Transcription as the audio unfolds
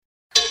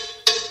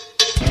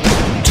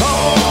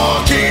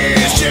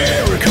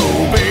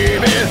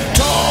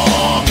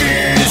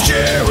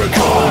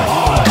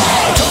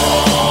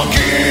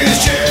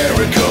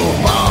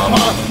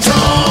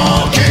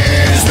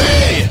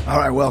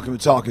welcome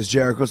to Talk is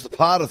Jericho. It's the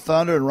pot of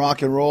thunder and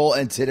rock and roll.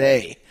 And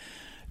today,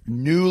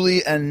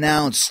 newly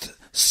announced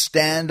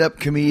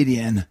stand-up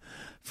comedian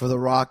for the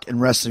Rock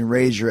and Wrestling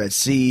Rager at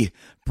Sea,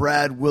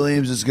 Brad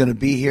Williams, is going to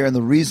be here. And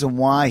the reason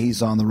why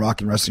he's on the Rock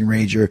and Wrestling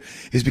Rager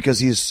is because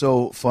he is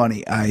so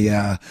funny.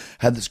 I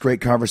had this great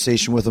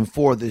conversation with him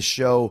for this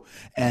show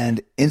and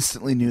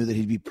instantly knew that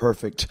he'd be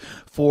perfect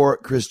for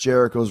Chris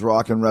Jericho's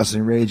Rock and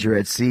Wrestling Rager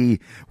at Sea,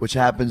 which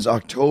happens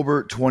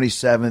October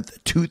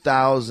 27th,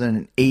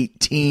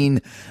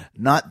 2018.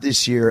 Not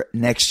this year,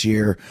 next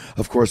year.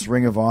 Of course,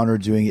 Ring of Honor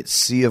doing its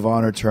Sea of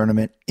Honor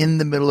tournament in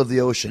the middle of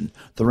the ocean.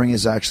 The ring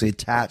is actually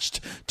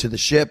attached to the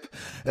ship,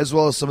 as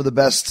well as some of the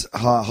best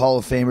Hall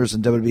of Famers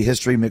in WWE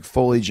history: Mick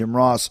Foley, Jim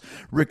Ross,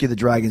 Ricky the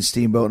Dragon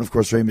Steamboat, and of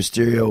course Rey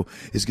Mysterio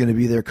is going to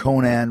be there.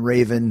 Conan,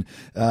 Raven,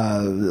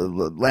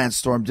 Lance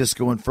Storm,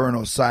 Disco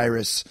Inferno,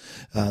 Cyrus.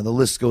 The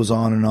list goes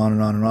on and on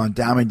and on and on.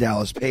 Diamond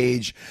Dallas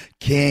Page,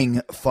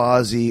 King,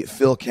 Fozzy,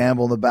 Phil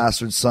Campbell and the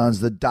Bastard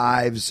Sons, the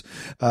Dives,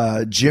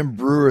 Jim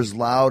Brewer is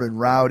Loud and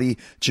Rowdy.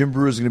 Jim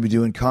Brewer is going to be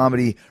doing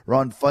comedy.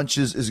 Ron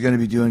Funches is going to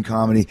be doing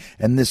comedy.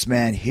 And this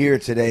man here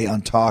today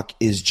on Talk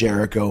is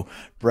Jericho,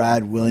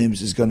 Brad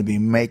Williams, is going to be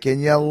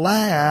making you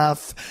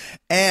laugh.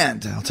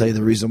 And I'll tell you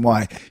the reason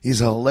why.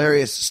 He's a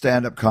hilarious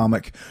stand-up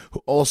comic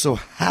who also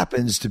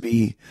happens to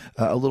be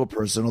a little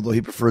person, although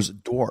he prefers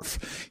dwarf.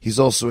 He's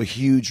also a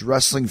huge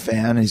wrestling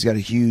fan, and he's got a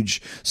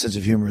huge sense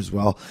of humor as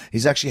well.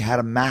 He's actually had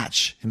a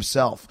match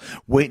himself.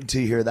 Wait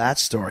until you hear that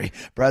story.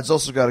 Brad's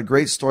also got a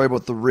great story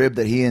about the rib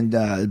that he and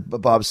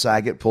Bob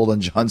Saget pulled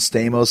on John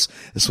Stamos.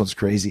 This one's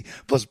crazy.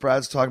 Plus,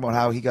 Brad's talking about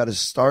how he got his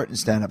start in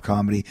stand-up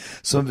comedy,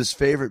 some of his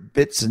favorite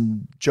bits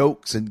and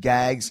jokes and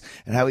gags,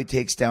 and how he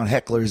takes down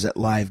hecklers at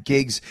live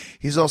gigs.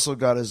 He's also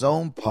got his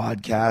own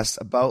podcast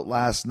about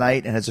last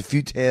night and has a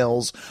few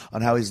tales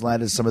on how he's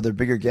landed some of their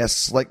bigger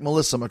guests like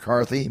Melissa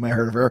McCarthy. You might have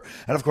heard of her.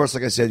 And of course,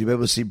 like I said, you'll be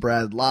able to see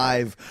Brad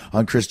live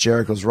on Chris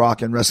Jericho's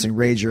Rock and Wrestling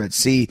Rager at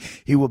Sea.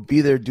 He will be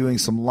there doing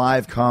some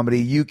live comedy.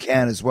 You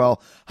can as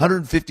well.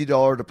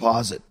 $150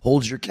 deposit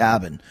holds your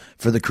cabin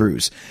for the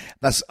cruise.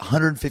 That's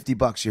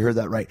 $150. You heard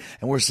that right.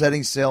 And we're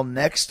setting sail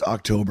next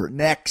October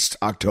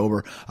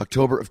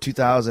of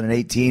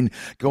 2018,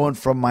 going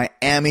from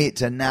Miami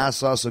to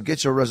Nassau. So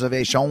get your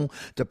reservation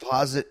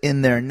deposit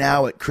in there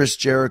now at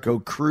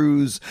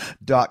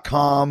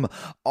chrisjerichocruise.com.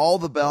 All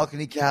the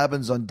balcony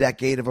cabins on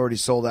deck 8 have already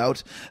sold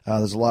out.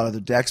 There's a lot of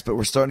other decks, but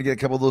we're starting to get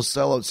a couple of those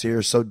sellouts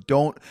here. So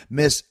don't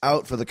miss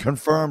out for the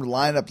confirmed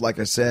lineup. Like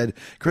I said,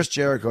 Chris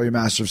Jericho, your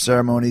master of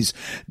ceremonies,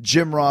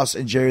 Jim Ross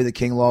and Jerry the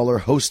King Lawler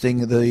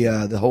hosting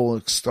the whole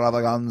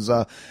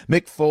extravaganza.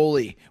 Mick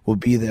Foley will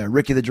be there.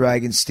 Ricky the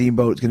Dragon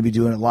Steamboat is going to be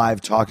doing a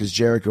live Talk is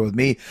Jericho with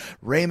me.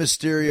 Rey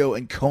Mysterio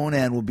and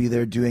Conan will be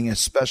there doing a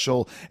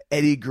special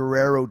Eddie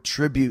Guerrero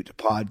tribute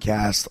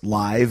podcast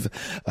live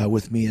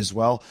with me as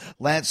well.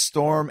 Lance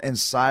Storm and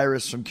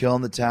Cyrus from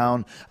Killing the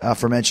Town,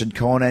 aforementioned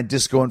Conan,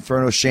 Disco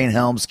Inferno, Shane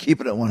Helms,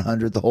 keeping it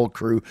 100, the whole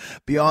crew.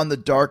 Beyond the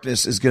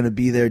Darkness is going to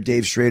be there.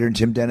 Dave Schrader and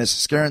Tim Dennis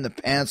scaring the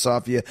pants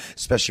off you,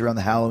 especially around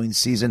the Halloween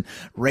season.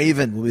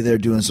 Raven will be there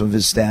doing some of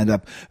his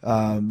stand-up.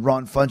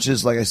 Ron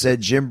Funches, like I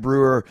said, Jim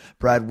Brewer,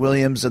 Brad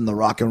Williams, and the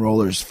Rock and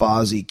Rollers,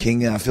 Fozzy,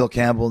 King, Phil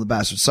Campbell and the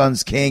Bastard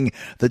Sons, King,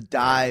 the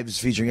Dives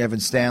featuring Evan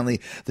Stanley,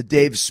 the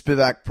Dave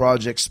Spivak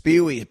Project,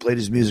 Spewy played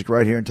his music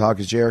right here in Talk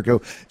is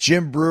Jericho.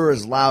 Jim Brewer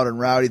is Loud and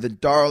Rowdy, the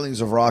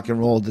darlings of rock and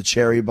roll, the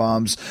Cherry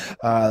Bombs,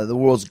 the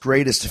world's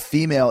greatest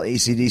female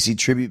AC/DC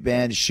tribute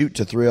band, Shoot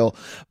to Thrill,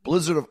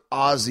 Blizzard of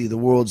Ozzy, the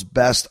world's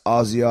best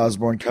Ozzy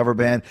Osbourne cover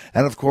band,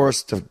 and of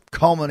course, to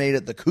culminate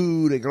at the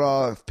coup de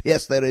grace,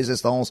 pièce de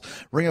résistance,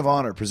 Ring of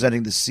Honor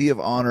presenting the Sea of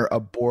Honor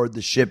aboard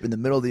the ship in the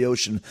middle of the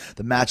ocean.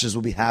 The matches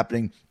will be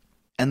happening,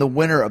 and the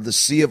winner of the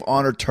Sea of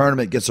Honor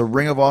tournament gets a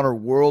Ring of Honor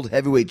World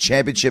Heavyweight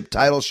Championship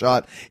title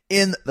shot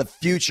in the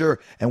future.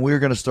 And we're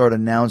going to start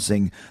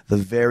announcing the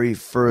very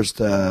first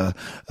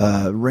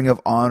Ring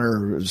of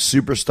Honor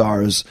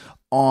superstars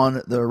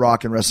on the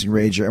Rock and Wrestling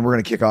Rager. And we're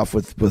going to kick off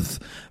with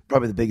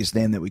probably the biggest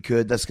name that we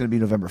could. That's going to be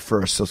November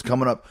 1st. So it's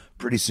coming up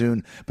pretty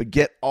soon. But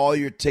get all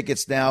your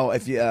tickets now.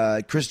 If you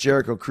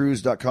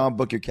chrisjerichocruise.com,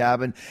 book your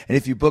cabin. And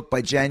if you book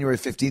by January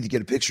 15th, you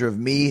get a picture of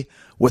me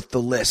with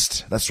the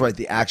list. That's right,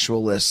 the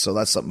actual list. So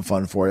that's something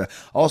fun for you.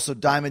 Also,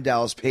 Diamond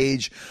Dallas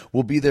Page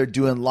will be there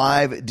doing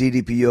live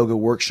DDP Yoga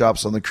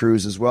workshops on the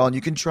cruise as well. And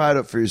you can try it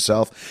out for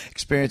yourself.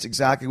 Experience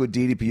exactly what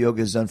DDP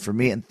Yoga has done for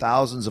me and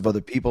thousands of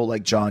other people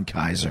like John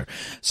Kaiser.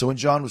 So when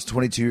John was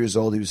 22 years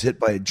old, he was hit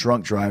by a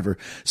drunk driver,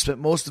 spent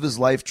most of his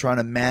life trying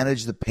to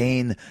manage the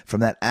pain from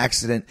that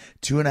accident.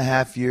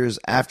 2.5 years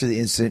after the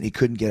incident, he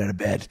couldn't get out of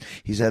bed.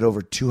 He's had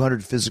over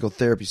 200 physical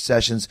therapy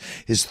sessions.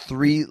 His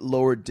 3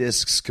 lower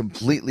discs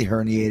completely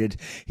herniated.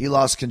 He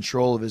lost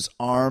control of his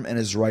arm and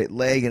his right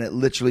leg, and it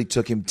literally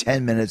took him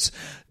 10 minutes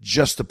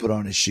just to put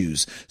on his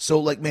shoes. So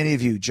like many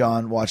of you,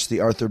 John watched the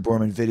Arthur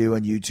Borman video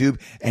on YouTube,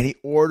 and he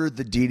ordered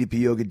the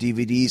DDP Yoga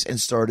DVDs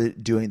and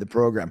started doing the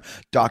program.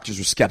 Doctors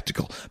were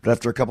skeptical, but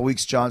after a couple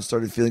weeks, John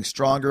started feeling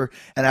stronger,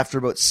 and after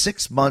about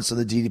 6 months of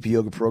the DDP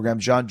Yoga program,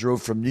 John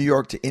drove from New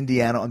York to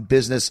Indiana on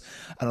business,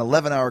 an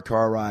 11-hour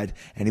car ride,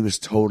 and he was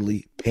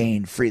totally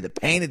pain-free. The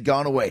pain had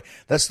gone away.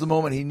 That's the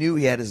moment he knew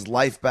he had his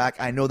life back.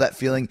 I know that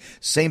feeling.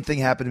 Same thing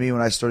happened to me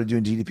when I started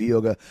doing DDP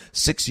yoga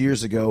 6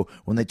 years ago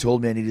when they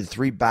told me I needed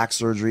 3 back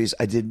surgeries.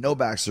 I did no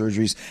back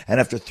surgeries, and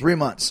after 3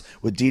 months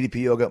with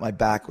DDP yoga, my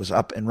back was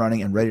up and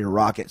running and ready to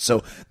rock it.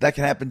 So that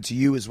can happen to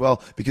you as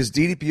well, because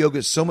DDP yoga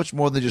is so much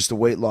more than just a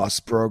weight loss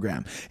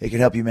program. It can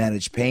help you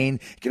manage pain.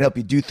 It can help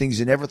you do things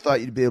you never thought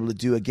you'd be able to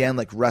do again,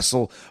 like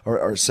wrestle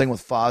or sing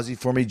with Fozzy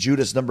for me.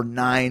 Judas, number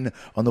 9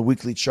 on the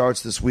weekly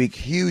charts this week.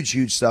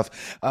 Huge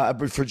stuff.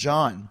 But for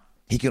John,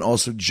 he can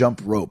also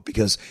jump rope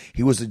because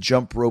he was a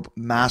jump rope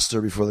master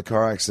before the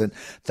car accident.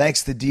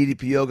 Thanks to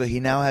DDP Yoga,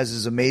 he now has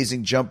his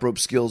amazing jump rope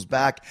skills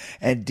back,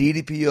 and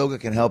DDP Yoga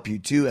can help you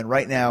too. And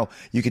right now,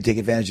 you can take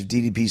advantage of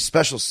DDP's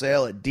special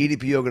sale at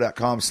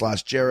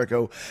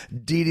ddpyoga.com/Jericho,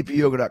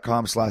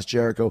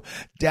 ddpyoga.com/Jericho.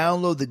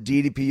 Download the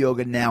DDP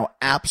Yoga Now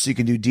app so you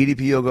can do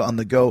DDP Yoga on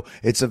the go.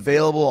 It's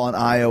available on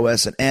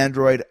iOS and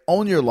Android.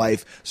 Own your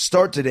life.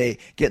 Start today.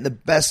 Get in the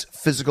best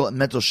physical and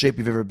mental shape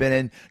you've ever been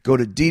in. Go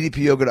to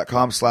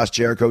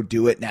ddpyoga.com/Jericho.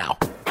 Do it now.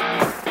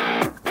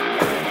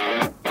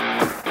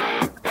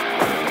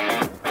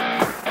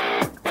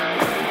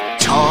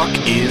 Talk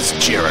is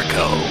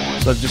Jericho.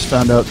 So I've just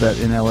found out that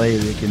in LA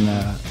they can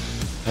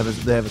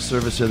they have a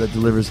service here that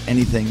delivers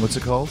anything. What's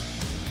it called?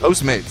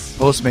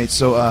 Postmates.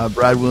 So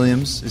Brad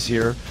Williams is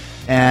here,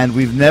 and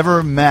we've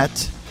never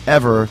met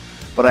ever,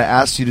 but I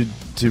asked you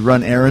to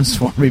run errands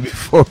for me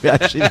before we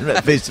actually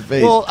met face to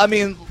face. Well, I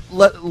mean,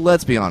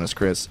 let's be honest,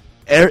 Chris.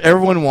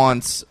 Everyone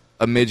wants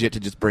a midget to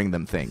just bring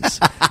them things.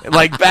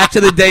 Like back to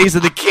the days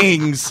of the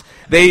kings,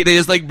 they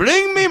just like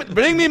bring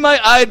me my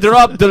eye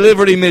drop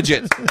delivery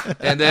midget.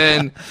 And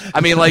then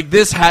I mean, like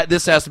this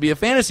has to be a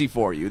fantasy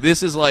for you.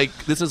 This is like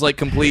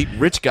complete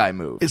rich guy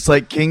move. It's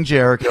like King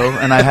Jericho,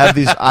 and I have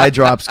these eye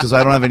drops because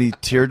I don't have any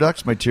tear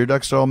ducts. My tear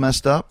ducts are all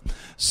messed up,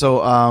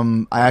 so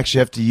I actually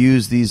have to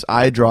use these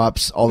eye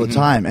drops all the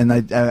time. And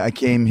I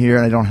came here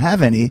and I don't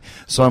have any,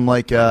 so I'm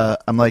like,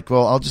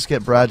 well, I'll just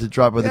get Brad to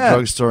drop by the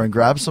drugstore and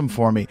grab some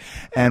for me.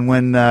 And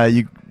when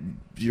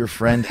your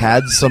friend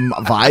had some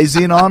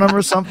Visine on him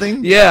or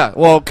something? Yeah,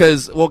 well,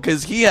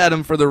 because he had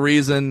them for the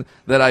reason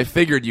that I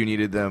figured you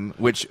needed them,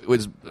 which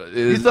was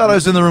you thought I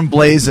was in the room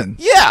blazing.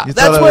 Yeah,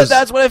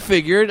 that's what I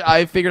figured.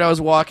 I figured I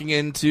was walking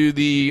into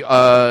the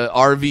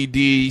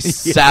RVD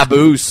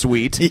Sabu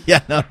suite. Yeah,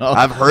 no.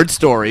 I've heard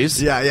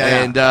stories. Yeah.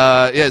 And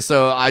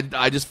so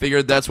I just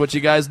figured that's what you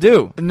guys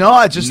do. No,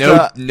 I just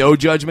no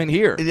judgment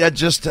here. Yeah,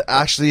 just to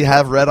actually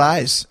have red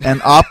eyes.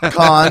 And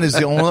OpCon is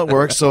the only one that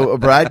works. So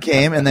Brad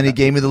came and then he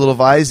gave me the little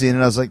Visine,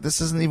 and I was like, this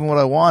isn't even what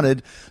I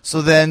wanted.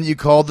 So then you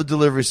called the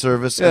delivery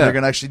service, and they're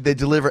gonna they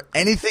deliver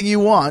anything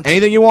you want.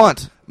 Anything you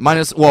want.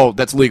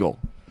 That's legal.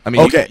 I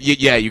mean, okay.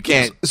 You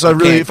can't. So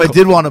if I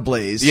did want to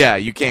blaze,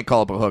 you can't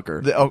call up a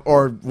hooker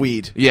or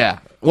weed. Yeah.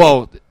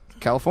 Well,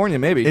 California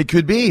maybe it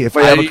could be if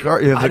I have a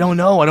car. I don't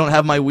know. I don't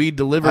have my weed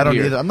delivered. I don't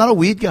here. either. I'm not a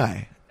weed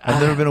guy. I've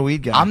never been a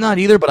weed guy. I'm not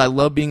either, but I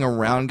love being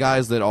around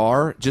guys that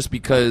are, just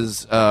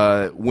because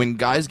when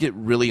guys get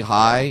really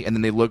high and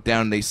then they look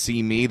down and they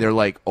see me, they're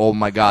like, "Oh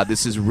my god,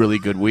 this is really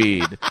good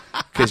weed,"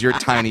 because you're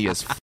tiny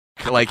as f.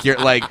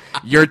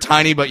 You're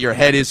tiny, but your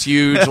head is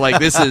huge. Like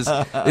this is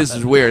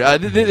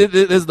weird. This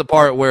is the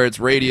part where it's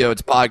radio,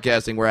 it's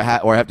podcasting, where I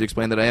have to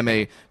explain that I am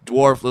a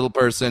dwarf, little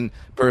person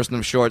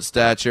of short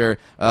stature.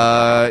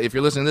 If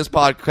you're listening to this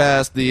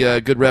podcast,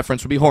 the good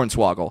reference would be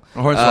Hornswoggle,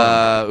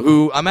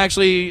 who I'm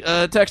actually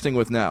texting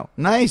with now.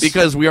 Nice,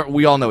 because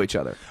we all know each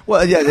other.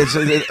 Well, yeah, it's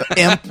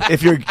imp.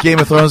 If you're a Game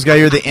of Thrones guy,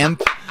 you're the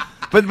imp.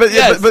 But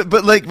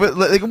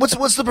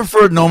what's the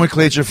preferred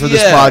nomenclature for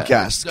this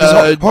podcast?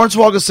 Because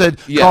Hornswoggle said,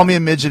 "Call me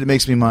a midget; it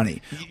makes me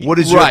money." What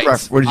is your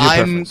preference?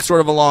 I'm sort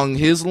of along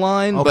his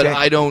line, but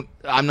I don't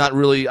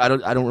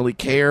really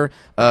care.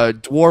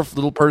 Dwarf,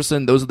 little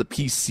person; those are the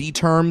PC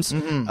terms.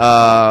 Mm-hmm.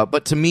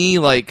 But to me,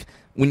 like,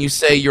 when you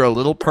say you're a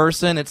little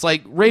person, it's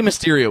like Rey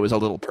Mysterio is a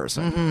little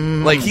person.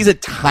 Mm-hmm. Like, he's a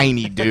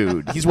tiny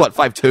dude. He's what,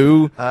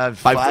 5'2",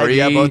 5'3"?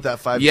 Yeah, about that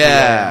 5'2".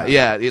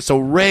 Yeah. So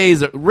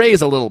Rey's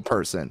a little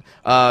person.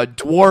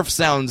 Dwarf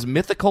sounds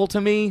mythical to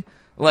me.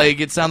 Like,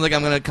 it sounds like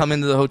I'm going to come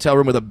into the hotel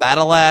room with a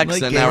battle axe,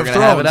 like and Game now we're of going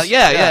to have it Thrones. out.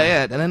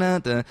 Yeah.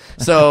 Da-da-da-da.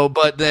 So,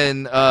 but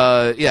then,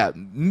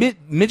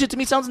 midget to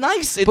me sounds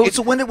nice.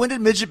 So when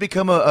did midget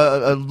become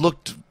a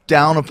looked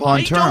down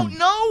upon term? I don't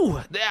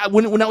know.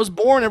 When I was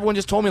born, everyone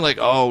just told me, like,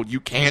 oh, you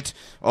can't.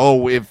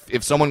 Oh,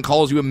 if someone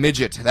calls you a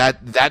midget,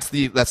 that's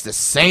the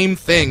same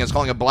thing as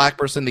calling a black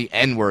person the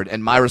N-word.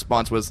 And my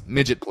response was,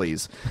 midget,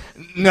 please.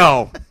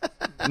 No,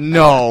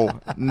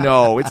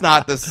 it's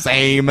not the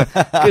same.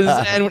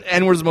 Because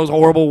N-word is the most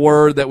horrible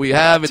word that we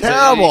have. It's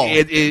terrible.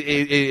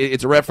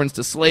 It's a reference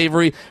to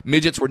slavery.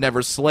 Midgets were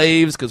never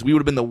slaves because we would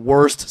have been the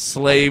worst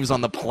slaves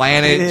on the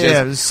planet.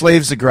 Yeah,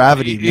 slaves to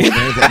gravity. More than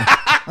anything.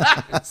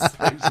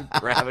 Slaves of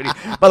Gravity.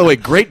 By the way,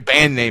 great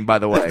band name, by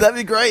the way. That'd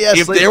be great, yeah.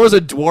 If there was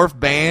a dwarf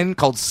band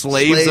called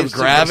Slaves of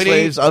Gravity.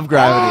 Slaves of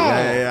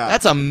Gravity, yeah.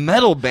 That's a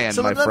metal band,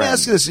 So my let friend. me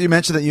ask you this. You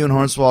mentioned that you and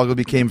Hornswoggle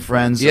became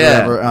friends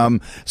Yeah. or whatever.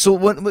 So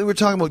when we were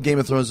talking about Game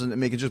of Thrones and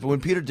making jokes, but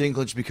when Peter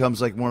Dinklage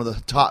becomes like one of the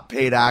top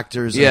paid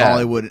actors in Yeah.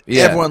 Hollywood,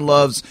 Yeah. everyone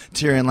loves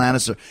Tyrion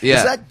Lannister. Yeah.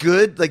 Is that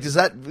good? Like, does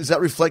that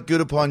reflect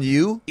good upon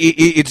you?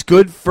 It's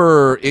good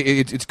for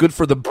it's good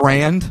for the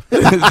brand,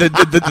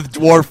 the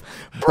dwarf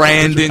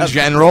brand in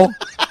general,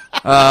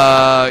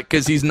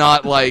 because he's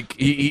not like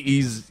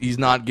he's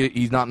not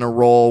in a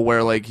role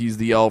where like he's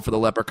the elf or the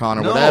leprechaun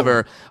or No.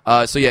 whatever.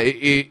 So yeah,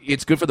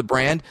 it's good for the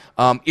brand.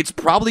 It's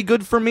probably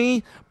good for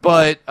me,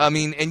 but I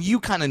mean, and you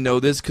kind of know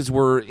this because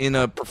we're in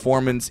a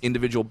performance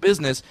individual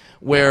business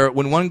where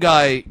when one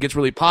guy gets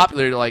really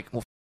popular, you're like,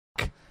 well,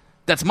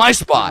 that's my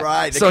spot.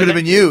 Right, it could have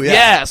been you, yeah.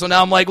 Yeah. So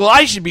now I'm like, well,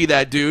 I should be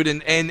that dude.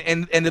 And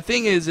the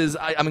thing is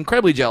I'm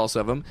incredibly jealous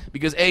of him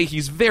because A,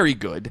 he's very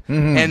good,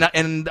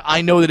 and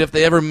I know that if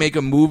they ever make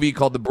a movie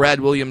called The Brad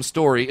Williams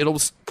Story, it'll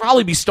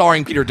probably be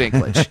starring Peter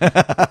Dinklage.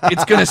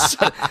 It's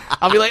gonna.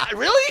 I'll be like,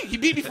 really? He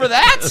beat me for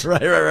that?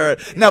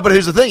 Right. No, but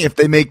here's the thing: if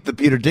they make the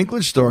Peter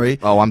Dinklage story,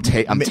 Oh, I'm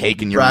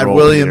taking your Brad role,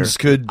 Williams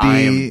Peter. could I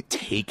be am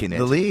taking it.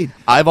 the lead.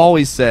 I've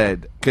always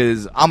said,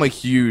 because I'm a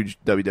huge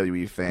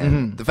WWE fan,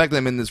 Mm-hmm. the fact that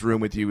I'm in this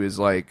room with you is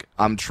like,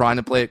 I'm trying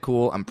to play it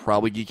cool. I'm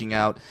probably geeking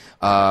out. In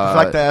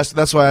fact,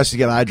 that's why I asked you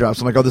to get eye drops.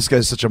 I'm like, oh, this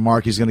guy's such a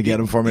mark. He's going to get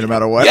them for me no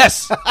matter what.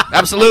 Yes,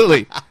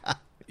 absolutely.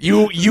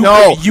 You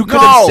No, could no.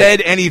 have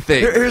said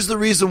anything. Here's the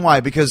reason why.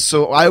 Because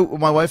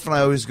my wife and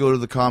I always go to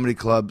the comedy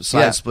club Side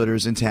Yeah.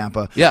 Splitters in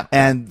Tampa. Yeah.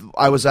 And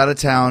I was out of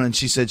town, and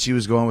she said she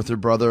was going with her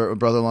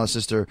brother-in-law,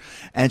 sister,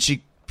 and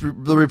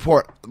the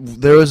report,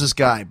 there was this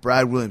guy,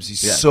 Brad Williams.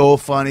 He's Yeah. so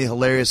funny,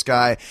 hilarious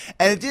guy.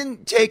 And it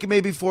didn't take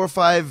maybe 4 or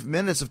 5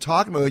 minutes of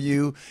talking about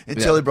you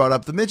until Yeah. he brought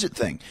up the midget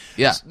thing.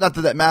 Yeah. Not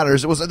that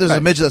matters. There's a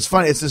Right. midget that's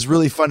funny. It's this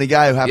really funny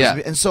guy who happens Yeah. to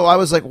be. And so I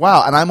was like,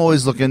 wow. And I'm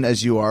always looking,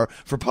 as you are,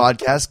 for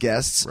podcast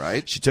guests.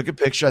 Right. She took a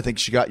picture. I think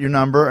she got your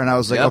number. And I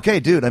was like, Yep. okay,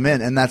 dude, I'm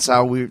in. And that's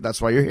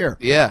why you're here.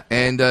 Yeah,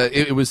 and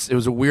it was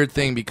a weird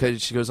thing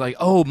because she goes like,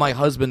 "Oh, my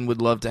husband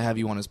would love to have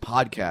you on his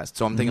podcast."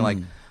 So I'm thinking like,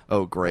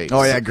 "Oh, great!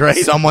 Oh, yeah, great.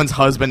 Someone's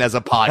husband has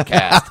a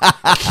podcast.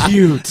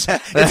 Cute."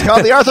 It's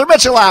called the Arthur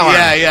Mitchell Hour.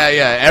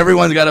 Yeah.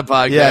 Everyone's got a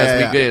podcast.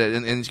 Yeah. We get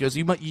it. And she goes,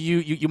 "You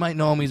might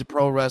know him. He's a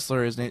pro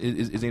wrestler. His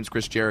name's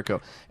Chris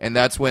Jericho." And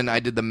that's when I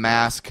did the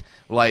mask,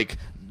 like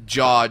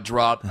jaw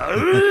drop.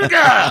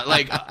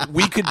 Like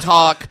we could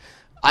talk.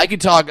 I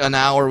could talk an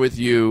hour with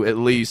you at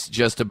least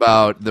just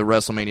about the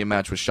WrestleMania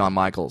match with Shawn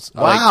Michaels.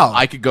 Wow.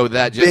 Like, I could go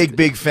that just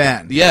Big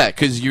fan. yeah,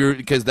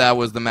 because that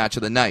was the match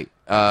of the night.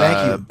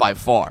 Thank you. By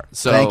far.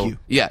 So Thank you.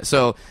 Yeah.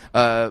 So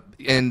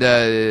and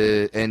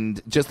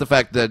just the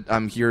fact that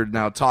I'm here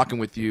now talking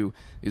with you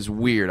is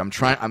weird. I'm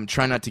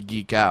trying not to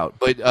geek out.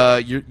 But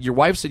your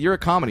wife said you're a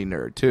comedy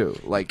nerd too.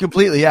 Like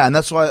Completely, yeah, and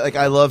that's why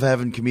I love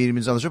having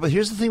comedians on the show. But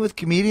here's the thing with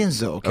comedians,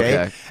 though,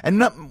 okay? And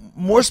not,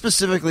 more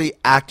specifically,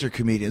 actor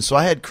comedians. So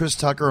I had Chris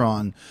Tucker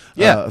on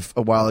a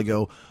while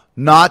ago.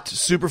 Not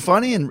super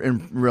funny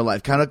in real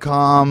life, kind of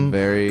calm,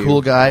 Very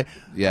cool guy.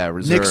 Yeah,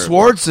 reserved. Nick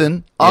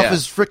Swardson off Yeah.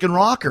 his freaking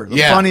rocker, the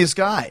Yeah. funniest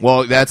guy.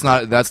 Well, that's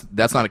not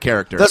a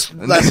character. That's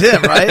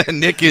him, right?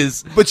 Nick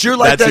is. But you're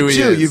like that's that who he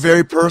too. is. You're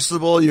very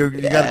personable. You got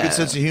a Yeah. good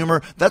sense of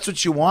humor. That's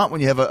what you want when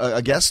you have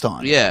a guest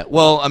on. Yeah,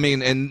 well, I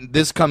mean, and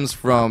this comes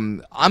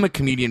from I'm a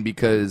comedian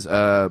because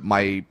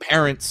my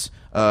parents,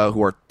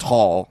 who are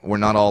tall, we're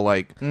not all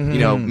like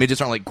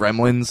midgets aren't like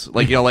gremlins,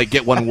 like like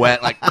get one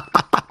wet, like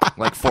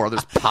 4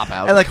 others pop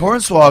out. And like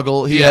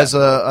Hornswoggle, he Yeah. has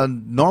a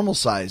normal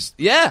sized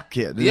yeah,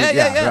 kid.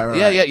 Yeah.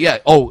 Right. Yeah.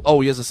 Oh,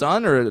 he has a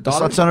son or a It's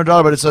daughter. not son or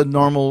daughter, but it's a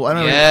normal. I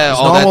don't know. Yeah, Is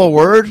all normal that- a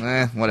word?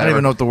 Whatever. I don't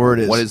even know what the word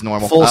is. What is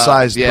normal? Full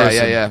sized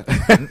person.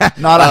 Yeah.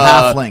 Not a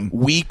halfling.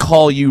 We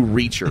call you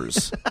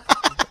reachers.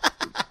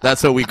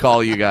 That's what we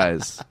call you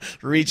guys.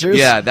 Reachers?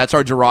 Yeah, that's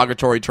our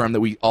derogatory term that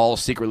we all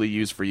secretly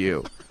use for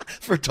you.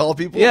 For tall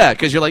people? Yeah,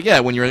 because you're like,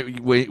 when you're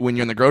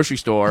in the grocery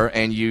store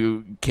and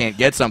you can't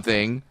get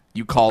something,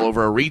 you call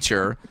over a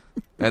reacher,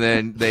 and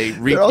then they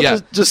reach. They're all Yeah,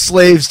 just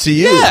slaves to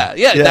you.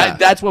 yeah.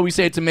 That's what we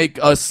say to make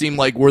us seem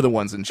like we're the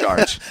ones in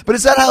charge. But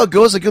is that how it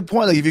goes? A good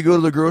point. Like if you go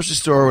to the grocery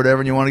store or whatever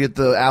and you want to get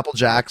the Apple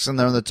Jacks and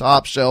they're on the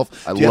top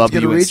shelf, I do you have love to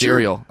get you a in reacher?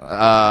 cereal.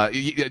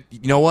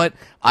 You know what?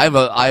 I have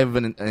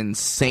an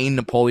insane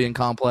Napoleon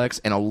complex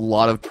and a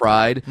lot of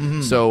pride.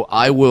 Mm-hmm. So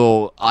I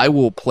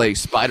will play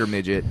Spider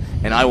Midget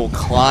and I will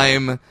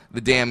climb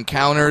the damn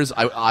counters.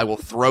 I will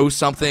throw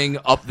something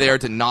up there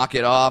to knock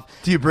it off.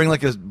 Do you bring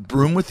like a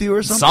broom with you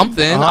or something?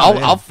 Something. Oh,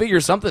 yeah. I'll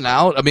figure something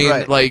out. I mean,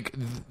 Right. like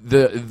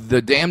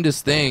the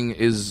damnedest thing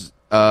is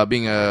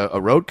being a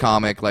road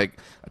comic. Like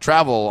I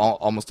travel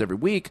almost every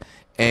week,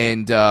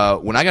 and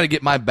when I got to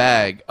get my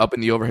bag up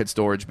in the overhead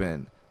storage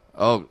bin.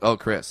 Oh,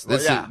 Chris,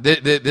 this Well,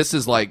 this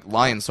is like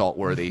lion salt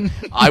worthy.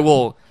 I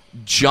will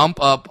jump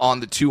up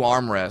on the 2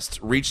 armrests,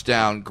 reach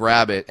down,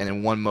 grab it, and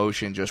in one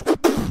motion just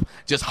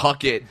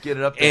huck it. Get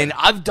it up there. And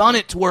I've done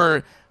it to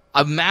where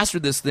I've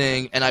mastered this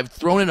thing, and I've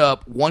thrown it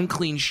up one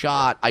clean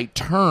shot. I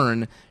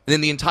turn, and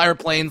then the entire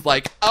plane's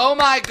like, "Oh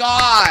my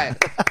god,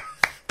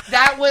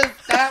 that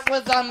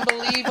was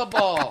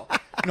unbelievable."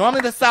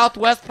 Normally, the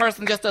Southwest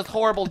person just does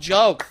horrible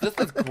jokes. This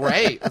is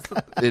great.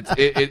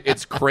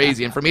 It's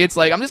crazy, and for me, it's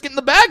like I'm just getting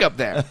the bag up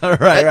there.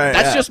 Right.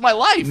 That's just my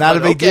life. Not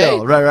like, a big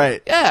deal.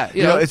 Right. Yeah,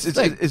 You know,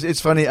 it's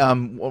funny.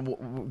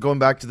 Going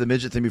back to the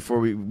midget thing before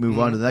we move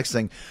on to the next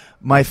thing.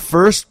 My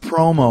first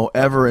promo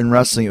ever in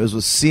wrestling, it was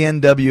with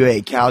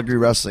CNWA, Calgary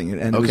Wrestling,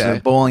 and it was in a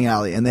bowling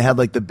alley, and they had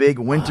like the big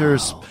winter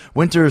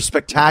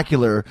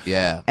spectacular.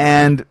 Yeah.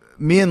 And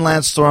me and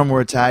Lance Storm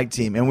were a tag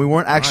team, and we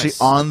weren't actually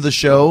on the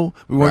show.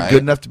 We weren't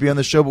good enough to be on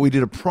the show, but we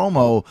did a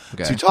promo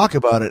to talk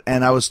about it.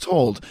 And I was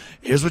told,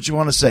 here's what you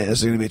want to say.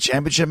 There's going to be a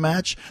championship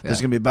match, there's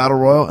going to be a battle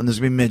royal, and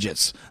there's going to be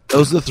midgets.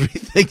 Those are the three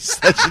things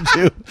that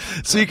you do.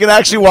 So you can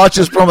actually watch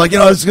this promo like,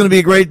 it's going to be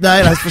a great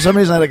night. For some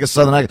reason, I like a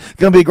southern accent. It's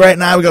going to be a great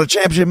night. We got a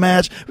championship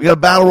match. We got a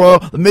battle royal.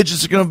 The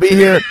midgets are going to be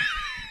here.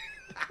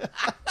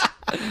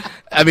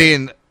 I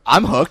mean,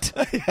 I'm hooked.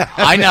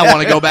 I now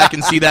want to go back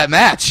and see that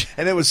match.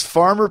 And it was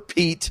Farmer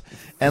Pete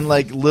and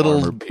like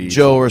Little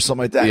Joe or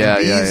something like that. Yeah,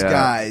 and these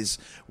guys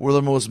were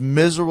the most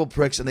miserable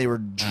pricks, and they were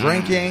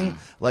drinking,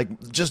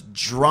 like just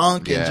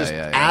drunk and just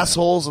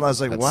assholes. And I was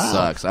like, wow,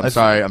 sucks. I'm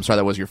sorry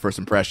that was your first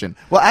impression.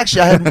 Well,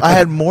 actually, I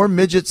had more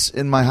midgets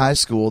in my high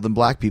school than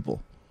black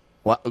people.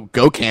 What?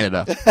 Go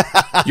Canada!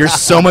 You're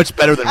so much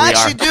better than we are.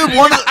 Actually, dude,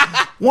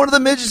 one of the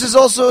midgets is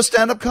also a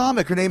stand-up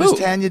comic. Her name is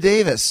Tanya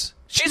Davis.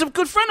 She's a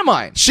good friend of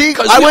mine.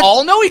 Because we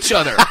all know each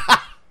other.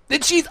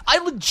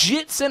 I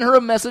legit sent her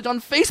a message on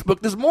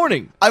Facebook this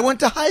morning. I went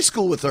to high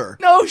school with her.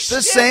 No shit.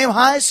 The same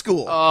high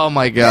school. Oh,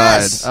 my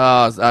God. Yes.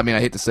 I mean, I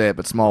hate to say it,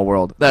 but small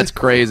world. That's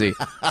crazy.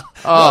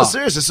 No,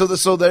 seriously.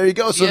 So there you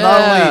go. So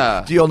not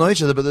only do you all know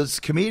each other, but there's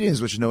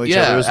comedians which know each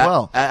other as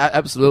well.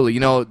 Absolutely.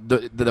 You know,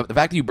 the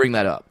fact that you bring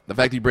that up, the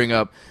fact that you bring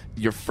up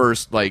your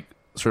first, like,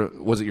 sort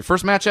of, was it your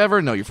first match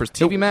ever? No, your first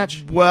TV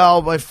match?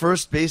 Well, my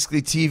first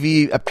basically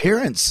TV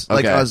appearance,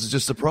 like as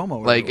just a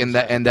promo, like, and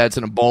that's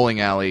in a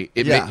bowling alley.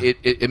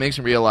 It makes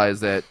me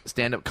realize that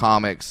stand-up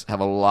comics have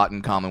a lot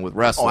in common with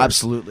wrestlers. Oh,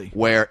 absolutely.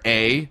 Where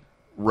A,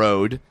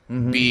 road,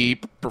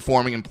 B,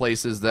 performing in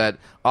places that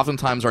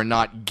oftentimes are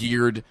not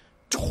geared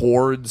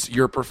towards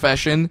your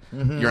profession.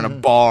 You're in a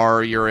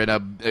bar, you're in a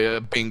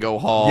bingo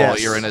hall,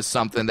 you're in a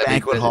something that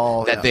banquet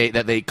hall that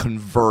they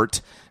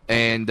convert.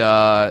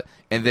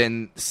 And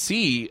then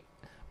C,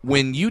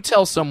 when you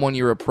tell someone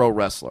you're a pro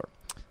wrestler,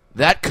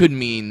 that could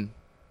mean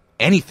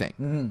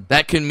anything.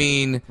 That could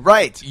mean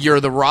you're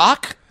The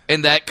Rock,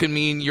 and that could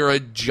mean you're a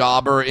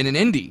jobber in an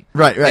indie.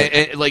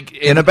 Right. Like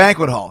in a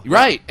banquet hall.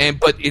 Right.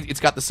 But it's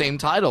got the same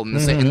title, and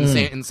the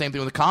same thing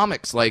with the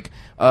comics. Like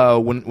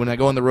when I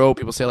go on the road,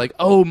 people say like,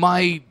 "Oh,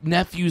 my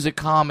nephew's a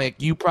comic.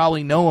 You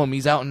probably know him.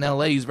 He's out in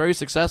L.A. He's very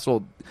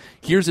successful.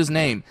 Here's his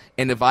name."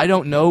 And if I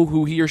don't know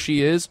who he or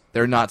she is,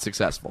 they're not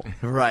successable.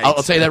 Right.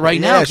 I'll tell you that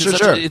right now.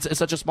 Sure. It's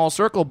such a small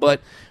circle,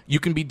 but you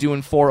can be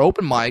doing 4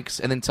 open mics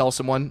and then tell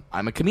someone,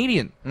 I'm a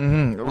comedian.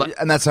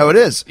 And that's how it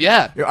is.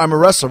 Yeah. I'm a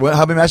wrestler.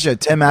 How many matches? You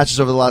had 10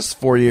 matches over the last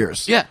 4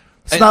 years. Yeah.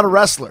 It's not a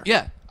wrestler.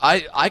 Yeah.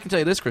 I can tell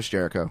you this, Chris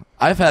Jericho.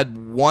 I've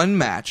had one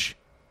match.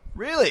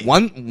 Really?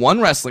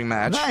 One wrestling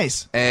match.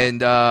 Nice. And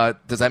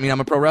does that mean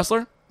I'm a pro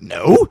wrestler?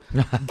 No,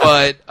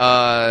 but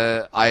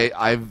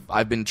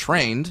I've been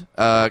trained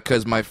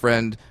because my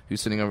friend who's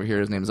sitting over here,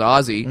 his name's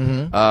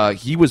Ozzy.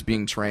 He was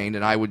being trained,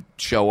 and I would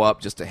show up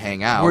just to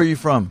hang out. Where are you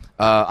from?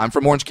 I'm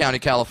from Orange County,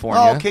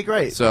 California. Oh, okay,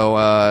 great.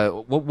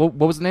 So what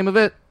was the name of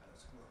it?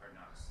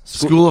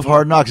 School of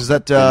Hard Knocks. Is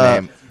that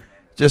name.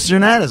 Jesse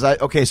Hernandez?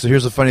 Okay, so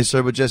here's a funny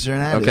story about Jesse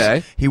Hernandez.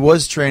 Okay. He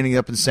was training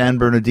up in San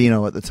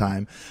Bernardino at the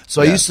time.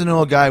 So I used to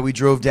know a guy. We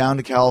drove down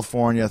to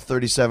California,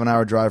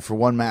 37-hour drive for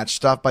one match,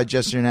 stopped by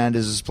Jesse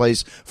Hernandez's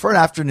place for an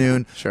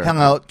afternoon, hung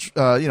out,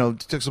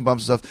 took some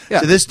bumps and stuff. Yeah.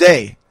 To this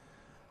day,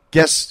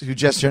 guess who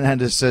Jesse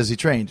Hernandez says he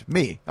trained?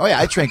 Me. Oh, yeah,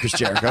 I trained Chris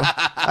Jericho.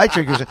 I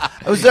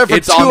was there for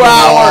 2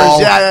 hours.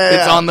 Yeah.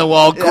 It's on the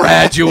wall.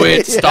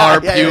 Graduate,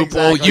 star pupil.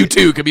 Exactly. You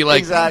too could be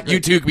like, you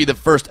too could be the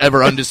first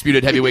ever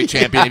undisputed heavyweight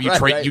champion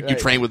if you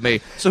train with me.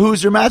 So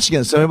who's your match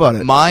against? Tell me about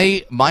it.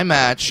 My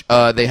match,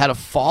 they had a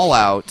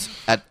fallout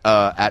at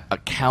a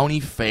county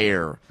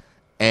fair,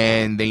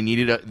 and they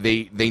needed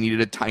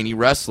a tiny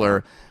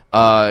wrestler.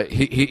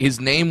 His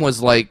name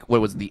was like, what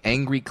was it, the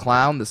Angry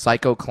Clown, the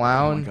Psycho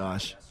Clown? Oh my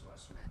gosh.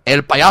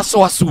 El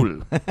Payaso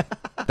Azul.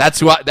 That's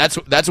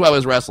who I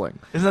was wrestling.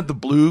 Isn't that the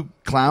blue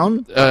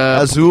clown?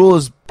 Azul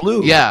is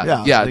blue.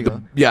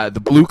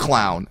 The blue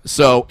clown.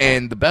 So,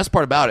 and the best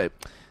part about it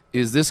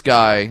is this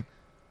guy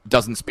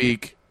doesn't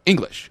speak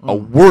English, a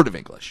word of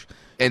English,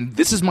 and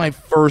this is my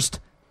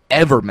first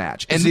ever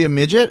match. And is he a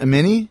midget, a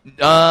mini?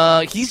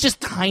 He's just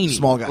tiny,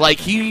 small guy. Like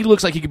he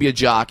looks like he could be a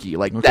jockey,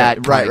 like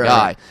that kind of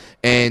guy. Right.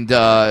 And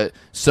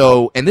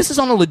and this is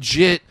on a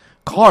legit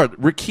card.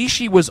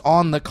 Rikishi was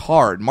on the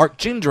card. Mark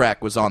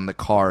Jindrak was on the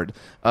card.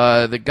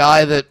 The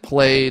guy that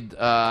played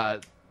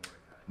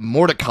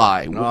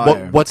Mordecai.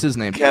 What's his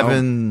name?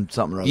 Kevin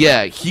something or other.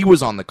 Yeah, he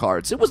was on the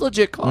cards. It was a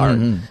legit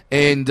card.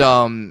 And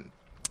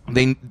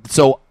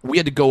So we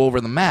had to go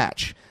over the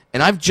match,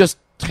 and I've just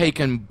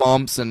taken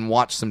bumps and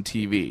watched some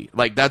TV.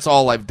 Like, that's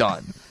all I've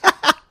done.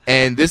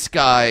 And this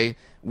guy,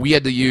 we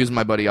had to use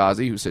my buddy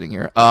Ozzy, who's sitting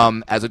here,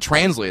 as a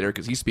translator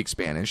because he speaks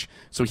Spanish.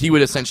 So he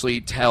would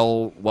essentially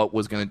tell what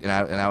was going to,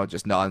 and I would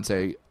just nod and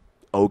say,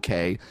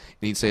 okay. And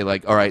he'd say,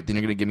 like, all right, then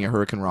you're going to give me a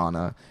Hurricane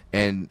Rana.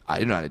 And I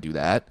didn't know how to do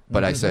that,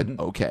 but I said,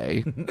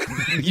 okay.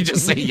 You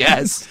just say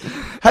yes.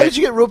 How did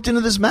you get roped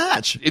into this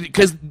match?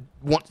 Because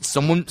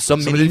somebody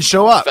didn't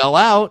show up. Fell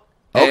out.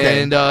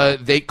 Okay. And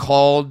they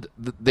called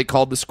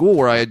the school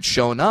where I had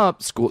shown up,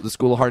 the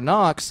School of Hard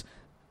Knocks,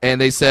 and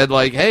they said,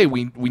 like, hey,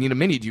 we need a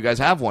mini. Do you guys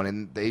have one?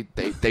 And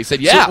they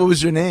said, yeah. So what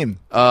was your name?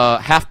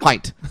 Half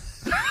Pint.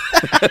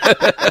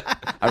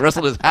 I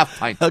wrestled as Half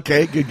Pint.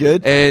 Okay,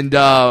 good.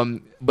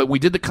 And but we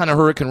did the kind of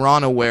Hurricane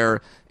Rana where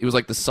it was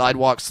like the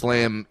sidewalk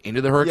slam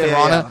into the Hurricane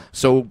Rana. Yeah.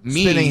 So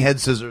me Spinning head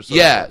scissors.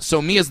 Yeah,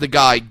 so me as the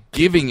guy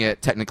giving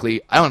it,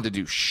 technically, I don't have to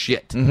do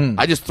shit. Mm-hmm.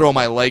 I just throw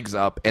my legs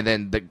up, and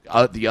then the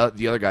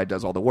other guy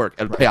does all the work.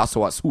 El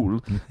Payaso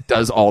Azul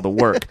does all the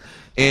work.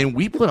 And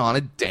we put on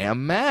a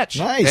damn match.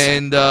 Nice.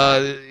 And,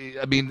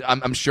 I mean,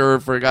 I'm sure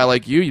for a guy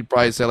like you, you'd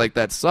probably say, like,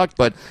 that sucked.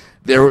 But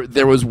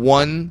there was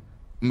one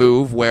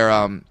move where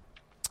I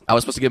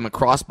was supposed to give him a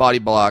crossbody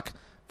block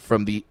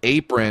from the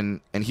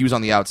apron, and he was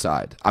on the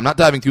outside. I'm not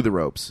diving through the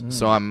ropes,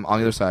 so I'm on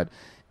the other side.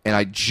 And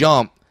I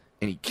jump,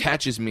 and he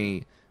catches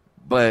me,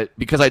 but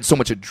because I had so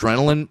much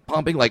adrenaline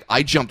pumping, like,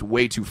 I jumped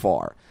way too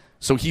far.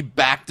 So he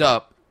backed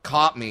up,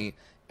 caught me,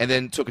 and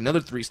then took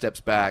another 3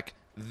 steps back,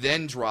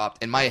 then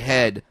dropped, and my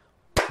head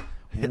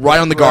right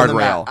on the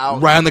guardrail.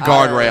 Right on the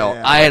guardrail.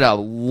 Yeah. I had a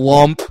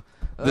lump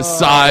the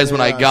size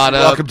when I got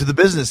up. Welcome to the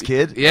business,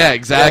 kid. Yeah,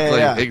 exactly.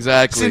 Yeah.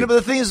 Exactly. See, no, but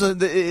the thing is,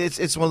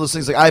 it's one of those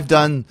things. Like, I've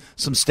done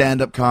some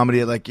stand-up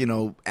comedy, like,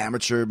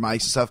 amateur mics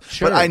and stuff.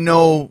 Sure. But I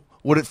know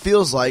what it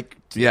feels like.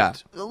 Yeah.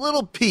 A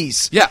little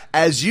piece. Yeah.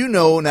 As you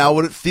know now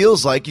what it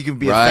feels like. You can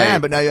be Right. a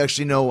fan, but now you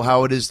actually know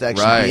how it is to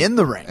actually be in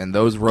the ring. And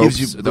those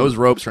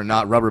ropes are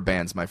not rubber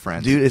bands, my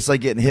friend. Dude, it's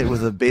like getting hit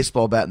with a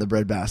baseball bat in the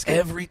breadbasket.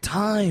 Every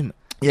time.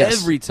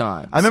 Yes. Every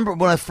time. I remember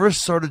when I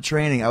first started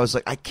training, I was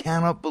like, I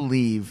cannot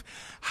believe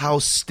how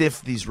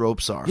stiff these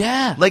ropes are.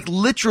 Yeah. Like,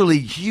 literally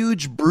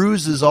huge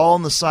bruises all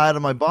on the side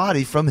of my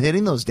body from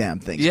hitting those damn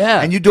things.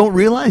 Yeah. And you don't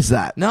realize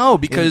that. No,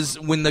 because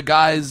when the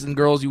guys and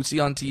girls you see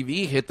on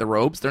TV hit the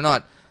ropes, they're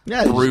not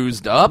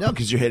bruised up. No,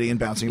 because you're hitting and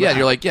bouncing Yeah, back.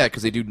 you're like,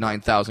 because they do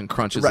 9,000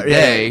 crunches Right, a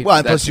day. yeah. Well,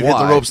 and That's plus you hit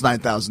why. the ropes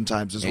 9,000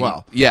 times as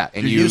well.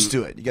 And you're used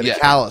to it. You get a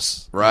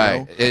callus. Right.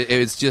 You know?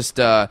 It's just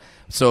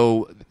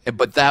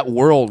but that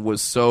world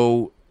was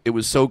so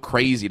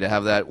crazy to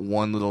have that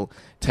one little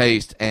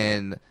taste,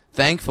 and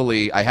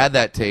thankfully I had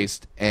that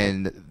taste,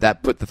 and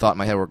that put the thought in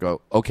my head where I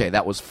go, okay,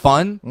 that was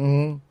fun.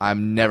 Mm-hmm.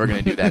 I'm never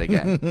going to do that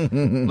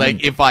again.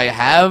 Like, if I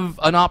have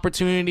an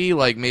opportunity,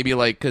 like, maybe,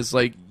 like, because,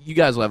 like, you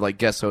guys will have, like,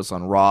 guest hosts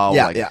on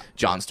Raw.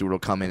 Jon Stewart will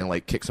come in and,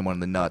 like, kick someone in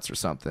the nuts or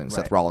something. Right.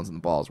 Seth Rollins in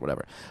the balls,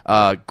 whatever.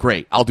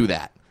 Great. I'll do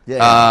that.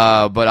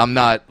 But I'm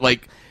not,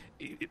 like...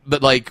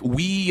 But, like, I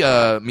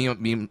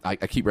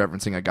keep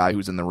referencing a guy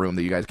who's in the room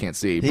that you guys can't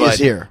see. He is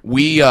here.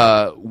 We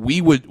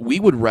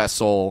would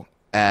wrestle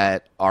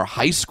at our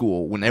high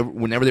school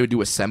whenever they would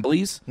do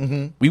assemblies.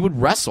 Mm-hmm. We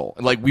would wrestle.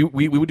 Like, we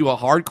would do a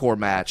hardcore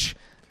match,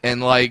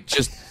 and, like,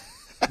 just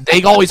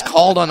they always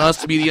called on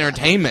us to be the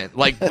entertainment.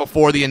 Like,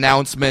 before the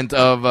announcement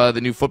of the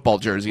new football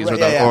jerseys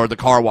or the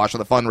car wash or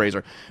the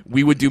fundraiser,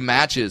 we would do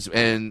matches,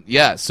 and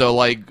so,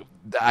 like,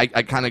 I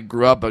kind of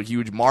grew up a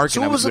huge mark.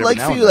 So what was it like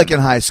for you, like, in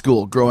high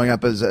school, growing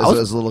up as a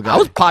little guy? I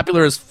was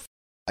popular as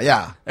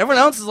yeah.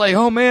 Everyone else is like,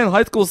 oh, man,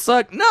 high school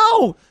sucked.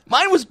 No!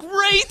 Mine was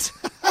great!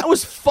 I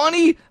was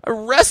funny. I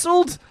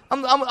wrestled.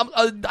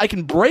 I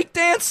can break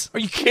dance. Are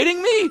you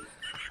kidding me?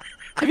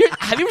 Have you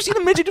ever seen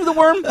a midget do the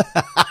worm?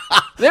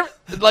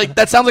 Like,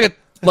 that sounds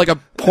like a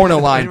porno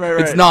line.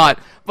 Right. It's not.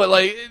 But,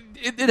 like...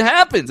 It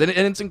happens, and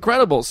it's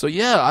incredible. So,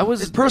 I was...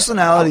 His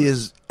personality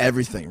is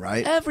everything,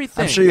 right?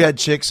 Everything. I'm sure you had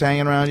chicks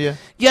hanging around you.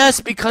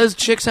 Yes, because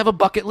chicks have a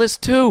bucket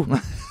list, too.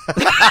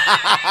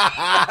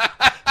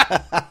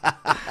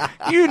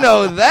 You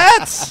know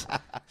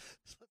that.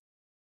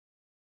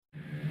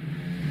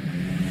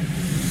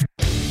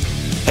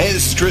 Hey,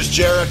 this is Chris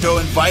Jericho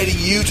inviting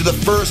you to the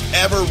first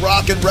ever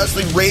rock and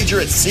wrestling rager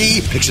at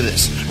sea. Picture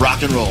this: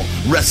 rock and roll,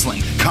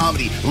 wrestling,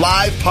 comedy,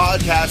 live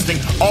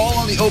podcasting, all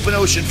on the open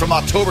ocean from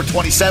October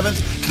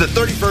 27th to the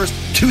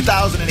 31st,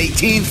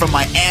 2018, from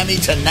Miami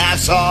to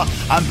Nassau.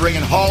 I'm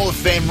bringing Hall of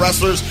Fame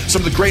wrestlers,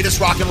 some of the greatest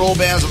rock and roll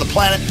bands on the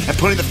planet, and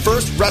putting the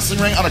first wrestling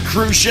ring on a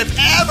cruise ship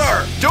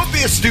ever. Don't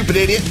be a stupid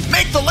idiot.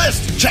 Make the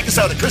list. Check us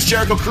out at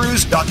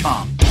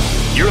ChrisJerichoCruise.com.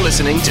 You're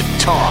listening to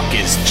Talk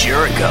is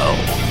Jericho.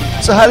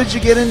 So how did you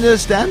get into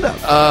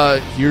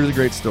stand-up? Here's a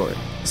great story.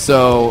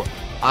 So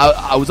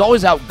I was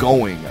always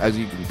outgoing, as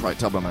you can probably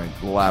tell by my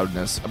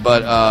loudness.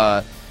 But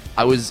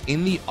I was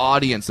in the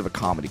audience of a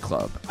comedy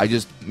club.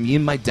 Me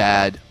and my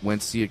dad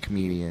went to see a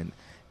comedian,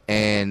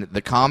 and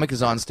the comic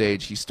is on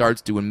stage. He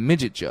starts doing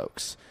midget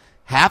jokes.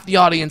 Half the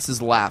audience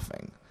is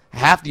laughing.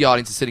 Half the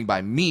audience is sitting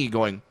by me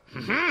going,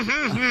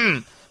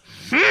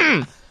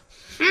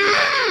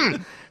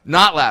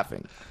 not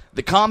laughing.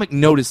 The comic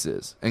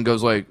notices and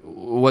goes like,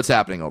 "What's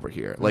happening over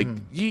here?" Like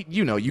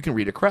you know, you can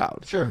read a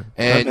crowd. Sure.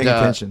 And Paying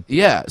attention.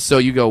 yeah, so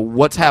you go,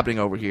 "What's happening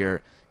over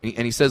here?"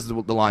 And he says the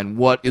line,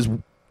 "What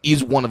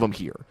is one of them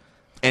here?"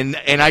 And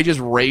I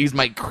just raised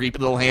my creepy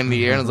little hand in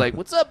the air and I was like,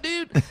 "What's up,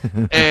 dude?"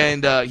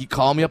 And he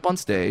called me up on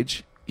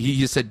stage. He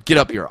just said, "Get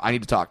up here. I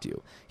need to talk to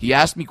you." He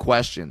asked me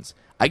questions.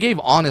 I gave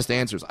honest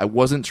answers. I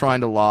wasn't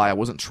trying to lie. I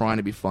wasn't trying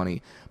to be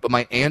funny. But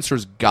my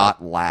answers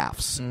got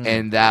laughs.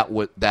 And that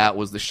was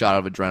the shot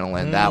of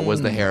adrenaline. That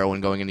was the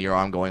heroin going into your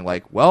arm going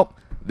like, well,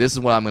 this is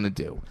what I'm going to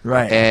do.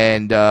 Right.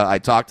 And I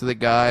talked to the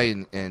guy,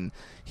 and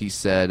he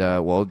said,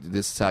 well,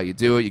 this is how you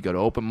do it. You go to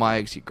open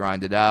mics. You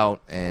grind it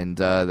out.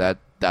 And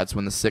that's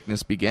when the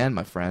sickness began,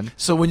 my friend.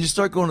 So when you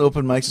start going to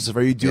open mics and stuff,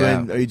 are you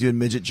doing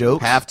midget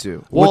jokes? Have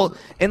to. Well,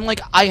 and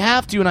like I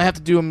have to, and I have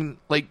to do them.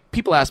 Like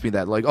people ask me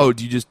that, like, "Oh,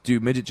 do you just do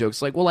midget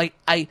jokes?" Like, well, like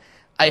I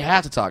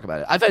have to talk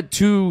about it. I've had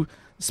 2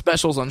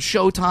 specials on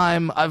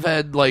Showtime. I've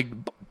had like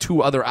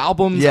 2 other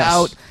albums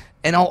out,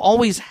 and I'll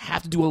always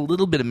have to do a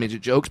little bit of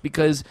midget jokes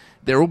because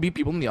there will be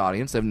people in the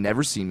audience that have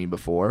never seen me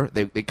before.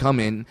 They come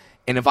in,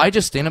 and if I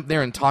just stand up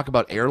there and talk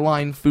about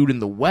airline food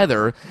and the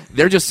weather,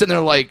 they're just sitting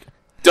there like,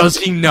 does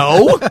he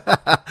know?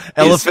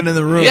 Elephant in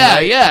the room. Yeah,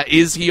 right? yeah.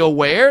 Is he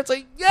aware? It's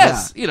like,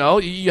 yes. Yeah. You know,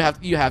 you have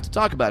to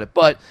talk about it.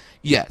 But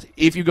yeah,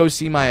 if you go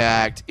see my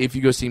act, if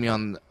you go see me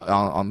on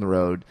the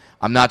road,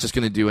 I'm not just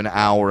going to do an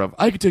hour of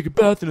I could take a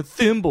bath in a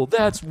thimble.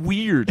 That's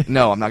weird.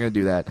 No, I'm not going to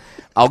do that.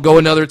 I'll go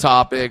into other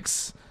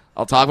topics.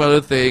 I'll talk about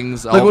other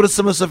things. Like, what is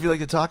some of the stuff you like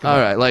to talk about?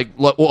 All right,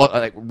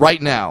 like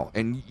right now,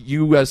 and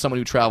you as someone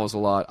who travels a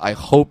lot, I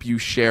hope you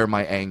share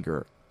my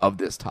anger of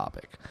this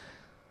topic.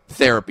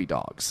 Therapy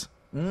dogs.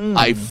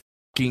 I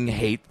fucking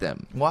hate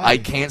them. Why? I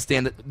can't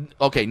stand it.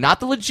 Okay,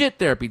 not the legit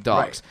therapy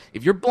dogs. Right.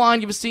 If you're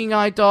blind, you have a seeing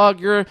eye dog,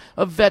 you're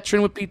a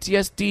veteran with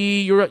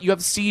PTSD, you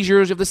have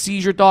seizures, you have the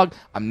seizure dog.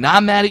 I'm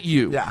not mad at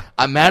you. Yeah.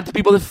 I'm mad at the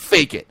people that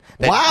fake it.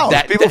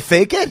 People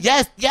fake it?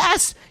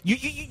 Yes.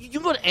 You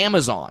go to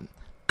Amazon.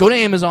 Go to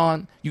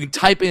Amazon. You can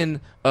type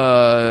in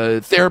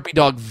therapy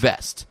dog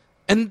vest,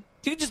 and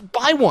you can just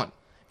buy one.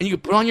 And you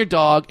can put on your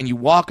dog, and you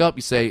walk up.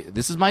 You say,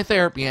 "This is my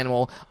therapy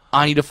animal.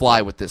 I need to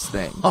fly with this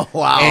thing." Oh,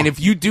 wow. And if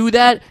you do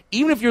that,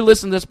 even if you're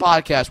listening to this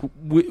podcast,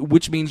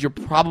 which means you're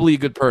probably a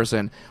good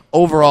person,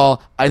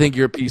 overall, I think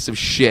you're a piece of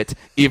shit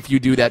if you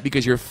do that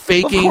because you're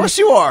faking. Of course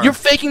you are. You're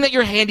faking that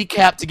you're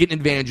handicapped to get an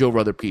advantage over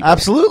other people.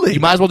 Absolutely. You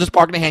might as well just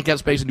park in a handicap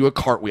space and do a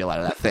cartwheel out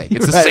of that thing.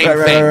 It's the Right, same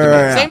right, thing. right, to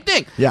me. right, Same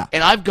thing. Yeah.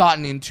 And I've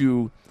gotten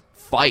into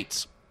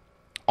fights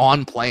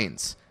on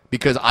planes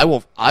because I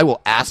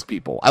will ask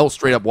people. I will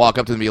straight up walk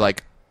up to them and be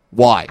like,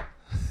 "Why?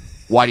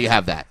 Why do you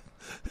have that?"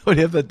 What, do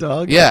you have that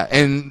dog? Yeah,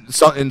 and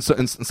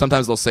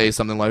sometimes they'll say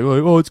something like,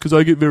 "Oh, it's because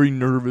I get very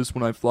nervous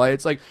when I fly."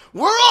 It's like,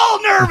 we're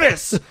all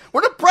nervous.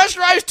 We're in a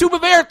pressurized tube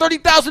of air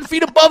 30,000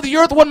 feet above the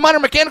earth. One minor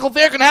mechanical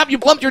failure can have you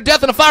plummet to your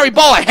death in a fiery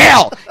ball of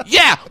hell.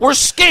 Yeah, we're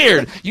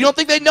scared. You don't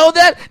think they know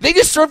that? They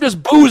just served us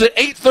booze at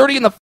 8:30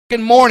 in the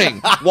morning.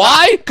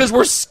 Why? Because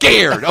we're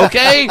scared,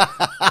 okay?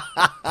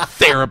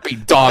 Therapy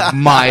dog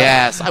my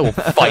ass. I will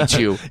fight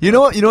you. You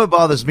know what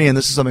bothers me, and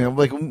this is something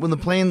like when the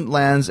plane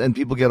lands and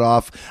people get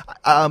off.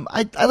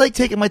 I like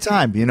taking my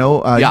time.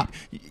 Yeah.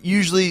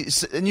 Usually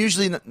sitting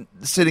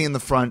in the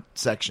front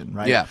section,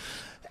 right? Yeah.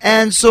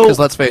 And so, Because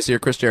let's face it, you're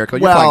Chris Jericho.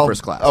 You're flying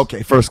first class.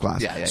 Okay, first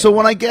class. Yeah, so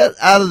when I get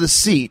out of the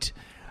seat,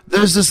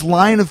 there's this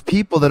line of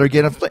people that are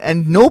getting,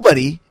 and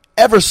nobody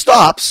ever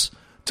stops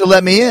to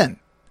let me in.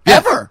 Yeah.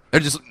 Ever.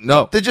 They're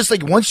just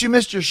like, once you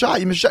missed your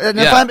shot, you missed your shot. And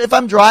Yeah. if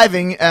I'm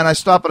driving and I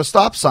stop at a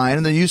stop sign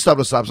and then you stop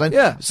at a stop sign,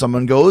 Yeah.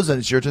 someone goes and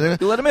it's your turn.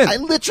 You let 'em in. I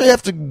literally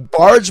have to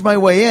barge my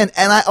way in,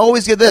 and I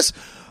always get this.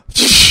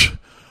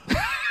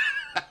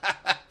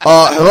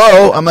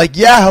 Hello? I'm like,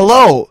 yeah,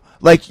 hello.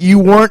 Like, you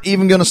weren't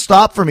even going to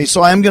stop for me,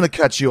 so I am going to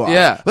cut you off.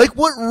 Yeah. Like,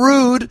 what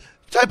rude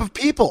type of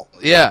people.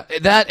 Yeah,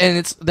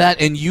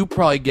 and you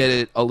probably get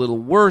it a little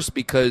worse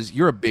because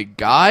you're a big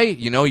guy.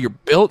 You're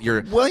built.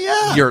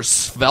 You're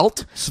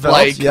svelte.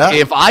 Like, yeah.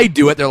 if I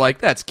do it, they're like,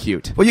 "That's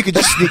cute." Well, you could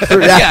just sneak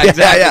through. Yeah,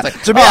 exactly. Yeah. It's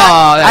like, To me, "Oh,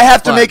 I that's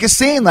have to fun." make a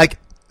scene like,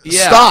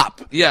 Yeah.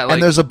 stop. Yeah, like-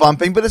 and there's a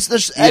bumping, but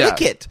there's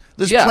etiquette.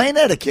 There's Yeah. plain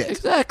etiquette.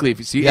 Exactly. If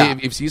you see Yeah.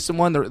 if you see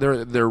someone,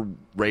 they're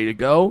ready to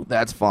go.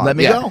 That's fine. Let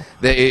me go.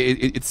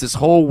 It's this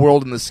whole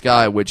world in the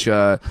sky, which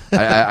I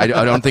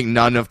don't think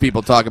none of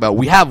people talk about.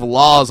 We have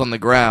laws on the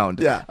ground.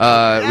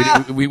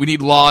 Yeah. We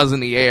need laws in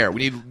the air.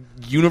 We need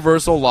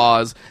universal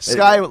laws.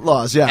 Sky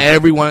laws, yeah.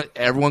 Everyone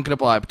can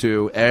apply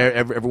to.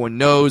 Everyone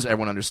knows.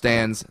 Everyone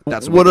understands.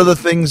 That's What other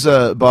things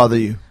bother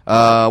you?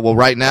 well,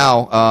 right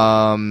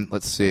now,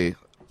 let's see.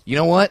 You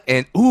know what?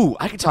 And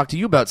I could talk to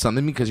you about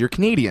something because you're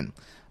Canadian.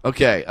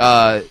 Okay,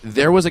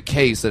 there was a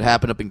case that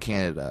happened up in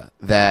Canada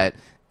that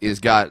is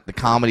got the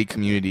comedy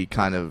community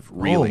kind of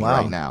reeling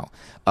wow. right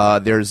now.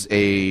 There's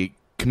a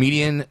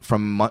comedian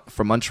from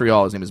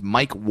Montreal. His name is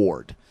Mike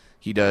Ward.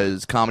 He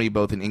does comedy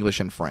both in English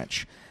and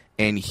French.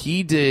 And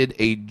he did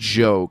a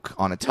joke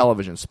on a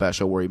television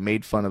special where he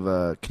made fun of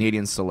a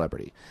Canadian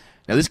celebrity.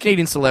 Now, this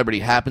Canadian celebrity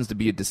happens to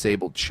be a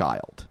disabled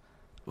child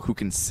who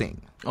can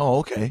sing. Oh,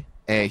 okay.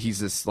 And he's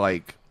this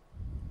like,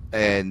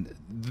 and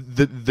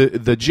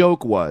the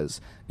joke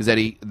is that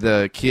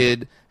the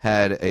kid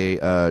had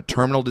a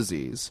terminal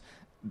disease,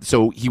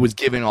 so he was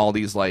given all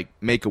these like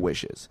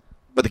Make-A-Wishes,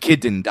 but the kid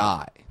didn't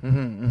die,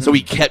 so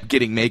he kept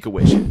getting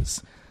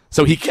Make-A-Wishes.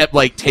 So he kept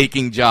like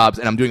taking jobs,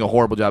 and I'm doing a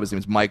horrible job. His name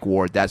is Mike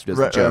Ward. That's who does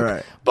the joke.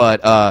 Right.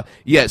 But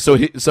yeah, so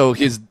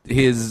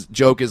his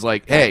joke is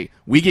like, hey,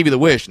 we gave you the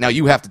wish, now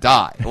you have to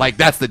die. Like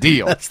that's the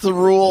deal. That's the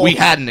rule. We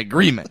had an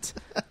agreement.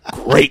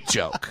 Great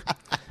joke.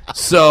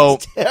 So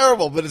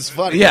Terrible, but it's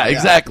funny. yeah,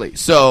 exactly.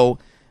 So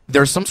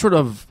there's some sort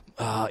of,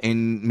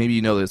 and maybe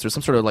you know this, there's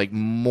some sort of like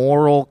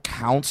moral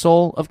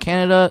council of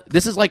Canada.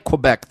 This is like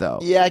Quebec, though.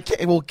 Yeah,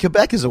 well,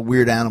 Quebec is a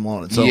weird animal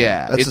on its own.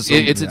 Yeah, That's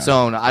it's its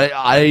own.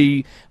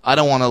 I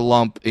don't want to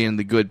lump in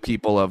the good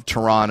people of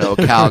Toronto,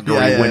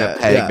 Calgary,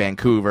 Winnipeg,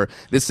 Vancouver.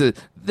 This is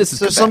There's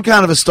Quebec. some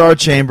kind of a star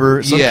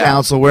chamber, some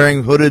council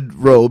wearing hooded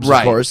robes, right.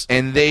 of course.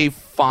 And they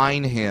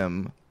fine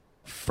him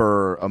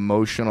for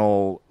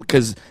emotional,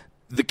 because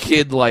the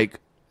kid like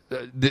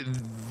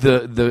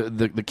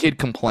the kid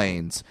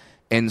complains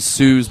and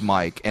sues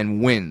Mike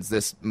and wins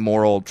this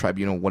moral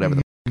tribunal,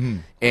 whatever.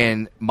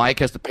 And Mike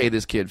has to pay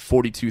this kid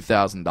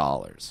 $42,000,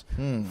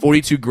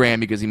 $42,000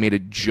 because he made a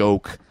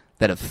joke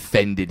that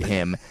offended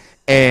him.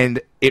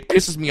 And it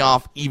pisses me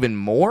off even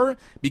more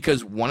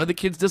because one of the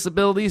kid's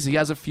disabilities, he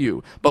has a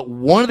few, but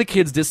one of the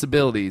kid's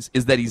disabilities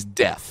is that he's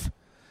deaf.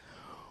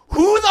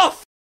 Who the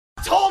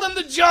told him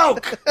the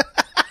joke?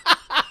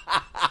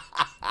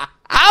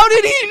 How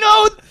did he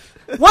know?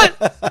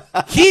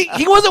 What? He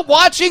wasn't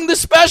watching the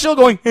special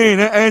going, hey,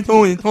 that's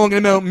only talking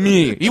about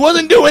me. He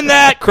wasn't doing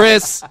that,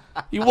 Chris.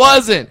 He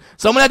wasn't.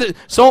 Someone had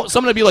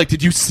to be like,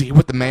 did you see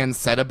what the man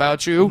said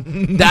about you?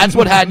 That's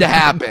what had to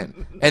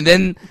happen. And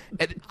then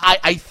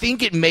I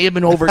think it may have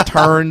been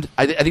overturned.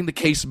 I think the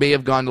case may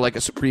have gone to like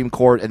a Supreme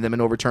Court and then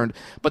been overturned.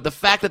 But the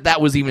fact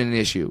that was even an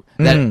issue,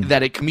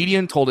 that a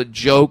comedian told a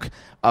joke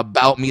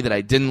about me that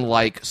I didn't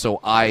like, so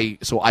I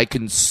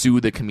can sue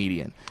the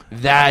comedian.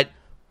 That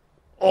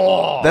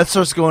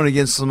starts going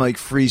against some like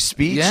free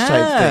speech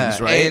type things,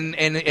 right?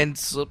 And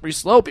slippery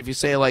slope. If you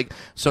say like,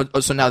 so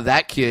now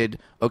that kid,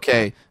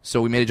 okay,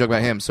 so we made a joke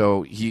about him,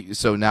 so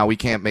now we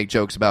can't make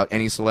jokes about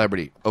any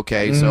celebrity.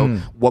 Okay, so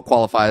what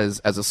qualifies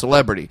as a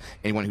celebrity?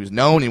 Anyone who's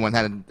known, anyone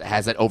that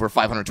has that over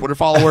 500 Twitter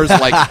followers,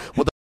 like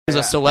what the is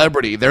a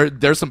celebrity?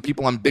 There's some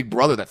people on Big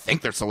Brother that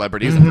think they're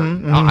celebrities and they're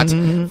not.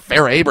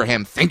 Farrah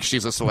Abraham thinks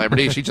she's a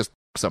celebrity. She just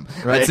them.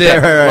 Right. That's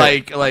it.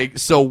 Right. Like.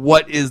 So,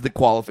 what is the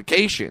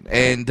qualification?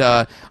 And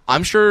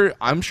I'm sure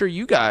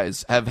you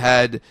guys have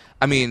had.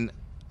 I mean,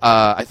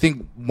 I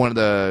think one of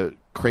the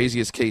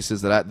craziest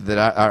cases that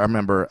I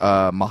remember,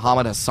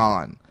 Muhammad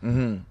Hassan.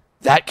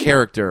 That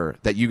character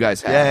that you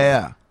guys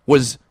had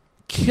was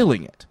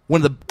killing it. One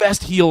of the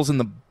best heels in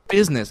the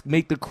business.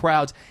 Make the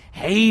crowds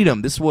hate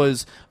him. This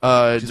was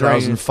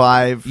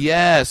 2005.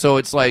 Yeah, so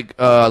it's like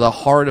the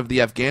heart of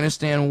the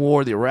Afghanistan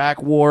war, the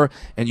Iraq war,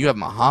 and you have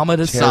Muhammad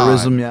Hassan.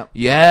 Terrorism,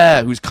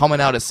 yeah, who's coming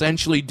out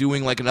essentially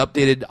doing like an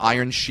updated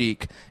Iron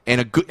Sheik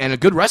and a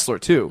good wrestler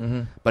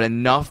too. But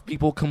enough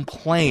people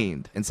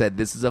complained and said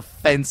this is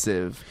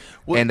offensive,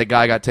 and the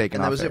guy got taken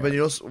And that off was there. it. But you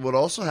know what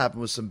also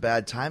happened was some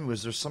bad timing.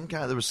 Was there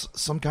was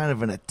some kind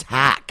of an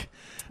attack.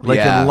 Like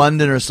in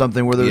London or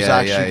something, where there was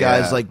actually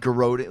guys like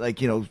garroting, like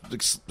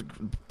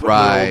put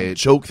a little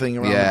choke thing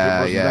around.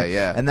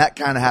 And that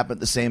kind of happened at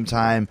the same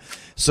time.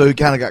 So he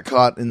kind of got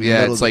caught in the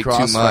middle of the like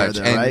crossfire too much.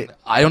 there, and right?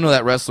 I don't know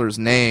that wrestler's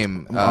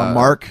name.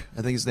 Mark,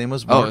 I think his name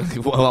was Mark.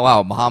 Oh,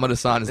 wow, Muhammad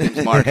Hassan. His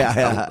name's Mark.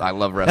 Yeah. I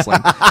love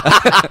wrestling.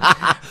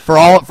 For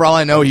all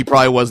I know, he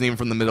probably wasn't even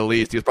from the Middle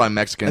East. He was probably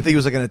Mexican. I think he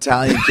was like an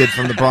Italian kid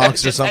from the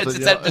Bronx or something.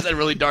 Just had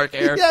really dark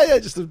hair. Yeah,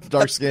 just a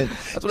dark skin.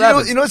 That's what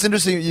happens. You know what's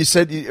interesting? You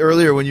said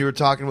earlier when you were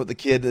talking about the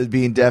kid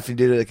being deaf, you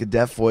did like a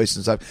deaf voice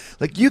and stuff.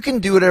 Like, you can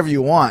do whatever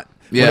you want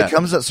when it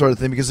comes to that sort of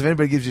thing, because if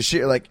anybody gives you shit,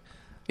 you're like,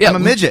 I'm a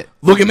midget.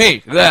 Look at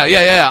me.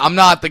 Yeah. I'm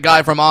not the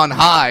guy from on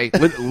high.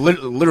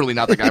 Literally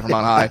not the guy from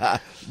on high.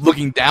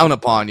 Looking down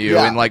upon you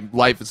and like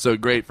life is so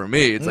great for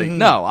me. It's like,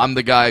 no, I'm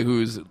the guy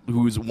who's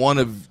one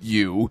of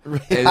you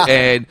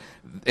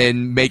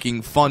and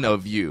making fun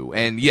of you.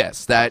 And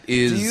yes, that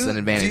is an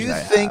advantage. Do you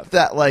think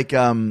that like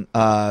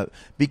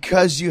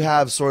because you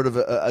have sort of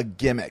a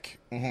gimmick,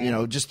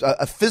 just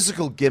a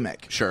physical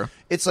gimmick? Sure.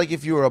 It's like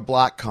if you were a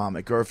black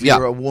comic or if you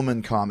were a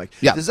woman comic.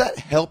 Yeah. Does that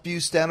help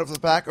you stand up for the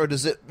pack, or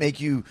does it make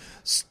you?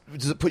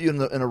 Does it put you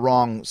in a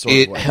wrong sort of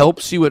way? It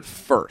helps you at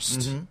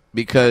first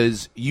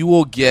because you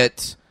will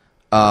get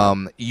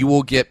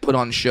put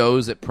on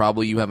shows that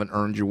probably you haven't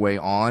earned your way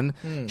on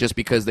just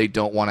because they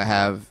don't want to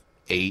have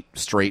 8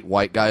 straight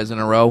white guys in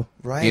a row.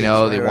 Right.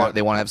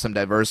 They want to have some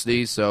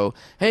diversity. So,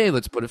 hey,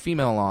 let's put a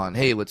female on.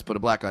 Hey, let's put a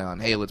black guy on.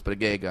 Hey, let's put a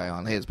gay guy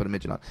on. Hey, let's put a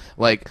midget on.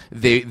 Like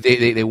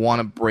they want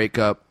to break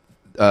up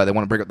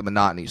the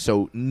monotony.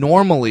 So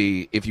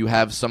normally, if you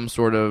have some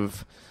sort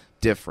of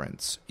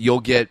difference,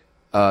 you'll get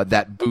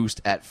that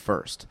boost at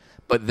first.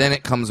 But then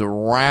it comes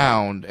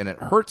around and it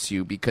hurts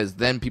you because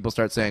then people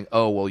start saying,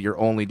 oh, well, you're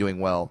only doing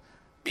well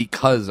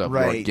because of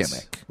your Right.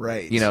 gimmick.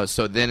 Right. You know,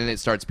 so then it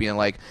starts being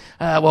like,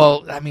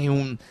 well, I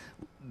mean,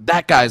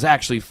 that guy's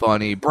actually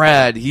funny.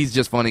 Brad, he's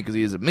just funny because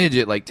he's a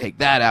midget. Like, take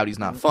that out. He's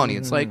not funny.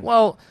 It's like,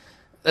 well,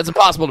 that's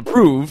impossible to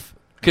prove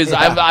because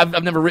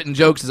I've never written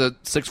jokes as a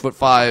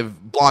 6'5"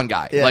 blonde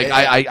guy.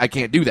 I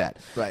can't do that.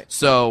 Right.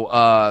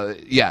 So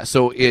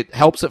so it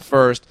helps at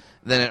first,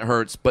 then it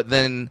hurts, but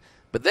then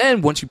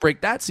once you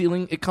break that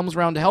ceiling, it comes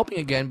around to helping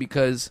again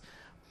because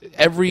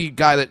every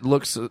guy that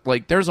looks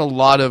like there's a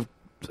lot of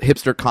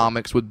hipster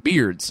comics with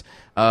beards.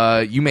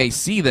 You may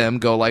see them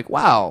go like,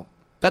 wow,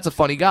 that's a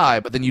funny guy,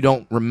 but then you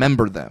don't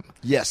remember them.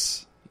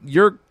 Yes.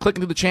 You're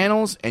clicking through the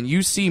channels and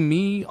you see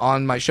me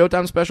on my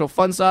Showtime special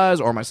Fun Size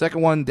or my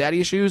second one,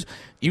 Daddy Issues.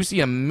 You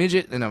see a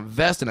midget in a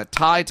vest and a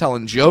tie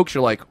telling jokes.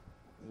 You're like,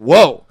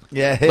 whoa.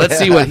 Yeah, let's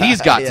see what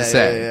he's got to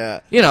say. Yeah.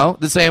 You know,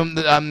 the same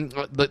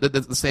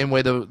the same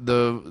way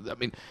I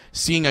mean,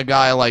 seeing a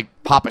guy like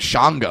Papa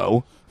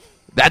Shango,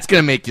 that's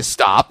going to make you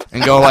stop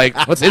and go like,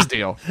 what's his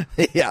deal?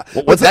 Yeah.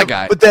 What's that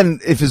guy? But then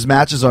if his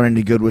matches aren't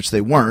any good, which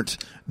they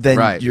weren't, then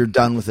Right. you're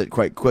done with it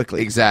quite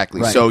quickly.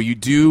 Exactly. Right. So you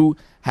do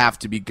have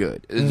to be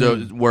good. So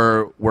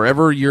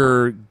wherever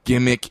your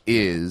gimmick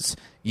is,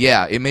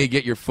 yeah, it may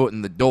get your foot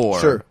in the door,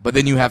 Sure. but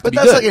then you have to But be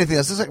that's good. like anything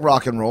else. It's like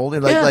rock and roll.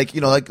 Like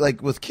Yeah.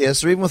 like with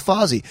Kiss or even with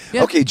Fozzy.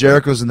 Yeah. Okay,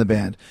 Jericho's in the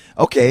band.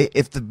 Okay,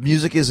 if the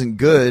music isn't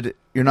good,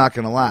 you're not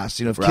going to last.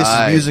 You know, if Kiss's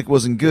Right. music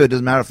wasn't good, it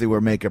doesn't matter if they wear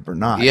makeup or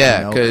not. Yeah,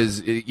 you know?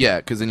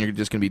 because then you're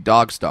just gonna be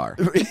Dog Star.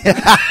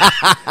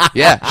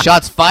 Yeah,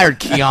 shots fired,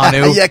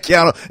 Keanu. Yeah,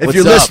 Keanu. If What's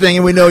you're up? listening,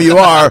 and we know you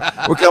are,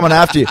 we're coming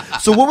after you.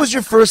 So, what was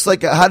your first what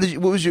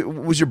was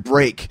your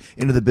break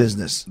into the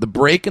business? The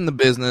break in the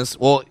business.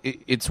 Well,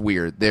 it's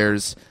weird.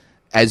 There's,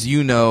 as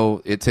you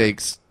know, it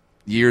takes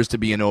years to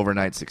be an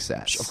overnight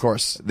success. Of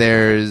course.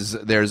 There's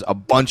a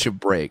bunch of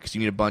breaks.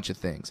 You need a bunch of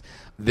things.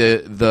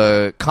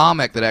 The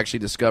comic that actually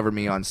discovered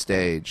me on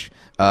stage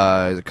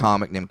is a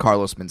comic named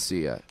Carlos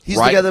Mencia. He's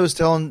the guy that was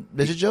telling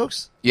midget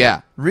jokes.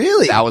 Yeah.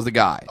 Really? That was the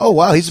guy. Oh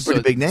wow, he's a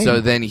pretty big name.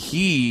 So then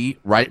he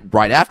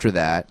right after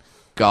that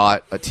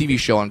got a TV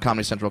show on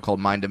Comedy Central called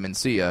Mind of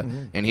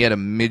Mencia, and he had a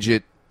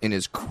midget in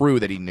his crew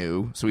that he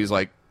knew. So he's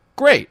like,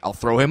 "Great, I'll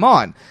throw him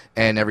on."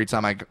 And every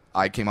time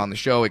I came on the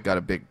show, it got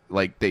a big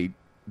like they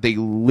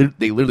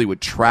literally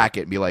would track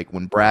it and be like,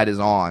 when Brad is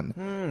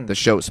on, the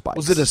show spikes.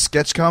 Was it a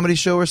sketch comedy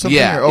show or something?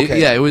 Yeah, or,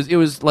 okay. it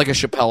was like a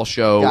Chappelle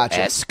show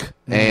esque, Gotcha.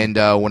 and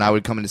when I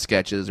would come into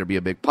sketches, there'd be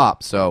a big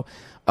pop. So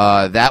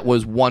that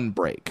was one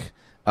break.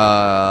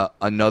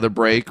 Another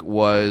break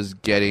was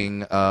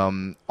getting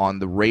on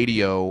the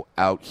radio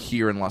out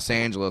here in Los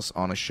Angeles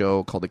on a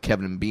show called the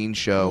Kevin and Bean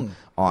Show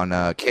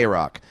on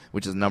K-Rock,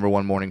 which is the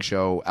 #1 morning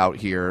show out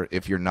here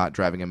if you're not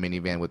driving a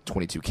minivan with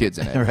 22 kids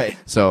in it. Right.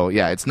 So,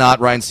 yeah, it's not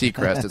Ryan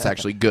Seacrest. It's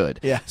actually good.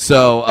 Yeah.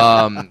 So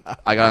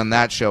I got on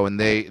that show, and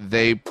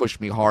they pushed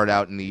me hard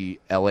out in the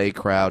L.A.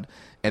 crowd.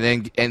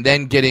 And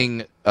then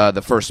getting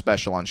the first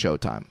special on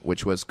Showtime,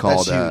 which was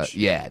called That's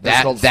huge. yeah,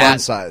 That's called Fun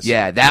Size.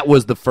 Yeah, that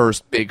was the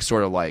first big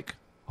sort of like,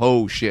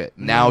 oh shit.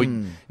 Now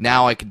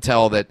I can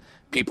tell that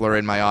people are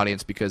in my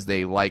audience because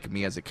they like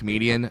me as a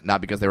comedian,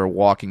 not because they were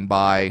walking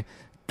by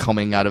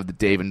coming out of the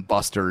Dave and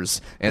Buster's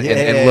and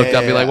looked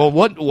up and be like, well,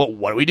 what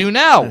do we do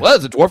now? Well,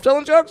 is a dwarf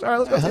telling jokes? All right,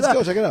 let's go. Let's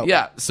go check it out.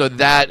 Yeah, so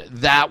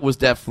that was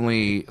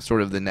definitely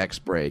sort of the next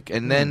break.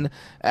 And then,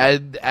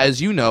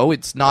 as you know,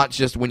 it's not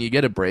just when you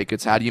get a break;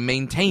 it's how do you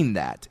maintain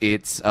that?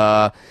 It's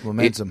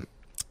Momentum.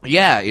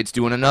 It's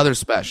doing another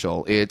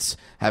special. It's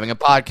having a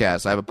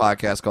podcast. I have a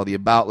podcast called the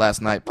About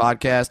Last Night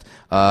podcast.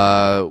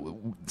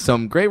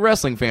 Some great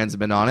wrestling fans have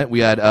been on it. We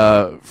had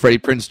Freddie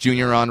Prinze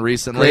Jr. on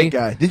recently. Great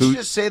guy. Did you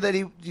just say that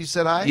you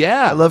said hi?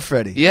 Yeah. I love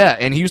Freddie. Yeah,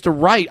 and he used to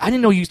write. I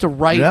didn't know he used to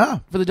write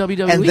for the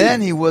WWE. And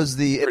then he was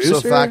the ipso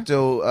Producer?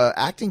 facto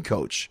acting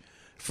coach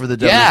for the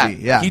Yeah,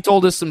 WWE. Yeah. he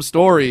told us some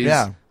stories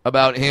Yeah.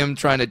 about him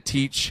trying to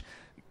teach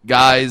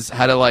guys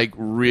how to like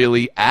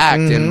really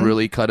act and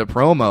really cut a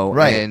promo.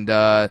 Right.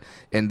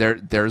 And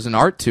there's an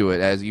art to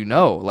it, as you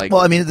know. Like,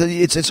 Well, I mean,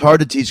 it's hard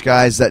to teach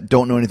guys that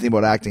don't know anything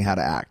about acting how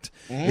to act.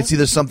 It's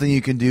either something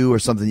you can do or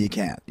something you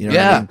can't. You know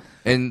what I mean?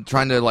 And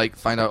trying to like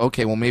find out,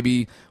 okay, well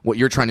maybe what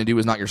you're trying to do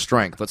is not your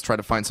strength. Let's try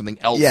to find something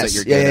else that Yes.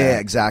 you're Yeah, good at. yeah,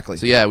 exactly.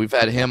 So yeah, we've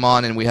had him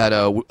on, and we had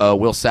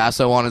Will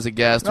Sasso on as a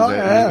guest. It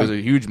was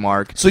a huge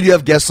mark. So you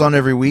have guests on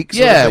every week?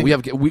 sort of Yeah,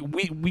 thing?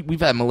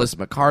 we've had Melissa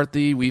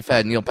McCarthy, we've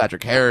had Neil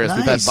Patrick Harris,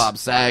 we've had Nice. Bob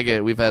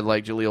Saget, we've had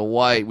like Jaleel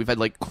White, we've had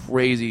like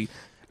crazy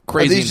Are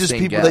these just insane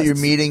people that you're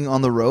guests. meeting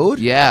on the road?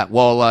 Yeah,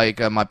 well, like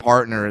my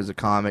partner is a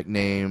comic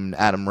named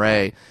Adam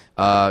Ray.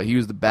 He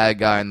was the bad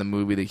guy in the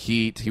movie The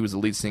Heat. He was the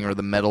lead singer of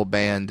the metal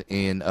band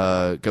in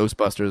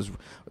Ghostbusters,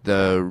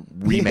 the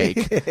remake,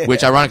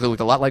 which ironically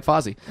looked a lot like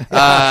Fozzy.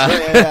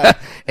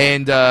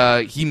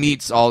 And he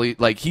meets all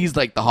he's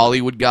like the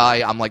Hollywood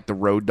guy. I'm like the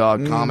road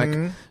dog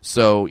comic.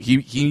 So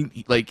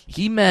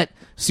he met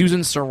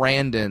Susan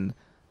Sarandon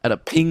at a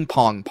ping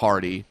pong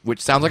party, which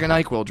sounds like a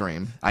NyQuil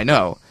dream. I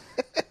know.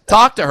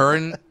 Talked to her,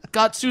 and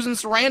got Susan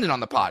Sarandon on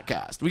the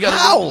podcast. We got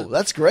Wow,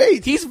 that's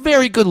great. He's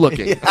very good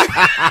looking.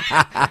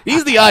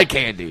 He's the eye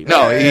candy.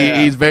 No,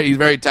 he's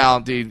very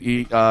talented.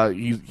 He's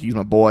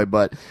my boy.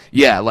 But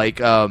yeah, like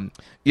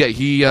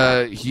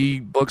he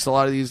books a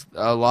lot of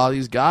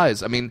these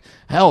guys. I mean,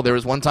 hell, there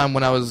was one time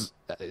when I was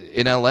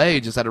in LA,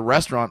 just at a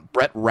restaurant.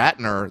 Brett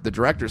Ratner, the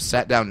director,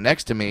 sat down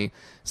next to me,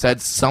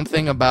 said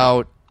something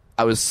about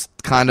I was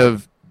kind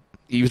of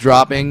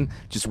eavesdropping,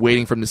 just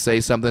waiting for him to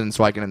say something,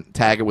 so I can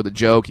tag it with a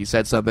joke. He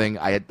said something.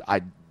 I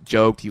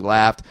joked. He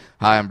laughed.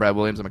 Hi, I'm Brad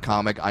Williams. I'm a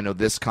comic. I know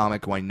this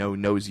comic who I know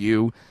knows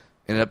you.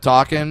 Ended up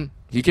talking.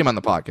 He came on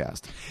the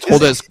podcast.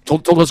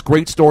 Told us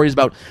great stories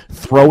about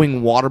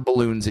throwing water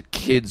balloons at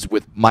kids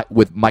with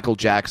Michael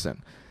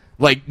Jackson,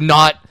 like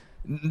not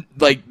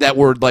like that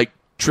were like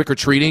trick or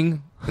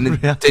treating, and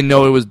then didn't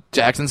know it was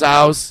Jackson's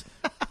house.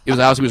 It was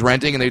a house he was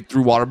renting, and they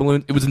threw water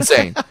balloons. It was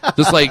insane.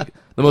 Just like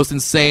the most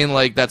insane.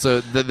 Like that's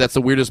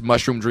the weirdest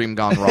mushroom dream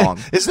gone wrong.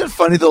 Isn't it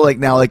funny though? Like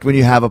now, like when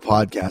you have a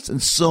podcast,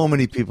 and so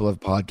many people have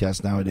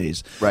podcasts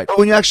nowadays. Right. But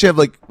when you actually have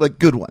like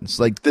good ones,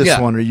 like this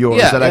one or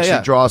yours, that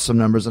actually draw some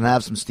numbers and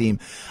have some steam,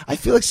 I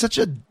feel like such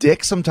a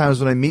dick sometimes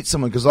when I meet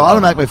someone because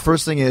automatically my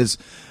first thing is,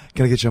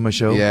 can I get you on my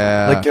show?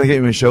 Yeah. Like, can I get you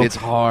on my show? It's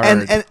hard.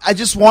 And I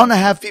just want to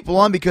have people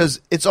on because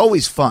it's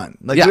always fun.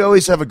 Like, we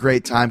always have a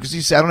great time because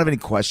you say, I don't have any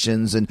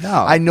questions. And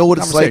I know what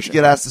it's like to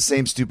get asked the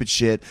same stupid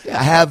shit. Yeah.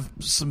 I have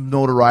some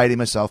notoriety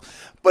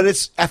myself. But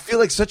I feel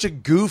like such a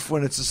goof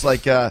when it's just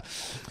like, hey,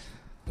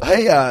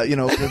 hi,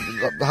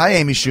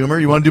 Amy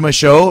Schumer. You want to do my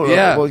show?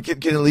 Yeah. Well,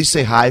 can at least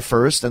say hi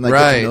first and like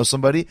get to know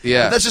somebody.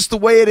 Yeah. But that's just the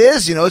way it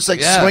is. It's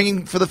like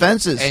swinging for the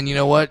fences. And you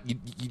know what?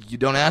 You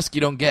don't ask,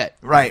 you don't get.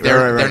 Right.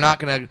 They're not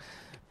going to.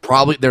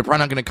 They're probably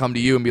not going to come to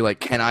you and be like,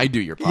 "Can I do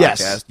your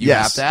podcast?" You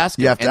have to ask.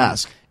 You have to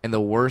ask. And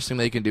the worst thing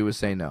they can do is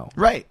say no.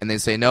 Right. And they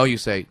say no. You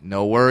say,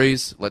 "No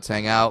worries. Let's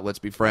hang out. Let's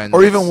be friends."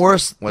 Or even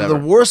worse, whatever.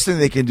 the worst thing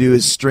they can do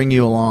is string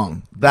you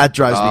along. That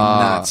drives me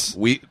nuts.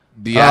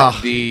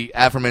 The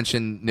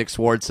aforementioned Nick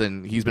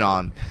Swartzen, he's been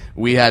on.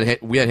 We had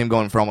him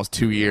going for almost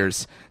 2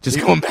 years, just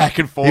going back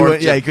and forth.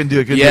 He couldn't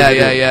do it.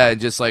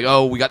 And just like,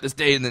 oh, we got this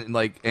date, and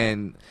then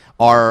and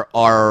our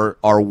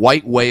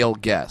white whale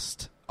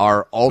guest.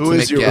 Our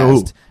ultimate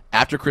guest,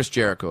 after Chris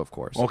Jericho, of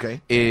course,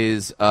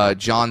 is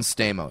John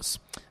Stamos,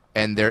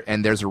 and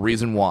there's a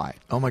reason why.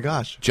 Oh my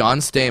gosh, John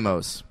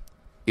Stamos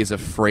is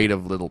afraid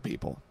of little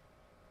people.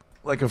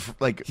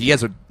 Like he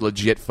has a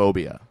legit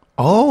phobia.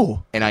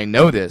 Oh, and I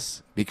know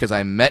this because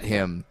I met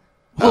him.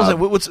 What's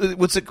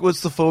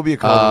the phobia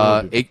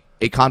called?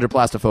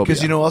 Achondroplastophobia.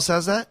 Because you know who else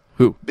has that?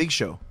 Who? Big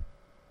Show.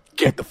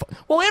 Get the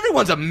well,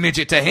 everyone's a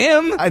midget to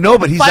him. I know,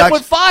 but he's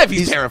 5'5".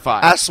 He's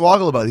terrified. Ask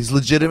Swoggle about it. He's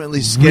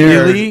legitimately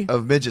scared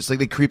of midgets. Like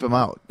they creep him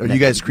out, or you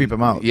guys creep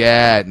him out.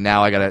 Yeah,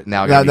 now I gotta.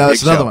 Now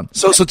that's another one.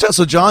 So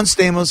John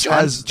Stamos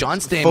has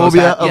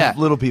phobia of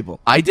little people.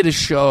 I did a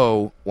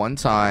show one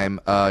time.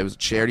 It was a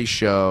charity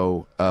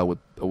show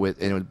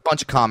with and a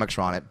bunch of comics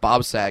were on it.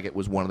 Bob Saget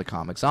was one of the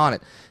comics on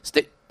it.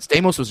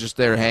 Stamos was just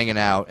there hanging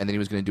out, and then he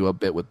was going to do a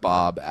bit with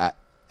Bob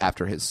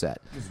after his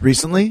set.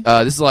 Recently?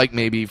 This is like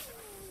maybe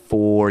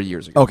 4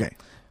 years ago. Okay.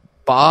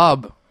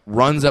 Bob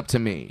runs up to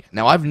me.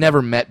 Now, I've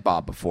never met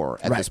Bob before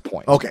at this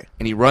point. Okay.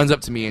 And he runs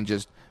up to me and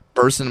just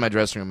bursts into my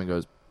dressing room and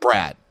goes,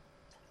 "Brad,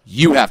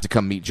 you have to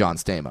come meet John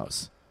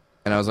Stamos."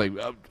 And I was like,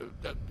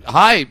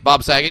 "Hi,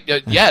 Bob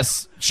Saget.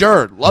 Yes,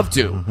 sure, love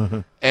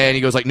to." And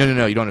he goes like, "No,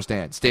 you don't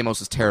understand. Stamos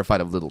is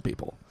terrified of little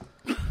people."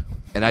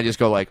 And I just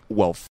go like,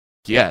 "Well,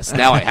 yes,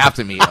 now I have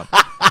to meet him."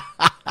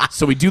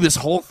 So we do this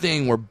whole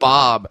thing where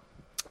Bob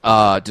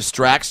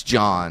distracts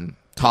John,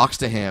 talks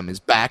to him, his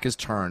back is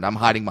turned, I'm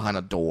hiding behind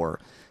a door,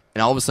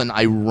 and all of a sudden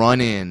I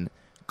run in,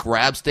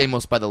 grab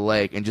Stamos by the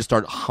leg, and just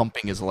start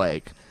humping his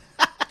leg.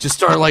 Just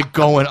start like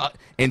going up,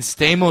 and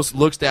Stamos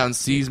looks down,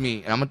 sees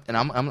me, and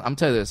I'm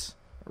telling you this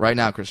right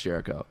now, Chris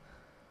Jericho.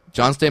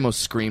 John Stamos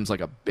screams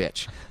like a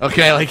bitch.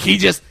 Okay, like he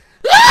just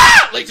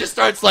just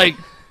starts like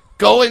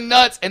going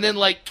nuts, and then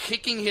like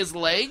kicking his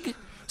leg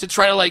to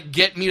try to like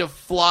get me to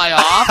fly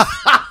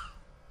off.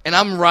 And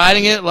I'm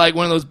riding it like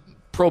one of those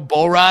pro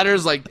bull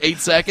riders, like 8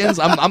 seconds.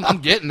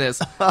 I'm getting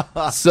this.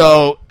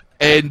 So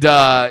and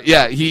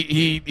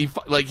he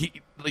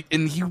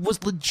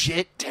was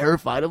legit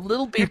terrified of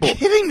little people. You're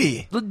kidding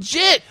me?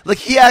 Legit. Like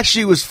he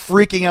actually was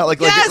freaking out, like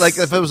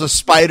if it was a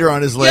spider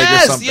on his leg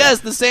or something.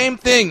 Yes, the same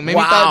thing. Maybe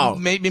thought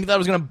it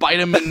was gonna bite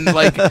him, and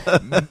like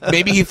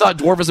maybe he thought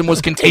dwarfism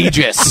was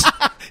contagious.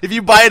 If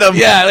you bite him,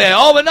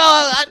 oh, but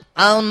no,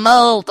 I'll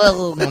melt.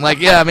 I'm like,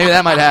 yeah, maybe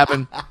that might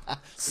happen.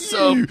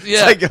 So yeah,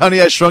 it's like Honey,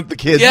 I Shrunk the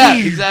Kids. Yeah,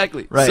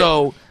 exactly. Right.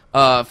 So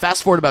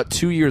fast forward about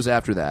 2 years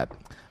after that.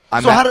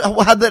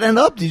 How'd that end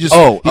up? Did you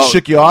just he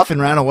shook you off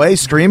and ran away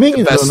screaming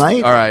in the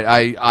night? All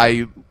right,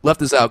 I left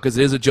this out because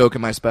it is a joke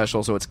in my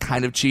special, so it's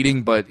kind of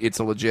cheating, but it's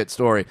a legit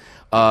story.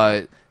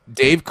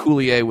 Dave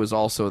Coulier was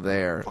also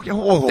there. Okay,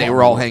 they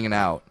were all hanging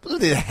out. Did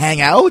they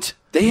hang out?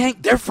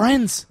 They're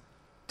friends.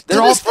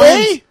 They're all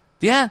friends.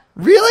 Yeah.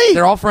 Really?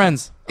 They're all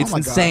friends. It's my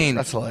insane. Gosh,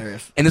 that's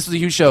hilarious. And this was a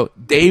huge show.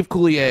 Dave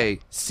Coulier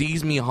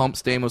sees me hump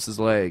Stamos'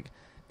 leg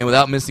and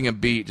without missing a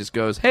beat, just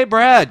goes, "Hey,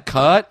 Brad,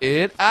 cut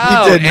it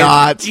out." He did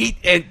not.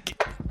 And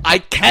I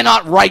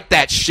cannot write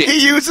that shit.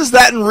 He uses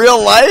that in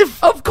real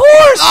life? Of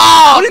course.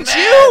 Oh, Wouldn't man.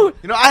 you?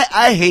 You know,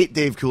 I hate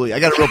Dave Coulier. I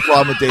got a real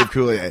problem with Dave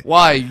Coulier.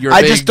 Why? You're a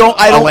I big just don't-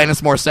 I don't-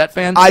 Alanis Morissette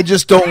fan? I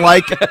just don't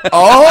like.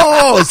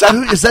 Oh,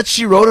 is that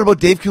she wrote it about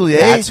Dave Coulier?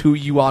 That's who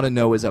You Ought to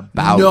Know is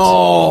about.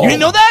 No, You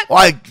didn't know that? Well,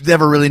 I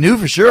never really knew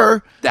for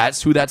sure.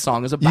 That's who that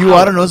song is about. You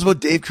ought to know it's about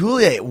Dave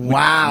Coulier.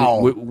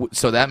 Wow.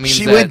 So that means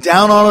She that went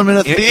down on him in a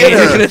in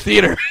theater. a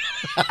theater.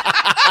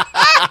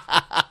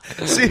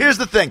 See, here's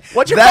the thing.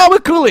 What's your problem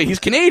with Cooley? He's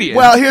Canadian.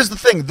 Well, here's the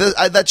thing.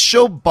 That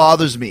show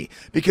bothers me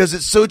because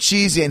it's so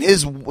cheesy, and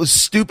his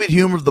stupid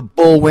humor of the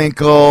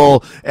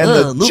Bullwinkle and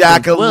the Lucas,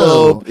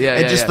 Jackalope yeah,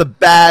 and yeah, just yeah. the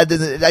bad.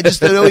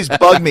 It always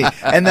bugged me.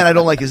 And then I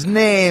don't like his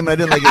name. I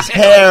didn't like his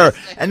hair.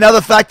 And now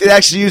the fact that he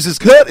actually uses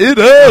 "cut it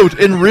out"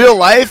 in real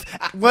life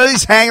when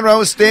he's hanging around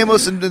with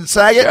Stamos and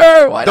Saget,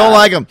 Sure, why don't not?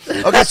 like him.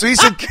 Okay, so he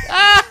said.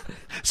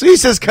 So he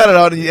says, "Cut it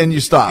out," and you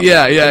stop.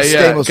 yeah. And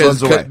Stamos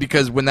runs away.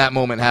 Because when that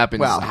moment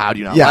happens, Wow. how do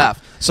you not Yeah.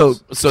 laugh? So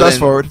Fast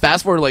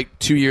forward like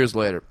 2 years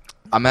later.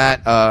 I'm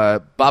at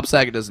Bob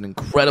Saget does an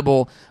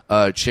incredible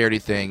charity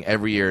thing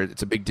every year.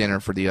 It's a big dinner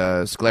for the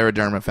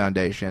Scleroderma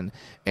Foundation,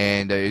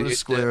 and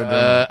is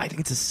scleroderma? I think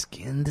it's a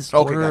skin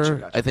disorder.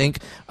 gotcha. I think,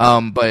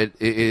 but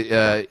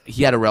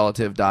he had a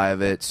relative die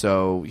of it,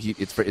 so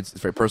it's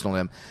very personal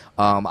to him.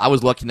 I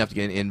was lucky enough to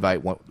get an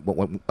invite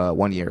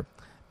one year,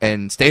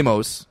 and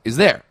Stamos is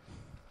there,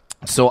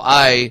 so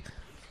I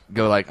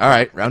go like, all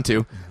right, round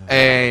two,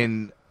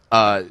 and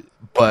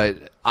but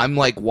I'm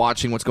like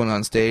watching what's going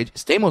on stage.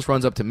 Stamos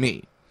runs up to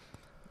me.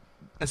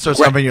 And starts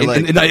jumping your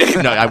leg.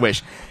 No, I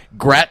wish.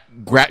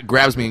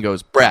 Grabs me and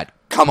goes, "Brad,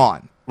 come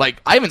on."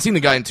 Like, I haven't seen the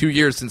guy in 2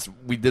 years since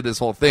we did this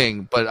whole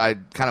thing, but I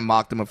kind of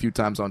mocked him a few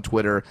times on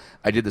Twitter.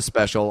 I did the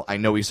special. I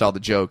know he saw the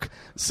joke.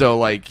 So,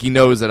 like, he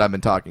knows that I've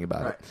been talking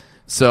about it.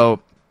 So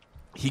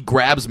he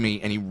grabs me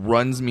and he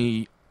runs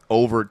me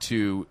over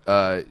to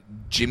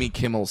Jimmy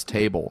Kimmel's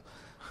table.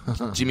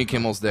 Jimmy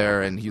Kimmel's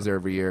there, and he's there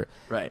every year.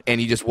 Right.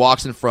 And he just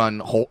walks in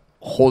front,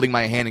 holding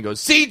my hand, and goes,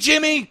 "See,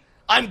 Jimmy,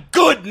 I'm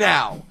good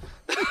now."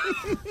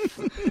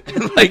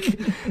 Like,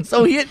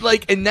 so he had,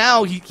 like, and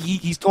now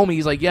he's told me,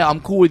 he's like, "Yeah, I'm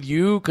cool with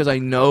you because I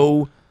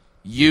know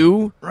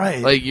you,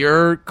 Right. Like,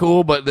 you're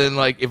cool." But then,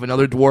 like, if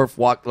another dwarf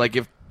walked, like,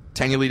 if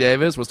Tanya Lee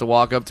Davis was to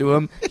walk up to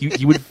him,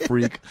 he would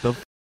freak the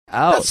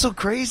out. That's so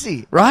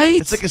crazy, right?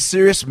 It's like a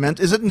serious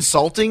Is it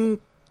insulting?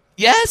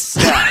 Yes,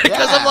 because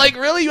yeah. I'm like,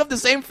 really, you have the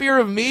same fear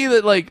of me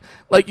that, like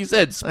you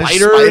said, Like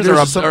spiders,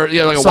 or some- like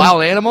a some-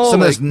 wild animal, Something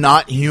like, that's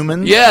not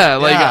human. yeah,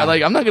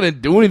 like I'm not gonna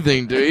do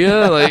anything to you.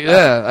 Like,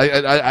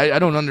 yeah, I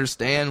don't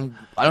understand.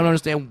 I don't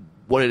understand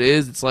what it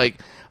is. It's like,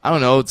 I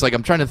don't know. It's like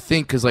I'm trying to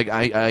think because, like,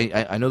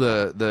 I know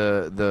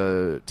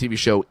the TV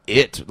show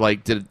It,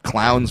 like, did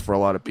clowns for a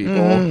lot of people.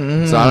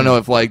 So I don't know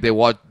if, like, they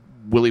watched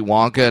Willy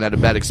Wonka and had a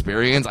bad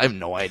experience. I have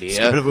no idea.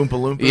 Bit of Oompa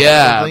Loompa.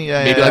 Yeah, or something.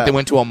 maybe like they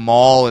went to a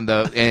mall and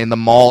the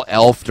mall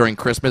elf during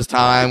Christmas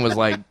time was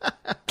like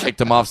kicked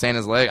him off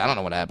Santa's leg. I don't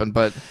know what happened,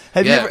 but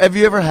Have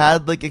you ever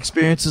had like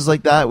experiences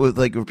like that with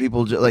like where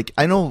people like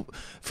I know,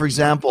 for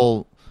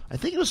example, I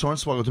think it was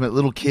Hornswoggle to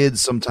little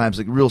kids sometimes,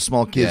 like real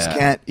small kids Yeah.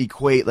 can't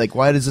equate like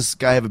why does this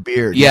guy have a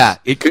beard? Yeah,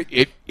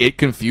 it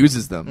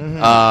confuses them.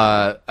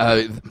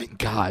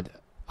 God,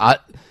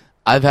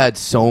 I've had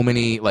so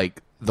many,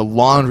 like, the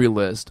laundry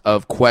list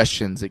of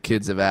questions that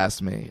kids have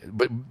asked me,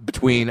 but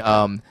between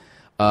how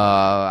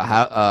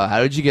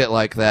did you get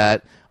like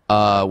that,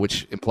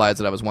 which implies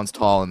that I was once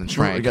tall and then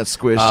shrank. You got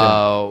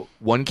squished.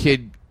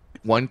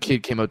 One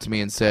kid came up to me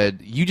and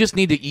said, "You just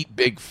need to eat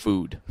big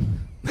food."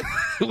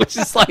 Which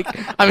is like,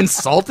 I'm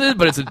insulted,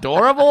 but it's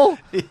adorable.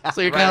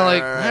 So you're kind of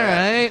like, all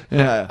right.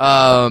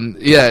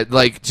 Yeah.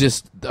 Like,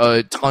 just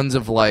tons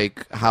of,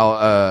 like,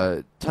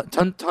 how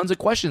tons of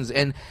questions,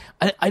 and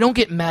I don't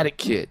get mad at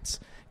kids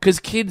because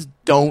kids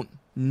don't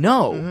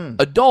know.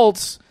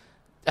 Adults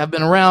have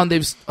been around;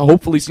 they've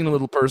hopefully seen a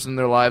little person in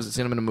their lives, they've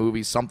seen them in a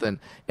movie, something,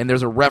 and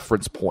there's a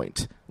reference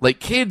point. Like,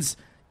 kids,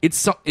 they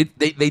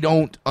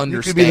don't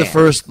understand. You could be the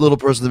first little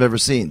person they've ever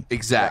seen.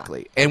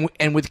 Exactly.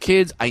 And with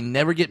kids, I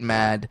never get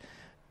mad.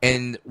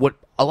 And what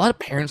a lot of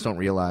parents don't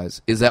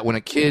realize is that when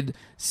a kid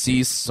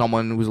sees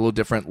someone who's a little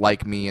different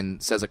like me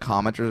and says a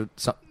comment or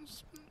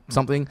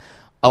something,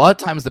 a lot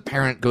of times the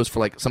parent goes for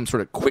like some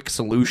sort of quick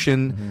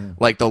solution.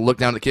 Like they'll look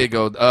down at the kid,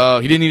 go, "Oh,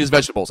 he didn't eat his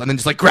vegetables," and then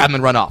just like grab him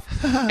and run off.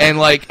 And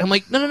like, I'm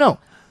like, no.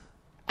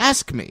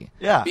 Ask me.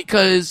 Yeah.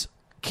 Because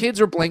kids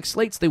are blank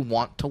slates. They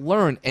want to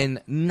learn. And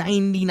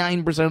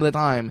 99% of the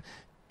time,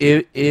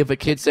 if a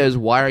kid says,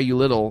 "Why are you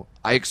little?"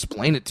 I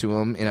explain it to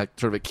him in a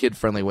sort of a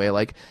kid-friendly way,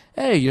 like,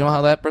 "Hey, you know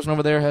how that person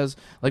over there has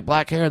like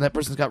black hair and that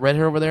person's got red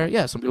hair over there?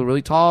 Yeah, some people are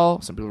really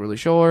tall, some people are really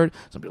short,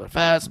 some people are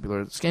fat, some people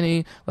are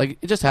skinny. Like,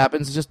 it just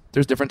happens. It's just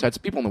there's different types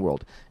of people in the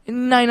world."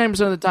 And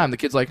 99% of the time, the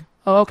kid's like,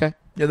 "Oh, okay."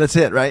 Yeah, that's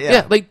it, right?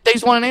 Yeah, like, they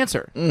just want an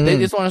answer. They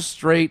just want a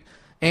straight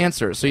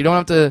answer. So you don't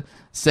have to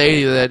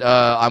say that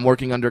I'm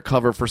working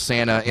undercover for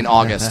Santa in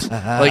August.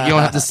 Like, you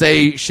don't have to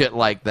say shit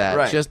like that.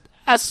 Right. Just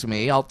ask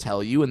me, I'll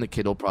tell you, and the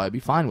kid will probably be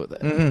fine with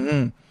it.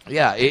 Mm-hmm.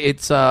 Yeah,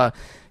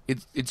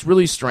 it's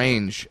really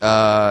strange,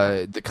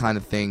 the kind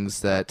of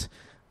things that,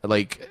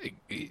 like,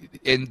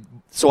 and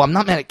so I'm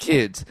not mad at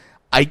kids.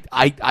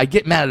 I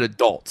get mad at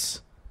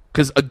adults.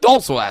 Because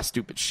adults will ask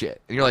stupid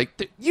shit, and you're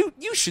like, you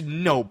should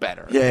know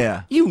better.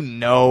 Yeah. You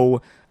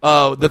know,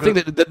 the thing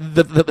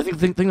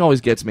that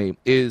always gets me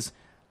is,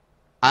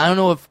 I don't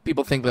know if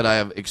people think that I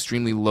have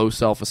extremely low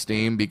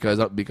self-esteem because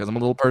I'm a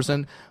little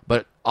person,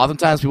 but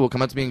oftentimes people will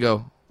come up to me and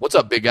go, "What's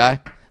up, big guy?"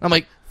 And I'm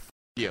like, "F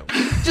you,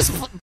 just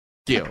f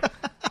you." What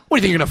do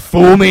you think, you're gonna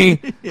fool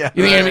me? Yeah,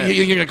 you think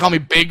you're gonna call me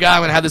big guy?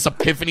 I'm gonna have this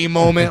epiphany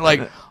moment,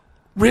 like,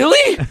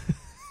 really?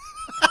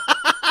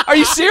 Are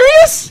you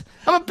serious?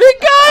 I'm a big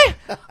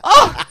guy?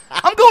 Oh,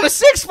 I'm going to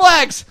Six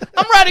Flags.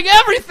 I'm riding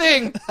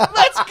everything.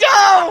 Let's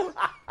go.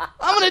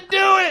 I'm going to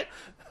do it.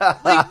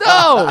 Like,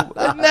 no.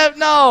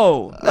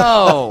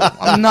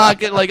 I'm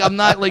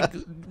not like,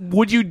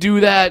 would you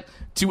do that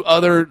to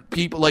other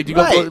people? Like, do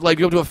you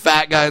go to a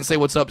fat guy and say,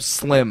 "What's up,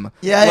 Slim?"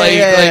 Yeah, like,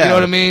 yeah. You know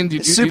what I mean?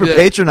 It's super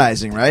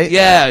patronizing, right?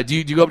 Yeah. Do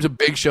you go up to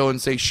Big Show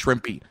and say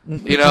Shrimpy,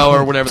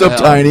 or whatever? What's up,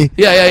 Tiny?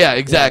 Yeah,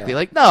 exactly.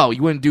 Like, no,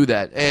 you wouldn't do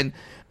that.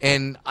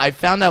 And I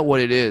found out what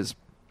it is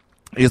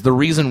the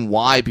reason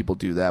why people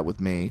do that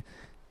with me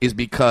is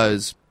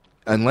because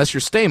unless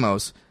you're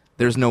Stamos,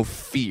 there's no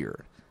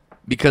fear.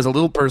 Because a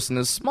little person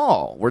is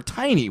small. We're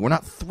tiny. We're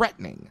not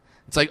threatening.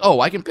 It's like, oh,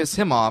 I can piss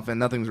him off and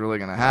nothing's really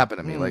going to happen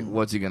to me. Like,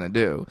 what's he going to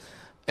do?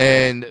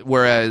 And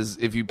whereas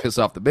if you piss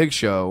off the Big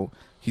Show,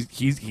 he's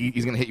going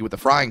to hit you with the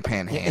frying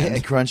pan hand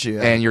and crunch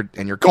you, and you're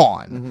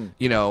gone.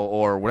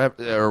 Or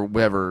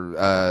whatever.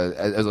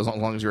 As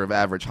long as you're of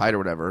average height or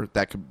whatever,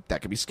 that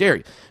could be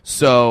scary.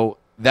 So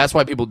that's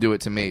why people do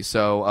it to me.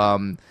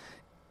 So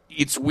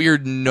it's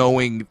weird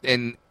knowing,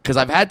 and because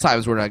I've had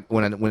times when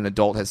an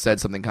adult has said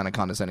something kind of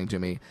condescending to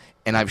me,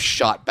 and I've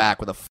shot back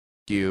with a "f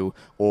you"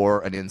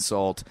 or an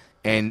insult,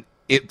 and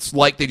it's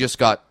like they just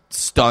got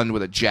stunned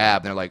with a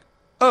jab. And they're like,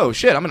 "Oh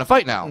shit, I'm in a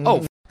fight now."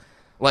 Oh,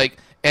 like,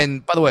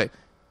 and by the way,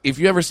 if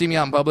you ever see me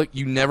out in public,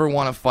 you never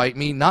want to fight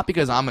me, not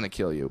because I'm going to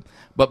kill you,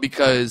 but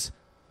because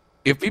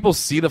if people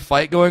see the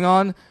fight going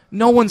on,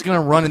 no one's going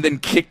to run and then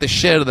kick the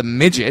shit out of the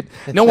midget.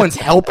 No one's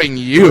helping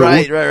you.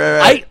 Right.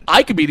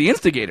 I could be the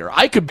instigator.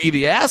 I could be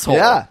the asshole.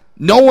 Yeah.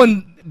 No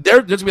one,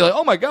 they're just going to be like,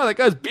 "Oh my God, that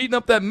guy's beating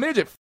up that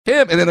midget. F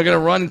him." And then they're going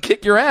to run and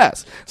kick your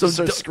ass. So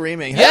start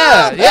screaming.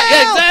 Yeah, "Help, yeah,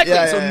 help!" exactly.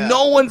 Yeah, so yeah.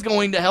 no one's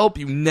going to help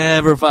you.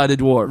 Never fight a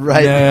dwarf.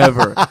 Right.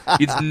 Never.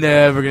 It's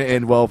never going to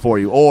end well for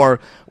you. Or,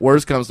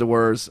 worst comes to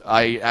worst,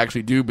 I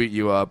actually do beat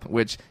you up,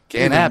 which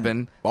can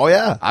happen. Oh,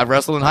 yeah. I've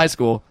wrestled in high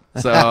school.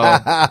 So,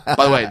 by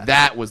the way,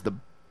 that was the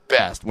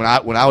best when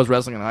I was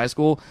wrestling in high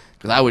school,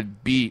 because I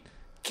would beat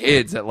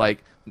kids at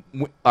like,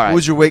 all right, What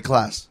was your weight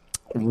class?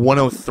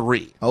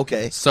 103.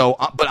 Okay. So,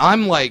 but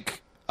I'm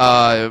like,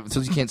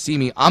 since you can't see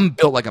me, I'm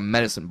built like a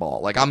medicine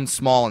ball. Like, I'm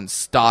small and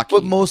stocky.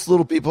 But most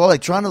little people are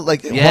like trying to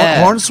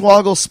Yeah.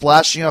 Hornswoggle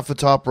splashing off the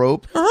top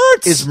rope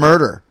hurts. is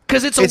murder.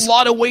 Because it's a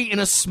lot of weight in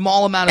a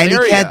small amount of And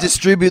area. he can't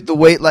distribute the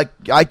weight like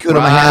I could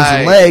on my hands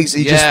and Right. legs.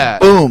 He Yeah.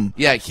 just boom.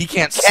 Yeah, he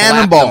can't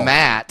Cannonball. slap the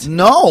mat.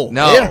 No.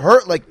 No. It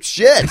hurt like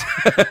shit.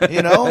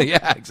 You know?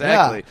 Yeah,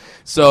 exactly.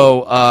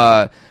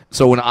 So,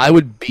 so when I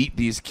would beat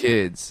these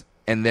kids,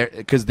 and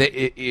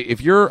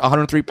if you're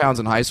 103 pounds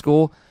in high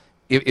school,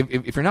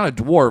 if you're not a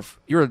dwarf,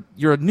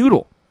 you're a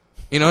noodle.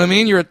 You know what I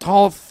mean? You're a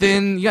tall,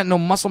 thin. You got no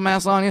muscle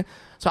mass on you.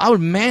 So I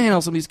would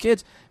manhandle some of these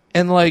kids,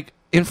 and like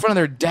in front of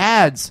their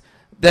dads.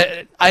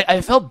 That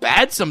I felt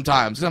bad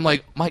sometimes. And I'm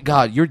like, my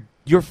God,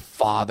 your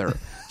father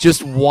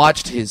just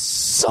watched his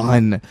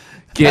son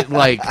get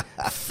like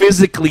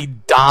physically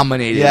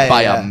dominated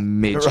by a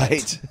midget.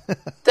 Right.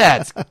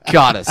 That's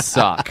gotta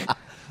suck.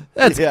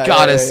 That's Yeah,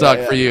 gotta yeah, suck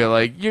yeah. for you.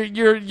 Like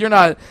you're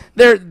not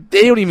there.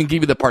 They don't even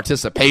give you the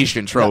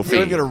participation trophy. You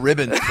don't get a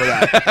ribbon for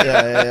that.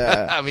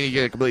 Yeah. I mean, you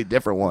get a completely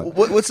different one.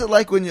 What's it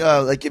like when you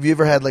like? Have you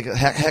ever had like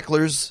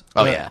hecklers?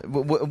 Oh, yeah.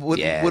 What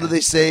Yeah. do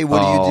they say? What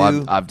do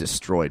you do? I've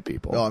destroyed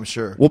people. Oh, I'm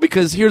sure. Well,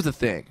 because here's the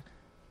thing,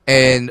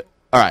 and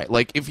all right,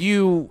 like if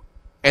you,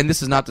 and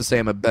this is not to say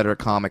I'm a better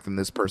comic than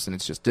this person,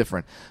 it's just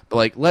different. But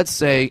like, let's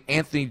say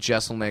Anthony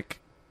Jeselnik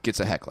gets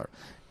a heckler.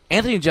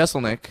 Anthony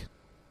Jeselnik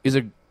is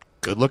a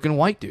good-looking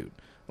white dude.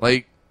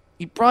 Like,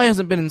 he probably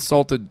hasn't been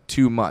insulted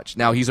too much.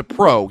 Now, he's a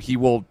pro. He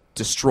will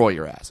destroy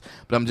your ass.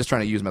 But I'm just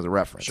trying to use him as a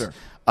reference. Sure.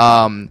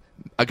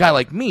 A guy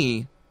like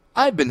me,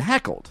 I've been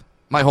heckled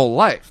my whole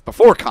life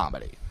before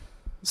comedy.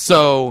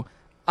 So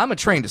I'm a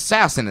trained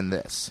assassin in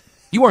this.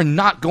 You are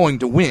not going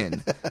to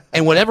win.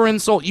 And whatever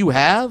insult you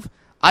have,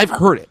 I've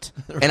heard it.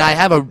 And I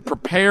have a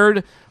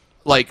prepared,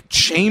 like,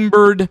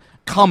 chambered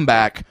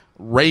comeback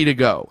ready to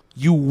go.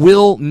 You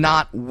will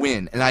not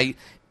win. And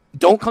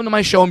don't come to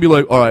my show and be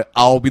like, all right,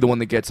 I'll be the one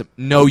that gets him.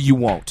 No, you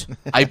won't.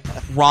 I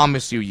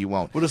promise you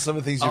won't. What are some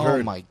of the things you've Oh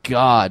heard? my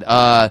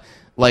God.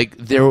 Like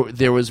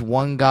there was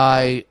one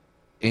guy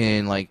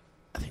in like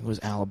I think it was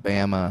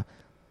Alabama,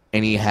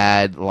 and he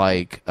had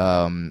like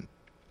and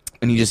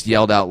he just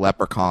yelled out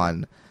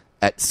leprechaun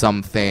at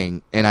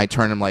something, and I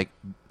turned him like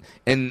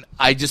and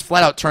I just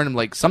flat out turn him,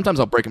 like, sometimes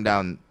I'll break him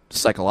down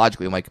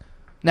psychologically. I'm like,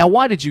 now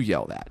why did you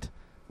yell that?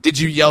 Did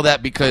you yell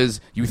that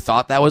because you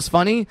thought that was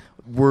funny?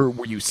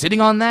 Were you sitting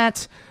on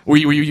that? Were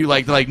you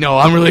like no,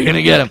 I'm really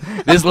gonna get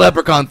him. This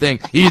leprechaun thing,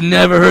 he's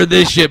never heard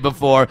this shit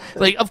before.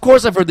 Like, of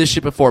course I've heard this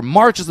shit before.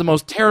 March is the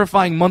most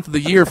terrifying month of the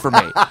year for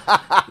me.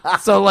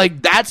 So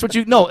like, that's what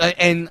you know.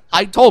 And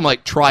I told him,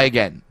 like, try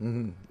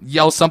again.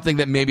 Yell something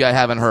that maybe I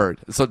haven't heard.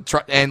 So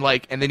try, and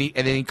then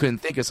he couldn't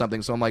think of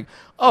something. So I'm like,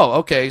 oh,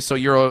 okay. So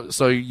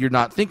you're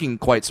not thinking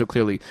quite so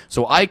clearly.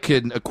 So I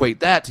could equate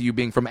that to you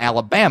being from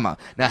Alabama.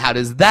 Now how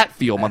does that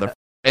feel, motherfucker?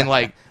 And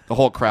like, the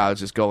whole crowd's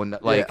just going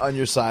like, on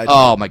your side.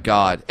 Oh my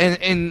god!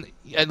 And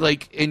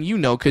like, and you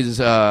know, because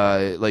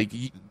like,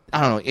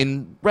 I don't know,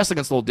 in wrestling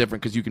it's a little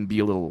different because you can be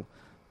a little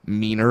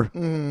meaner,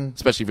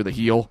 especially for the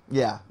heel.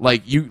 Yeah.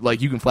 Like you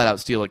can flat out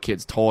steal a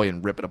kid's toy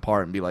and rip it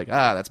apart and be like,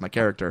 that's my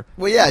character.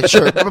 Well, yeah,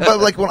 sure. but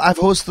like, when I've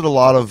hosted a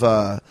lot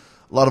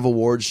of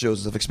award shows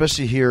and stuff,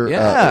 especially here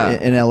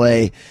in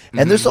LA.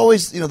 And there's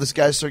always, this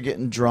guys start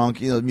getting drunk,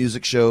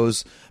 music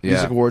shows,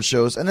 music award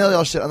shows, and they'll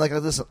all shit. I'm like,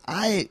 listen,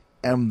 I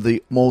am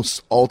the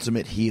most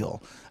ultimate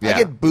heel. I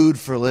get booed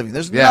for a living.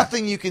 There's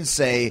nothing you can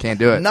say. Can't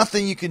do it.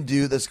 Nothing you can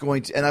do that's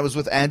going to. And I was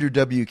with Andrew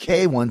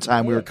WK one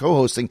time. We were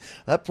co-hosting.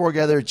 That poor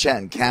guy there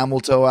chanting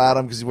camel toe at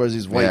him because he wears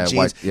these white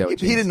jeans. He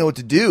didn't know what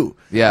to do.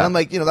 Yeah. And I'm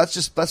like,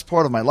 that's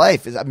part of my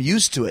life. I'm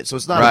used to it, so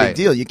it's not a big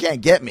deal. You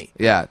can't get me.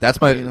 Yeah, that's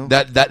my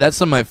that's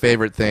some of my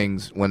favorite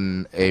things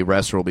when a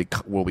wrestler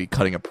will be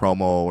cutting a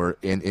promo or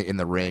in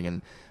the ring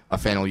and a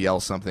fan will yell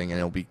something and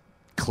it'll be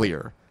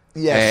clear.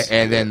 Yes,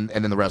 and then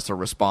the wrestler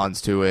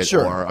responds to it,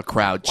 or a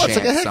crowd chants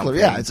it's like a heckler, something.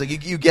 Yeah, it's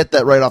like you get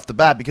that right off the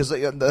bat because I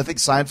think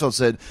Seinfeld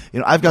said,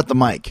 I've got the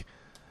mic.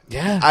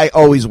 Yeah, I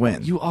always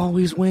win. You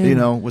always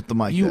win. With the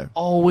mic. You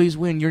always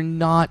win. You're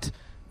not,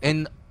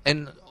 and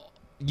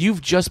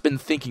you've just been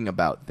thinking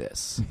about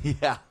this.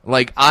 Yeah,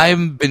 like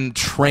I've been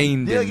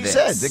trained in like you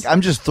this. said,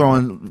 I'm just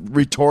throwing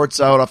retorts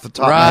out off the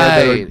top of my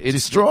head that are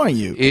destroying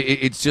you.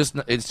 It's just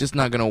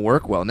not going to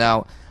work well.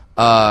 Now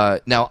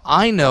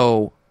I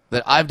know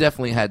that I've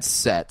definitely had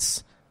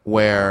sets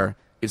where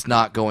it's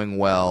not going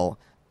well,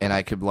 and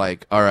I could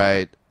like, all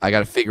right, I got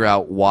to figure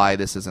out why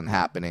this isn't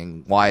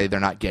happening, why they're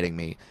not getting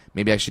me.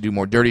 Maybe I should do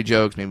more dirty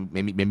jokes.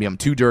 Maybe I'm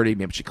too dirty.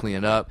 Maybe I should clean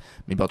it up.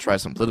 Maybe I'll try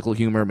some political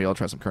humor. Maybe I'll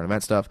try some current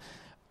event stuff.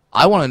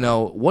 I want to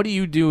know, what do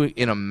you do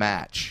in a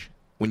match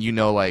when you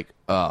know, like,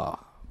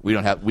 we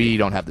don't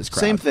have this crowd?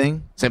 Same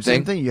thing.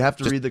 Same thing. You have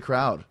to Just read the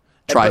crowd.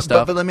 Try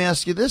stuff. But let me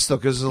ask you this though,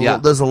 because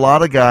there's a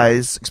lot of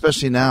guys,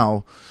 especially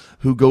now,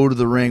 who go to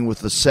the ring with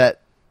the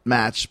set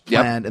match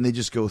planned and they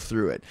just go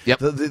through it. Yep.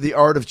 The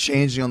art of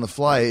changing on the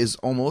fly is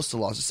almost a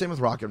loss. The same with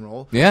rock and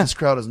roll. Yeah. This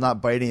crowd is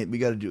not biting it. We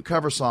got to do a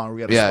cover song.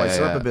 We got to spice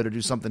it up a bit or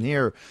do something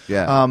here.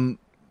 Yeah.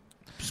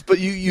 But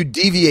you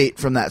deviate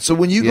from that. So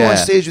when you go on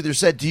stage with your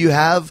set, do you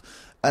have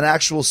an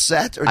actual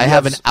set? Or do I you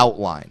have an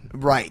outline.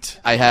 Right.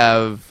 I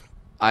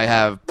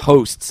have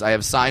posts. I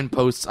have signed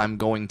posts I'm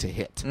going to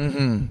hit.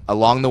 Mm-hmm.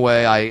 Along the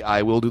way,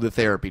 I will do the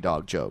therapy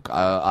dog joke.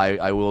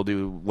 I will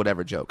do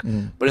whatever joke.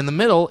 But in the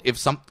middle,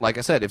 like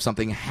I said, if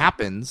something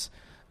happens,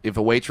 if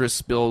a waitress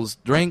spills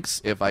drinks,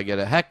 if I get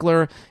a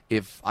heckler,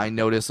 if I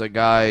notice a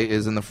guy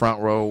is in the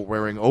front row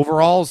wearing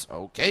overalls,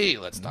 okay,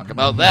 let's talk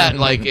about that.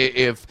 Like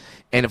if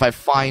I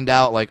find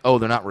out, like, oh,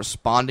 they're not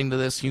responding to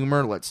this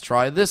humor, let's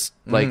try this.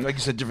 Like you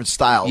said, different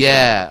styles.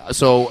 Yeah.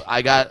 So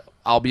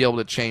I'll be able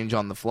to change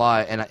on the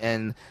fly,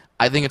 and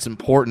I think it's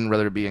important,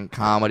 whether it be in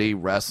comedy,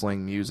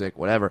 wrestling, music,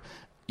 whatever,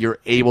 you're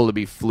able to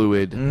be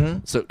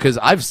fluid. So because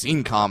I've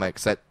seen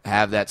comics that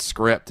have that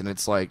script, and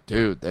it's like,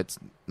 dude, that's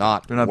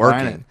not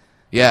working.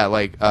 Yeah,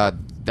 like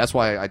that's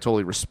why I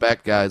totally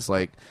respect guys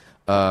like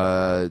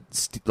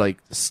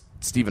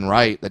Stephen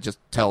Wright that just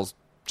tells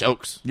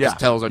jokes. Yeah. Just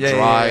tells a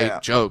dry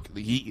joke.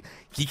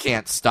 He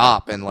can't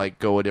stop and like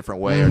go a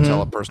different way or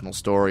tell a personal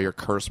story or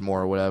curse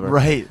more or whatever.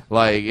 Right.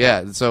 Like,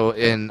 yeah. So,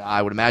 and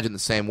I would imagine the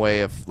same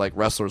way if like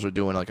wrestlers are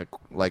doing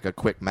like a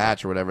quick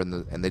match or whatever,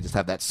 and they just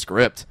have that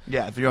script.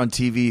 Yeah. If you're on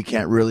TV, you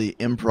can't really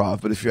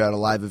improv, but if you're at a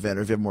live event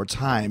or if you have more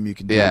time, you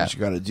can do what you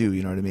got to do.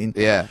 You know what I mean?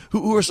 Yeah.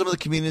 Who are some of the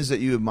comedians that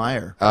you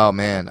admire? Oh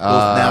man. Both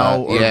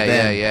now or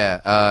then?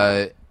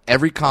 Yeah.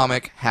 Every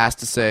comic has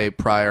to say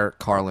Pryor,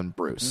 Carlin,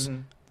 Bruce.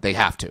 They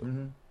have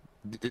to.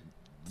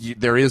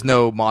 There is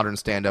no modern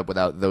stand-up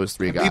without those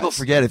three guys. People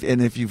forget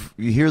if you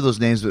hear those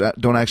names but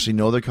don't actually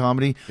know their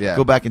comedy,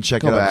 go back and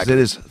check it out. 'Cause it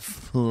is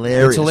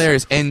hilarious. It's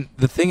hilarious. And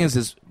the thing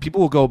is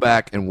people will go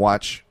back and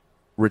watch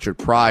Richard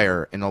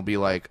Pryor and they'll be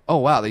like, oh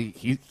wow,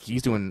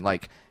 he's doing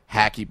like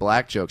hacky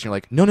black jokes. And you're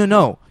like,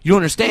 no, you don't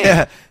understand.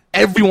 Yeah.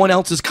 Everyone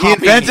else is copying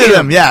him. He invented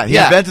them. Yeah, he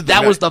invented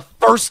them. That was the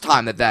first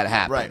time that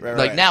happened. Right.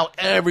 Like now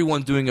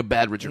everyone's doing a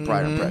bad Richard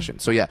Pryor impression.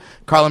 So yeah,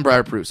 Carlin,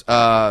 Pryor, Bruce.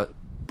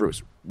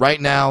 Bruce.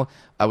 Right now,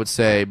 I would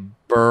say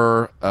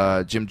Burr,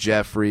 Jim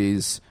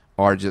Jeffries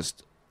are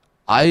just.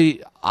 I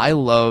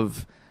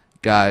love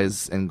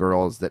guys and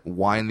girls that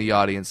wind the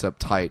audience up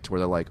tight to where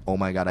they're like, oh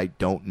my god, I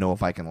don't know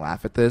if I can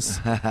laugh at this,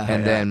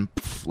 and then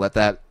let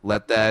that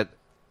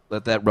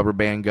rubber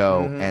band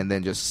go, and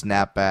then just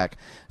snap back.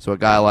 So a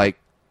guy like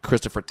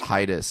Christopher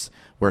Titus,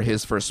 where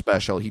his first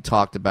special, he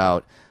talked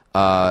about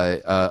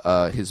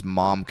his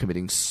mom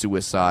committing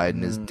suicide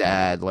and his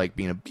dad like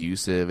being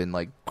abusive and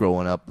like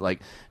growing up, like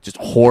just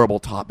horrible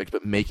topics,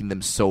 but making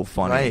them so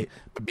funny, Right.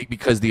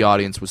 Because the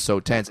audience was so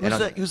tense. Who's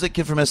that? Who's that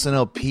kid from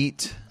SNL?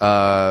 Pete.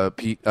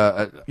 Pete,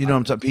 You know what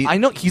I'm talking? Pete. I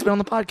know he's been on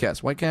the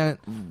podcast. Why can't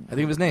I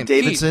think of his name?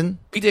 Davidson?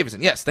 Pete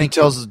Davidson. Yes, He thank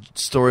you. tells a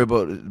story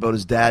about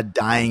his dad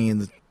dying in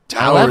the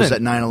towers 9/11.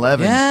 at 9/11.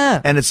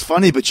 Yeah. And it's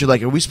funny, but you're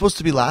like, are we supposed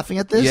to be laughing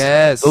at this?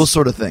 Yes. Those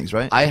sort of things,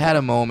 right? I had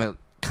a moment,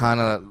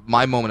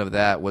 my moment of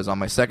that was on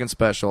my second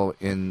special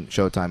in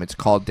Showtime. It's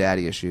called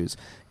Daddy Issues.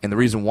 And the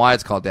reason why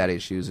it's called Daddy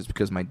Issues is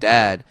because my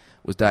dad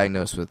was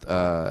diagnosed with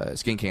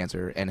skin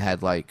cancer and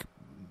had like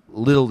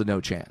little to no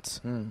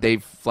chance. They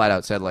flat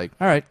out said like,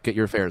 all right, get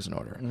your affairs in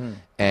order.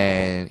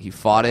 And he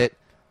fought it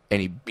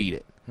and he beat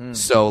it.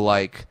 So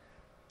like,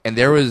 and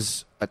there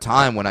was a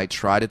time when I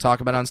tried to talk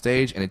about it on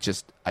stage and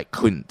I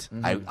couldn't.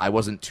 I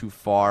wasn't too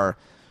far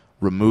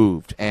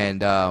removed.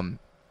 And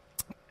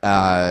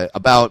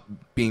about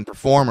being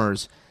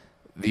performers,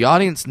 the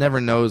audience never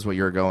knows what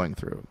you're going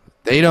through.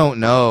 They don't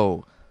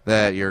know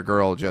that your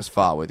girl just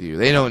fought with you.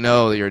 They don't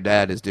know that your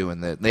dad is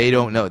doing that. They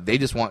don't know. They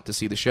just want to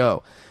see the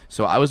show.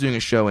 So I was doing a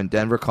show in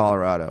Denver,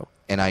 Colorado,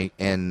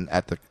 and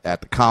at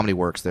the Comedy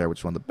Works there,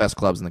 which is one of the best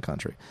clubs in the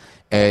country.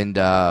 And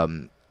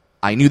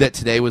I knew that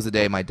today was the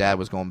day my dad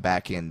was going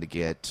back in to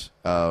get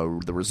the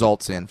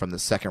results in from the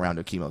second round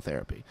of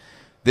chemotherapy.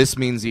 This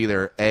means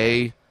either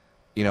A,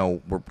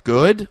 we're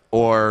good,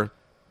 or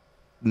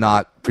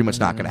pretty much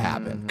not going to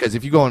happen. Because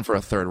if you go in for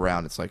a third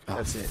round, it's like, oh,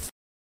 that's it.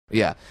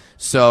 Yeah.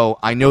 So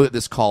I know that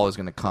this call is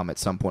going to come at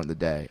some point in the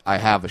day. I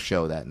have a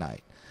show that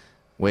night.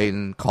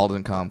 Waiting, call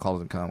doesn't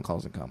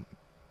come.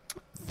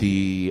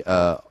 The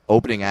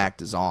opening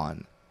act is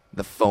on.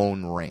 The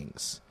phone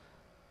rings,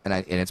 and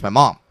it's my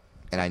mom,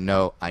 and I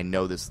know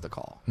this is the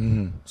call.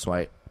 So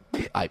I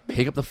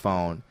pick up the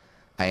phone,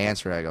 I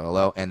answer, I go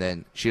hello, and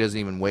then she doesn't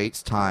even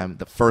waste time.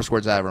 The first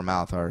words out of her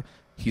mouth are,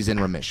 "He's in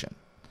remission,"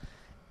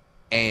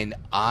 and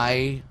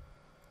I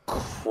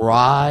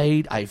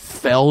cried. I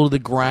fell to the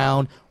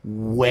ground,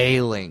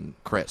 wailing,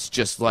 Chris,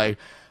 just like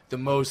the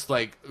most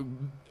like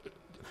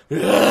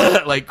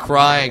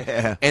crying.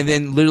 Yeah. And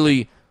then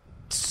literally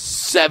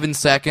 7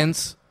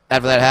 seconds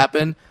after that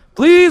happened,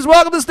 please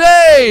welcome to the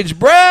stage,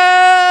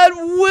 Brad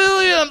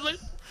Williams.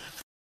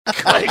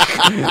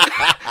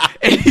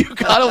 And you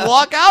gotta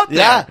walk out there.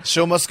 Yeah,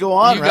 show must go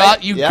on.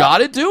 You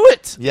gotta do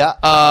it.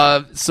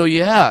 Yeah. So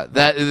yeah,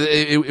 that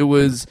it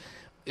was.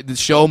 The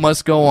show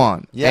must go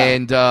on. Yeah.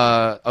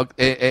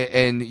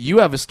 And you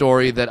have a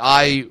story that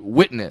I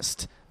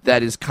witnessed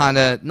that is kind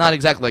of not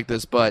exactly like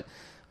this, but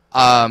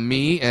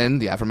me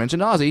and the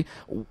aforementioned Ozzy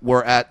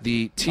were at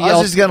the TLC.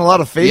 Ozzy's getting a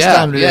lot of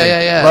FaceTime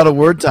today. Yeah. A lot of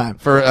word time.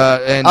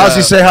 And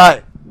Ozzy, say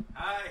hi.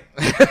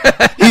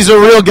 Hi. He's a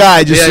real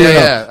guy, just so you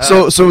know.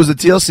 So it was the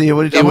TLC.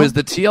 What did you It tell was him?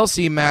 the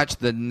TLC match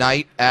the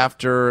night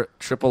after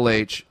Triple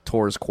H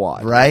tore his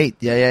quad. Right.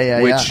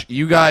 Yeah. Which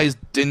you guys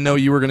didn't know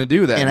you were going to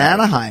do that in night.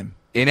 Anaheim.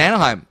 In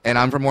Anaheim, and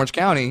I'm from Orange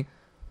County.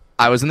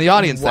 I was in the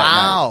audience that night.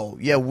 Wow.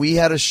 Yeah, we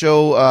had a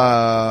show.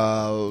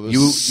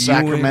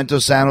 Sacramento,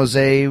 San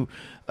Jose,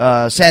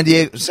 San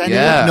Diego.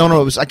 Yeah.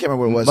 No, it was. I can't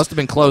remember what it was. Must have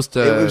been close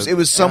to. It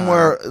was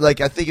somewhere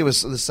like I think it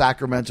was the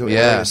Sacramento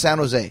area. San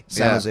Jose.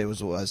 San Yeah. Jose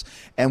was what it was.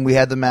 And we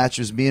had the match.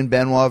 It was me and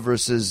Benoit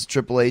versus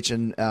Triple H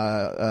and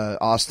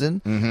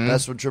Austin. Mm-hmm.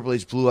 That's when Triple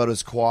H blew out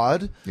his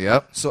quad.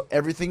 Yep. So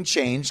everything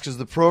changed because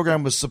the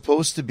program was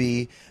supposed to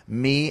be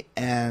me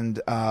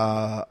and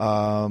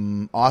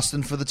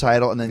Austin for the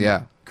title, and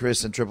then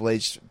Chris and Triple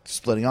H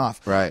splitting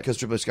off. Right. Because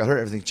Triple H got hurt,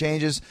 everything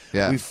changes.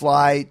 Yeah. We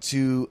fly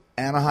to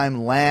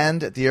Anaheim,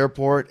 land at the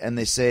airport, and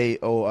they say,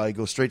 I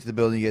go straight to the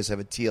building. You guys have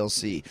a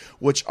TLC,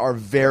 which are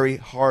very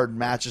hard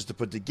matches to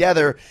put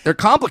together. They're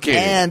complicated.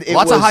 And it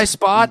lots of was high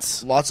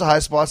spots. Lots of high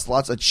spots,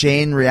 lots of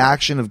chain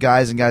reaction of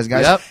guys and guys and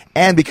guys. Yep.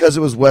 And because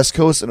it was West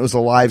Coast and it was a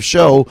live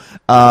show,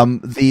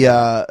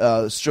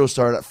 the show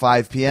started at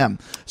 5 p.m.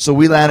 So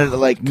we landed at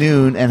like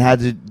noon and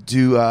had to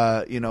do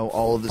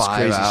all of this 5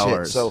 crazy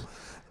hours. shit. So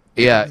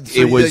Yeah, So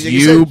it was like you,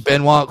 you said-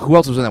 Benoit. Who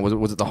else was in that?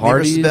 Was it the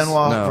Hardys? versus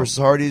Benoit No. versus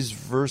Hardys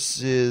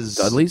versus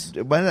Dudleys?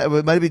 It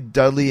might be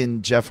Dudley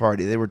and Jeff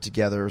Hardy. They were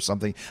together or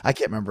something. I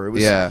can't remember. It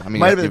was Yeah, I mean,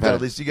 might have been you've had-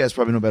 Dudleys. You guys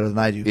probably know better than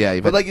I do. Yeah,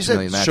 you've but had like you a said,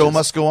 million show matches.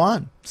 must go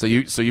on. So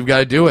you've got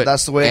to do it.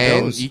 That's the way it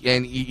and, goes.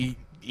 And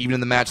even in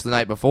the match the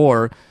night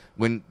before,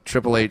 when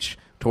Triple H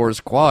tore his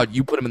quad,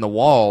 you put him in the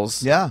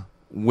walls. Yeah.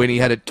 When he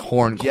had a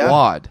torn Yeah.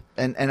 quad.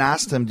 And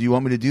asked him, "Do you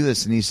want me to do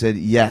this?" And he said,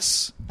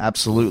 "Yes,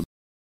 absolutely."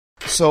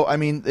 So I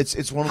mean, it's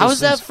one of those. How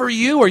is that things- for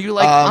you? Are you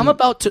like Um, I'm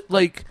about to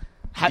like?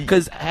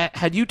 Because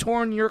had you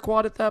torn your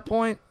quad at that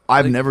point?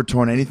 I've never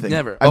torn anything.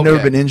 Never. I've never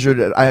Okay. been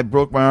injured. I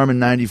broke my arm in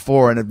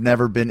 '94 and have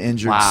never been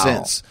injured Wow.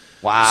 since.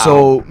 Wow.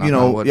 So Knock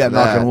on wood for knock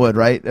that. on wood,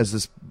 right? As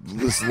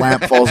this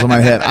lamp falls on my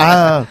head.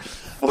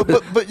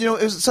 But it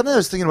was something I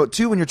was thinking about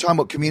too when you're talking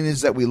about comedians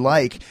that we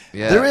like.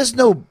 Yeah. There is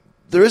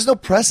no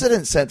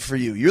precedent set for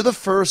you. You're the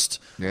first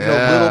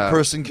little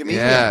person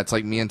comedian. Yeah, it's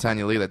like me and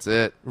Tanya Lee. That's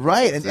it.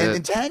 Right, That's and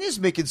it. Tanya's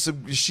making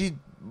some. She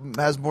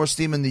has more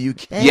steam in the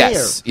UK.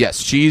 Yes, yes,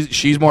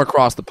 she's more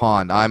across the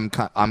pond. I'm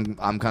kind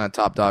of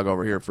top dog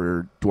over here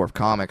for Dwarf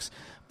Comics,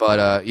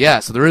 but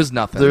so there is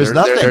nothing. There's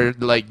nothing.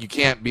 Like you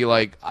can't be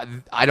like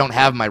I don't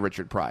have my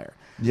Richard Pryor.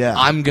 Yeah,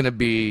 I'm gonna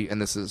be,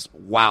 and this is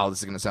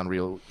gonna sound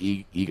real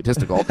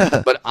egotistical,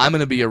 but I'm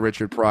gonna be a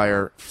Richard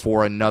Pryor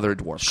for another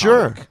Dwarf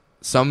comic.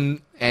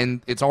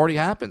 And it's already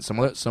happened. Some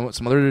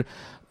other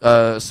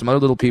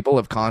little people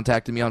have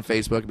contacted me on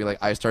Facebook and be like,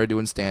 I started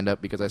doing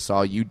stand-up because I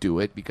saw you do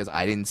it, because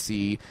I didn't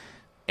see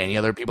any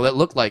other people that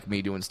looked like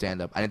me doing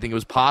stand-up. I didn't think it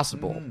was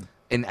possible.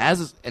 And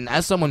as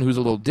someone who's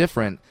a little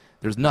different,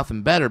 there's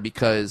nothing better,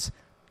 because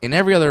in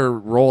every other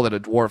role that a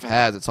dwarf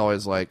has, it's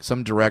always like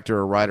some director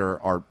or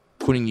writer are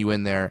putting you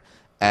in there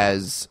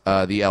as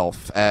the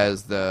elf,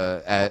 as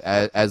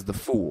the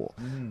fool.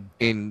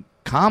 In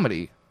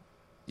comedy,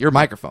 you're a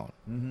microphone.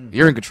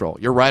 You're in control.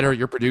 You're writer,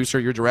 you're producer,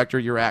 you're director,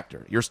 you're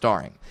actor, you're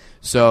starring.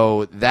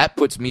 So that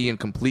puts me in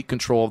complete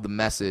control of the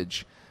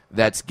message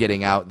that's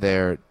getting out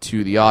there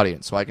to the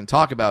audience. So I can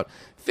talk about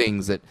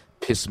things that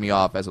piss me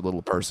off as a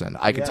little person.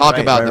 I can talk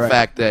about the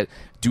fact that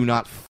do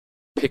not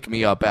pick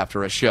me up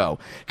after a show.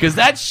 Because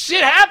that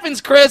shit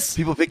happens, Chris.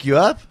 People pick you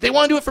up? They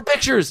want to do it for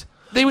pictures.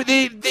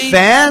 They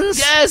fans?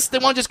 Yes, they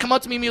want to just come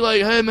up to me and be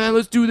like, "Hey man,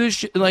 let's do this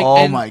shit."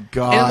 Like, my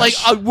gosh. And like,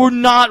 we're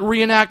not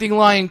reenacting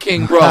Lion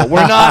King, bro.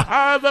 We're not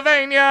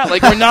Pennsylvania.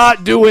 Like, we're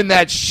not doing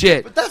that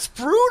shit. But that's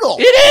brutal.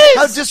 It is.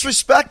 How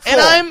disrespectful. And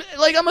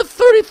I'm a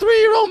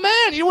 33-year-old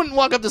man. You wouldn't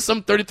walk up to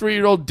some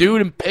 33-year-old dude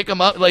and pick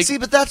him up. Like, see,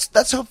 but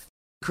that's how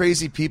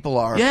crazy people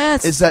are.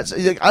 Yes. Is that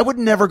like, I would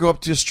never go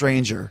up to a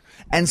stranger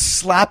and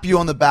slap you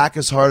on the back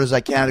as hard as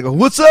I can and go,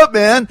 "What's up,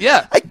 man?"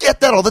 Yeah. I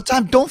get that all the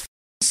time. Don't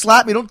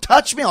slap me. Don't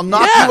touch me. I'll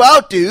knock you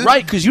out, dude.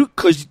 Right, because you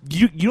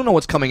don't know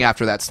what's coming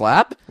after that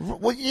slap.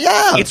 Well,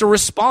 yeah. It's a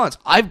response.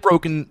 I've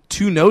broken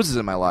 2 noses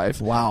in my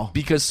life. Wow.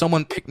 Because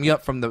someone picked me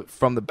up from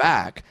the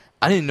back.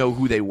 I didn't know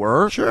who they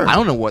were. Sure. I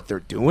don't know what they're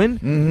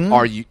doing.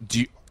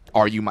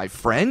 Are you my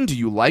friend? Do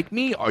you like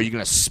me? Are you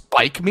gonna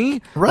spike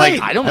me? Right.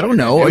 Like, I don't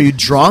know. Are you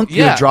drunk?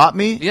 Yeah. You drop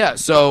me? Yeah.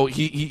 So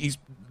he's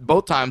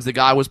both times the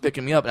guy was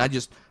picking me up, and I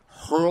just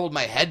hurled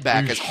my head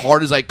back as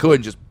hard as I could,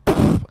 and just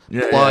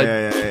blood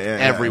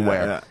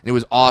everywhere. Yeah. And it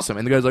was awesome.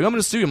 And the guy's like, "I'm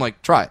gonna sue you." I'm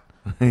like, "Try it.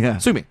 Yeah.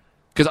 Sue me."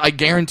 Because I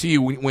guarantee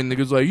you, when the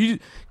guy's like,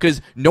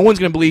 because no one's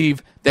going to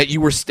believe that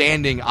you were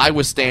standing, I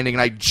was standing,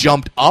 and I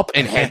jumped up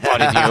and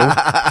headbutted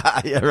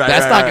you.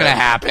 That's not going to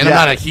happen. Yeah. I'm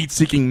not a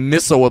heat-seeking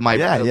missile with my...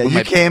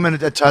 You came and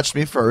touched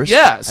me first.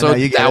 Yeah, so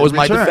that was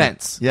my return.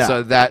 defense. Yeah.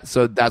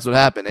 So that's what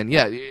happened. And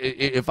yeah,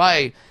 if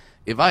I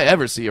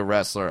ever see a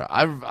wrestler,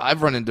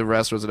 I've run into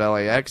wrestlers at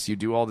LAX, you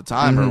do all the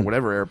time, or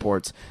whatever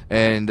airports,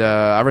 and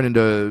I run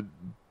into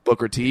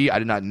Booker T. I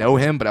did not know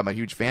him, but I'm a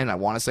huge fan. I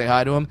want to say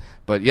hi to him.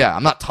 But yeah,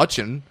 I'm not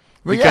touching...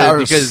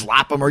 Because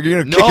slap him, or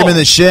you're gonna kick him in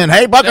the shin.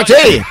 Hey, Booker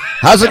T,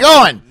 how's it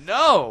going?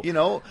 No, you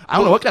know, I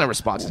don't know what kind of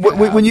response.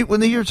 When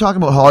you're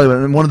talking about Hollywood,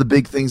 and one of the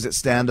big things that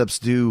stand-ups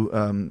do,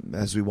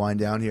 as we wind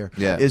down here,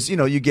 is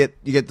you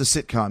get the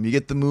sitcom, you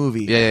get the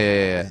movie.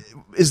 Yeah.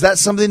 Is that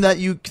something that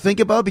you think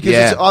about? Because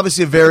it's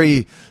obviously a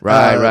very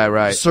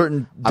right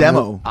certain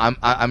demo.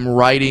 I'm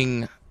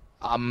writing.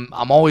 I'm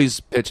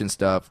always pitching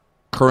stuff.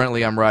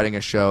 Currently, I'm writing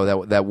a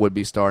show that would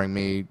be starring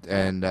me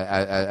and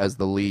as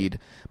the lead,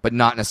 but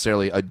not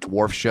necessarily a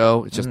dwarf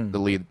show. It's just the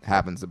lead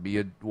happens to be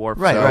a dwarf.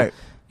 Right, so, right.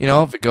 You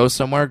know, if it goes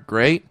somewhere,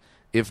 great.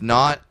 If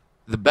not,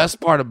 the best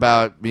part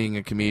about being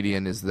a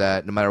comedian is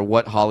that no matter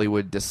what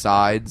Hollywood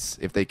decides,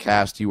 if they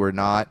cast you or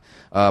not.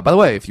 By the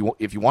way, if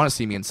you want to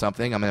see me in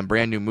something, I'm in a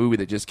brand new movie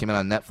that just came out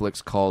on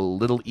Netflix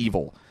called Little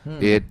Evil.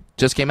 It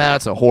just came out.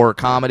 It's a horror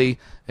comedy,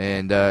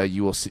 and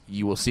you will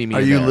see me.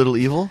 Are you Little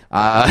Evil?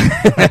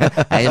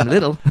 I am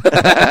little.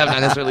 I'm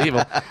not necessarily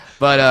evil,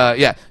 but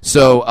yeah.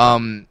 So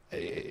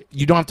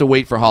you don't have to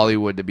wait for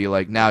Hollywood to be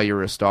like, now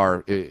you're a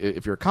star.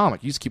 If you're a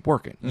comic, you just keep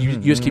working. You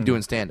just keep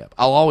doing stand up.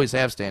 I'll always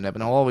have stand up,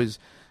 and I'll always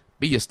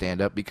be a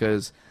stand up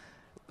because.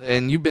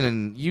 And you've been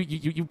in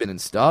you've been in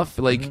stuff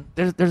like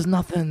there's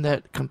nothing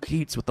that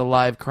competes with the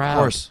live crowd. Of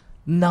course,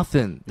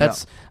 nothing.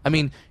 That's I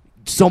mean,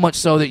 so much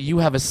so that you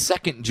have a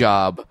second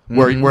job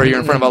where you're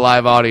in front of a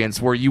live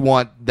audience where you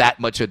want that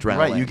much adrenaline.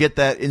 Right, you get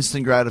that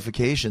instant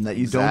gratification that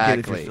you don't get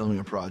if you're filming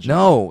a project.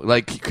 No,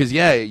 like because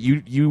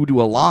you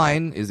do a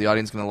line. Is the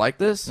audience going to like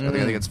this? Are they going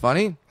to think it's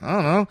funny? I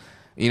don't know.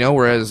 You know,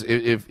 whereas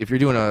if you're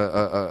doing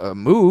a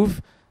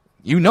move,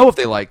 you know if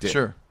they liked it.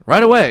 Sure.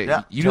 Right away,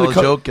 yeah. You Tell do a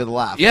joke, get a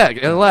laugh. Yeah,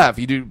 get a laugh.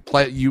 You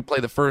play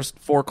the first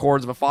 4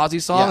 chords of a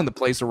Fozzy song, and the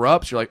place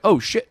erupts. You're like, oh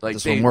shit! Like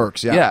this one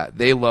works. Yeah,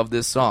 they love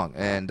this song,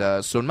 and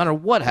so no matter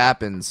what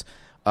happens,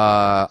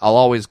 I'll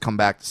always come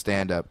back to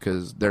stand up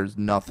because there's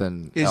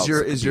nothing. Is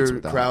else your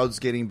crowds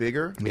getting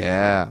bigger?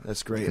 Yeah,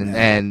 that's great,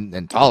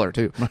 and taller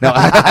too. No,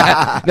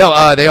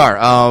 no, they are.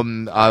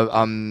 I'm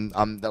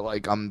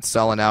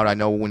selling out. I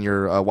know when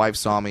your wife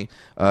saw me,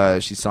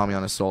 she saw me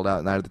on a sold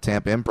out night at the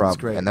Tampa Improv. That's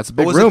great. And that's a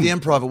big room. Was it the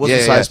Improv? It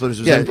wasn't Side Splitters.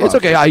 It was Improv. It's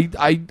okay.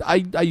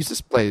 I used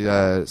to play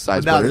Side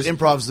Splitters. Now the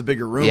Improv's the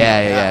bigger room.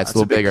 Yeah, it's a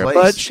little bigger. Place.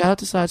 But shout out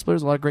to Side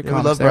Splitters. A lot of great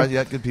comics we love there. Brad.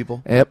 Yeah, good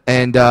people. Yep.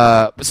 And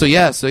so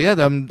yeah.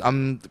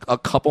 I'm a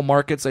couple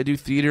markets I do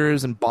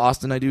theaters. In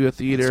Boston, I do a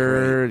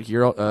theater.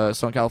 Here,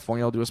 Southern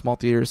California, I'll do a small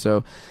theater.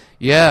 So,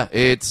 yeah,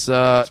 it's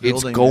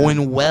building, going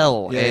man.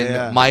 well. Yeah,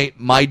 and yeah.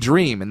 my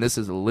dream, and this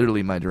is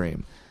literally my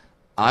dream,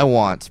 I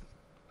want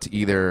to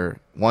either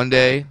one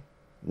day,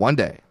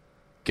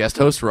 guest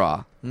host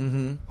Raw.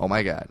 Mm-hmm. Oh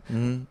my God.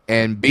 Mm-hmm.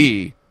 And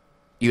B,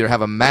 either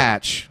have a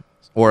match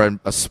or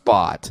a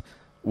spot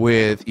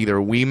with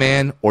either Wee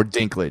Man or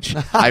Dinklage.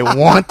 I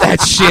want that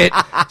shit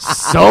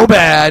so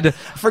bad.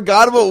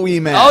 Forgot about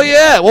Wee Man. Oh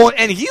yeah, well,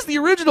 and he's the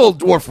original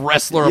dwarf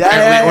wrestler Yeah,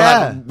 apparently,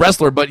 yeah, or not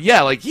wrestler, but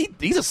yeah, like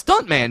he's a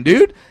stunt man,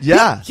 dude.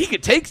 Yeah. he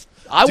could take.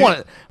 I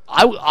want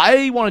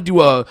to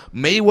do a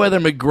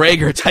Mayweather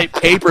McGregor type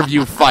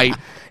pay-per-view fight,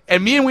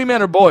 and me and Wee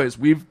Man are boys.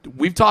 We've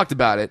talked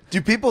about it. Do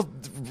people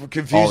All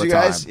confuse the you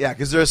guys? time. Yeah,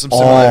 because there are some All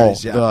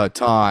similarities. Yeah. the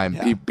time.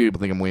 Yeah. People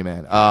think I'm Wee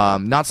Man.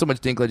 Not so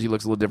much Dinklage. He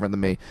looks a little different than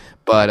me.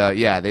 But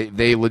yeah,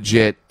 they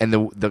legit. And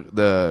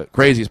the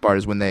craziest part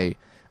is when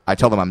I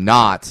tell them I'm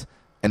not,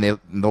 and they're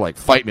like,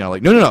 fight me. I'm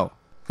like, no,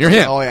 you're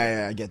him. Oh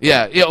yeah, I get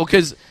that. Yeah,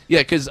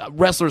 because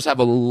wrestlers have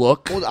a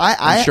look. Well,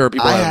 I'm sure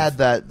people I have.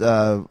 had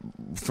that.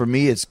 For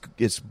me, it's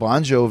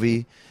Bon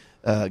Jovi,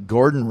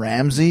 Gordon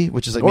Ramsay,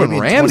 which is like Gordon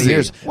maybe in 20 Ramsay?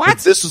 years. What? But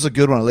this was a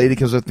good one. A lady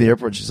comes up to the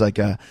airport. She's like,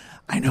 "I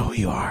know who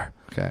you are."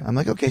 Okay. I'm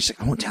like, "Okay." She's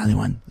like, "I won't tell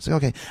anyone." It's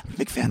like, "Okay, I'm a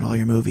big fan of all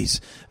your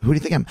movies. Who do you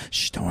think I'm?"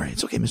 Shh, don't worry.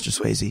 It's okay, Mr.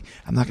 Swayze.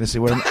 I'm not going to say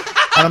what I'm.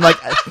 And I'm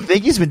like, I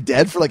think he's been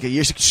dead for like a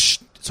year. She's like, "Shh,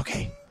 it's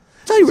okay."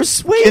 I thought you were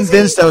Swayze.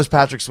 Convinced I was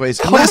Patrick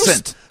Swayze. Listen.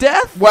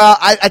 Post-death? Well,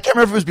 I can't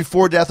remember if it was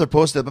before death or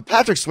post death, but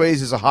Patrick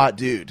Swayze is a hot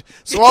dude,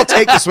 so I'll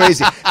take the Swayze.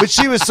 But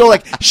she was so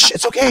like, "Shh,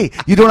 it's okay.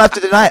 You don't have to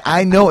deny it.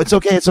 I know it's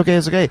okay. It's okay.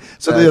 It's okay."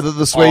 So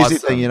the Swayze awesome.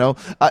 thing, you know.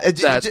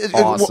 That's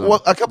awesome.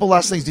 A couple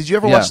last things. Did you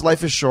ever Yeah. watch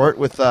Life Is Short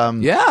with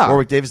Yeah.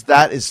 Warwick Davis?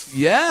 That is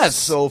Yes.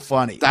 so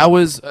funny. That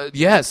was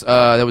yes.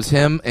 That was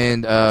him,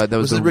 and that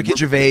was was it Ricky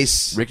Gervais?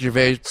 Ricky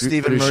Gervais,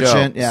 Stephen produced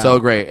Merchant, show. yeah. So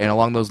great. And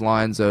along those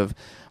lines of,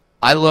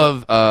 I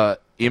love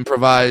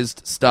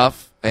improvised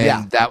stuff, and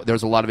Yeah. that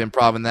there's a lot of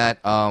improv in that.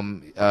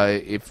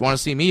 If you want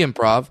to see me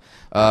improv,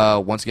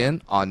 once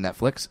again on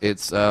Netflix,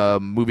 it's a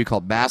movie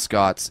called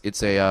Mascots.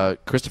 It's a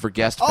Christopher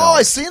Guest film. Oh,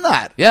 I seen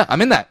that. Yeah,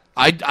 I'm in that.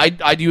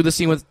 I do the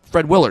scene with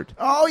Fred Willard.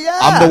 Oh yeah,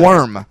 I'm the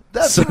worm.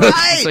 That's So-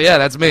 right. So yeah,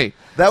 that's me.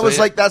 That So, was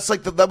yeah. like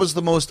that was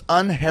the most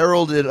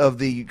unheralded of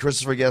the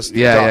Christopher Guest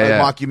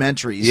Yeah.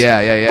 mockumentaries.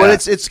 Yeah.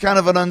 But it's kind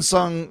of an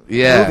unsung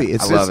Yeah, movie.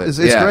 I love it. It's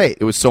Yeah. great.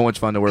 It was so much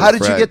fun to work How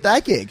with did you Fred. get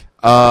that gig?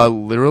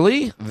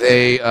 Literally,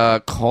 they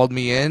called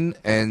me in,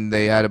 and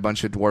they had a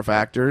bunch of dwarf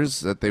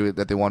actors that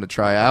they wanted to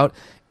try out,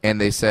 and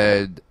they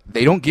said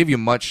they don't give you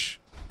much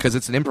because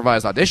it's an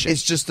improvised audition.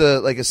 It's just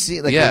a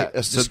scene, like Yeah,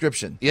 a so-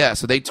 description. Yeah,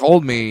 so they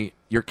told me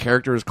your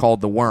character is called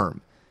the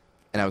Worm,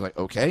 and I was like,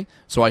 okay.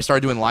 So I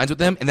started doing lines with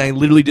them, and then I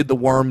literally did the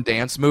Worm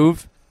dance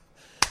move.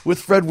 With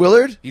Fred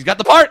Willard? He's got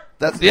the part.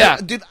 That's yeah.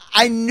 dude.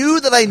 I knew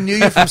that I knew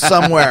you from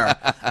somewhere.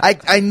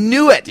 I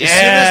knew it.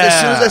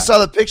 As soon as I saw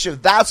the picture,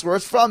 that's where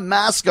it's from.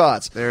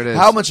 Mascots. There it is.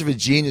 How much of a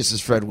genius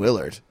is Fred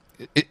Willard?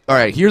 All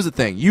right, here's the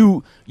thing.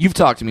 You've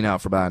talked to me now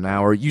for about an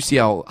hour. You see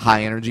how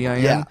high energy I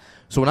am. Yeah.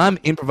 So when I'm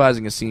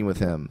improvising a scene with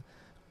him,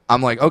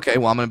 I'm like, okay,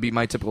 well, I'm going to be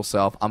my typical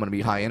self. I'm going to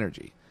be high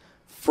energy.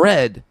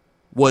 Fred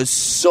was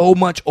so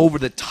much over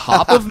the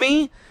top of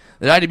me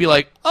that I had to be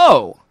like,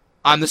 oh,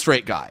 I'm the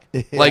straight guy.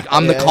 Like,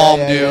 I'm the calm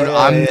dude.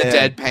 I'm the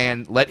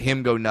deadpan. Let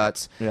him go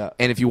nuts. Yeah.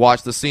 And if you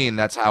watch the scene,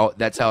 that's how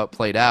it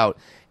played out.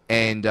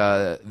 And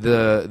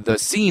the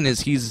scene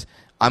is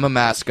I'm a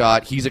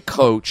mascot. He's a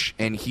coach,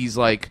 and he's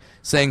like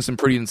saying some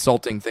pretty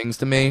insulting things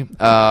to me.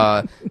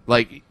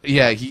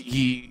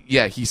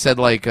 He said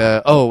like,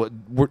 "Oh,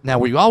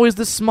 were you always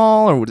this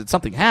small, or did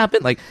something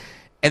happen?" Like,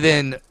 and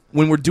then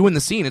when we're doing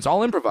the scene, it's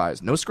all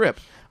improvised, no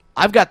script.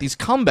 I've got these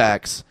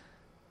comebacks,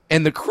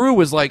 and the crew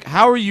was like,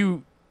 "How are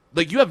you?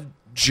 Like, you have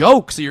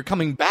jokes that you're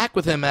coming back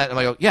with him at?" And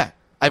I go, "Yeah,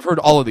 I've heard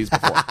all of these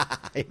before.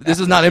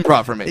 This is not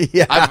improv for me.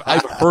 Yeah.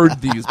 I've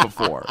heard these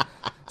before."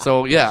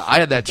 So yeah, I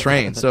had that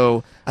train.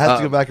 So I have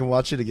to go back and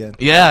watch it again.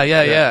 Yeah.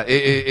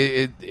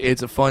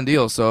 It's a fun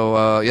deal.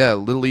 So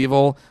Little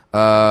Evil,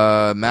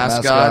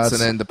 mascots,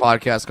 and then the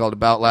podcast called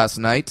About Last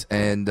Night,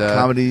 and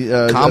Comedy.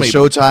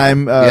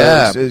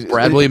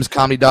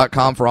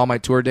 BradWilliamsComedy.com for all my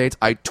tour dates.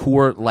 I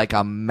tour like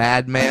a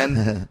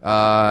madman.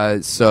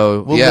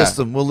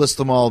 We'll list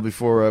them all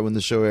before when the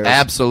show airs.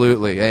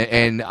 Absolutely.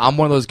 And I'm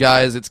one of those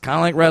guys. It's kind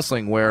of like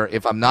wrestling, where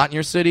if I'm not in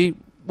your city,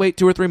 wait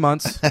 2 or 3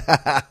 months.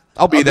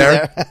 I'll be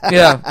there.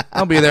 Yeah,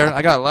 I'll be there.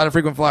 I got a lot of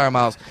frequent flyer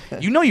miles.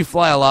 You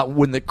fly a lot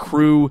when the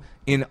crew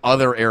in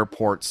other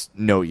airports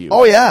know you.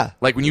 Oh yeah.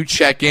 Like when you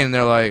check in,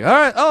 they're like, "All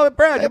right, oh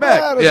Brad, you're back."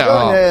 Brad, how's it Yeah,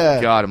 going? oh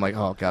Yeah. God, I'm like,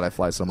 oh God, I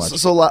fly so much.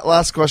 So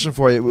last question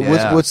for you.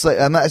 Yeah. What's like?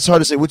 It's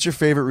hard to say. What's your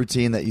favorite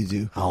routine that you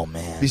do? Oh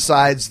man.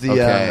 Besides the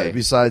Okay.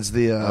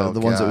 the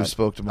ones that we God.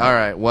 spoke about. All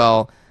right.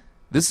 Well,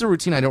 this is a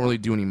routine I don't really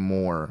do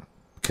anymore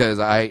because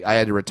I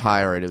had to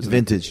retire it. It was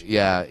Vintage.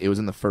 It was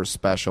in the first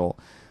special.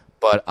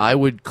 But I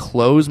would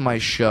close my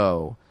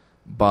show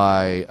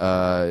by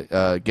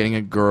getting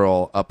a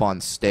girl up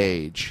on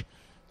stage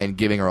and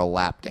giving her a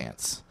lap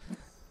dance.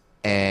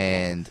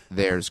 and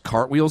there's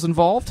cartwheels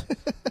involved.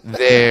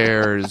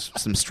 There's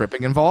some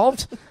stripping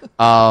involved.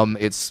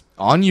 It's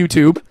on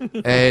YouTube,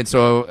 and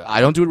so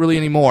I don't do it really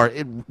anymore.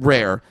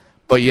 Rare,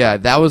 but yeah,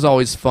 that was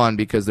always fun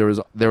because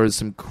there was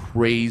some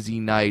crazy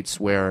nights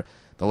where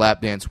the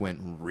lap dance went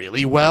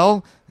really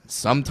well.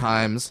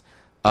 Sometimes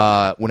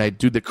when I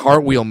do the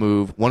cartwheel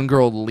move, one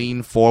girl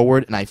leaned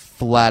forward, and I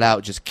flat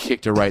out just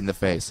kicked her right in the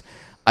face.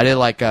 I did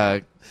like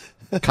a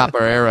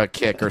capoeira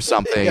kick or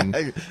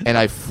something, and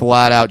I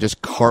flat out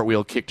just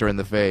cartwheel kicked her in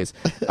the face.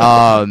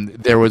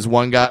 There was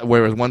one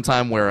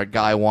time where a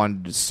guy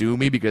wanted to sue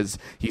me because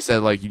he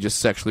said, like, you just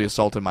sexually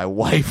assaulted my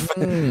wife.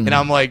 And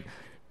I'm like,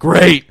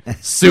 great,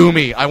 sue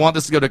me. I want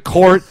this to go to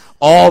court.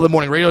 All the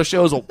morning radio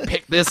shows will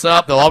pick this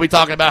up. They'll all be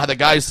talking about how the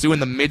guy's suing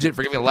the midget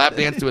for giving a lap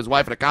dance to his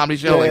wife at a comedy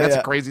show. That's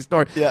a crazy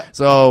story. Yeah.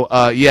 So,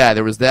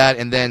 there was that.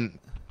 And then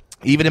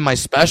even in my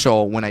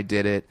special, when I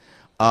did it,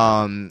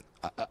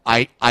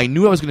 I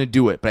knew I was going to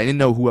do it, but I didn't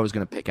know who I was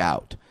going to pick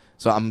out.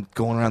 So I'm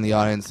going around the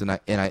audience, and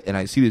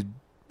I see this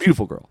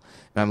beautiful girl,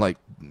 and I'm like,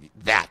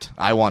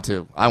 I want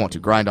to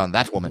grind on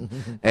that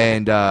woman.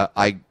 And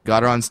I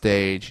got her on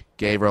stage,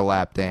 gave her a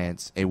lap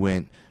dance. It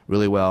went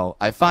really well.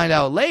 I find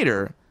out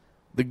later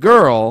the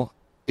girl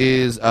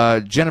is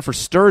Jennifer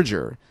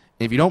Sturger. And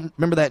if you don't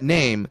remember that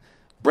name,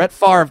 Brett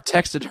Favre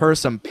texted her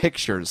some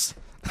pictures.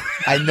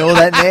 I know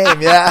that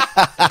name, yeah.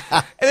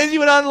 And then she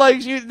went on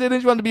she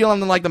wanted to be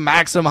on the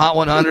Maxim Hot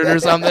 100 or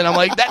something. I'm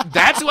like,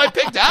 that's who I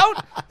picked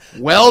out?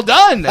 Well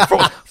done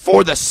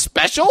for the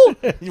special.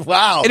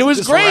 Wow. And it was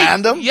just great.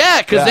 Random?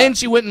 Yeah, because then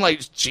she went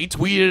and she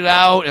tweeted it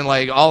out, and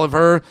all of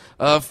her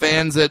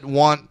fans that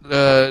want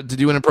to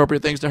do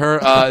inappropriate things to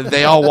her,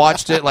 they all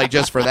watched it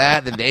just for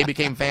that. Then they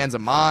became fans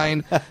of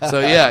mine. So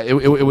yeah,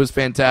 it was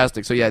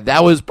fantastic. So yeah,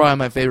 that was probably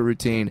my favorite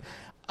routine.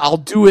 I'll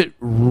do it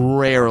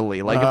rarely.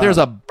 If there's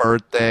a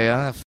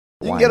birthday,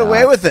 you can get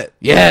away with it.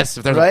 Yes,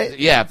 if there's right?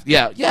 Yeah.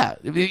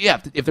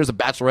 If there's a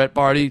bachelorette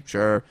party,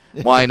 sure,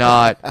 why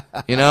not?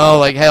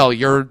 Hell,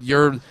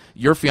 your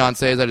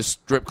fiance is at a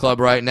strip club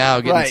right now,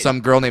 getting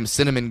some girl named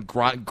Cinnamon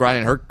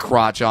grinding her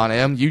crotch on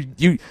him.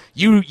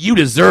 You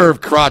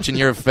deserve crotch in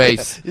your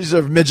face. You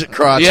deserve midget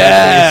crotch.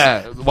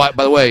 Yeah. By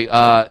the way,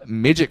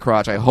 midget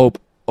crotch, I hope,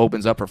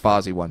 opens up for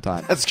Fozzy one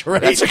time. That's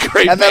great. That's a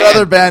great And band. that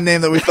other band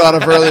name that we thought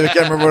of earlier, I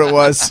can't remember what it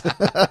was.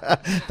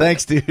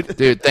 Thanks, dude.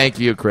 Dude, thank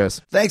you, Chris.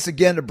 Thanks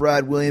again to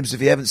Brad Williams.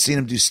 If you haven't seen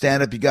him do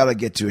stand-up, you got to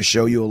get to a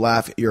show. You'll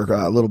laugh your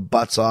little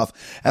butts off.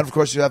 And, of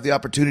course, you have the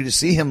opportunity to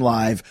see him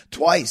live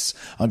twice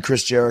on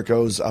Chris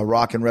Jericho's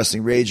Rock and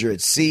Wrestling Rager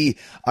at Sea,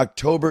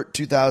 October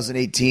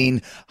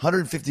 2018.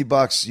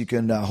 $150. You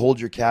can hold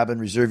your cabin,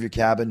 reserve your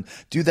cabin.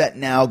 Do that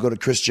now. Go to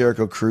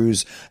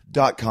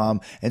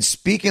ChrisJerichoCruise.com. And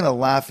speaking of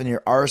laughing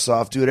your arse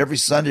off, do it every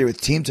Sunday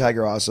with Team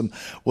Tiger Awesome,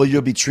 where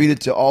you'll be treated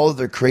to all of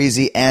their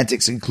crazy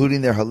antics,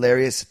 including their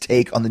hilarious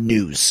take on the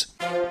news.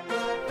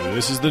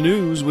 This is the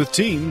news with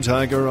Team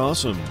Tiger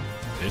Awesome.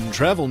 In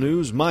travel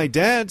news, my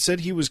dad said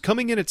he was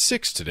coming in at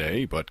 6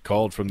 today, but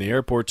called from the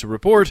airport to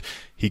report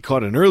he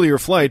caught an earlier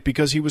flight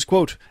because he was,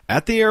 quote,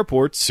 at the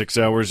airport 6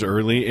 hours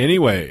early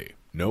anyway.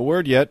 No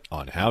word yet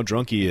on how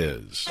drunk he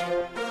is.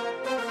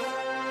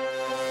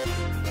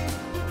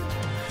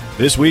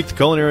 This week, the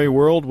culinary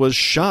world was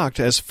shocked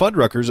as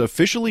Fuddruckers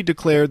officially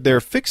declared their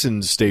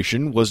Fixin's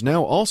station was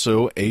now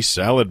also a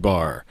salad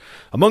bar.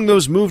 Among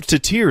those moved to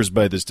tears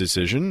by this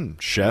decision,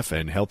 chef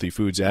and healthy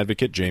foods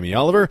advocate Jamie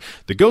Oliver,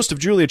 the ghost of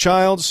Julia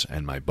Childs,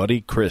 and my buddy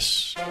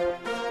Chris.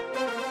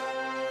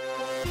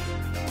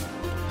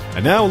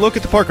 And now a look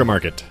at the Parker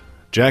Market.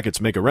 Jackets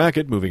make a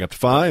racket, moving up to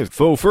 5.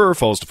 Faux fur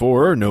falls to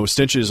 4. No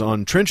stenches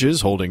on trenches,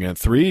 holding at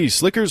 3.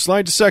 Slickers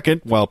slide to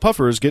 2nd, while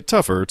puffers get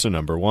tougher to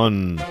number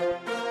 1.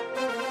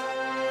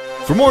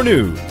 For more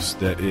news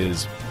that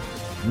is,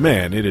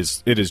 man, it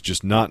is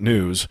just not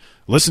news,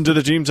 listen to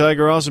the Team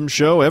Tiger Awesome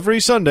show every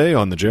Sunday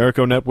on the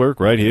Jericho Network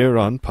right here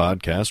on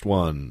Podcast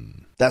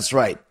One. That's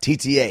right.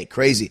 TTA,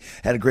 crazy.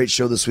 Had a great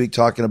show this week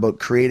talking about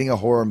creating a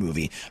horror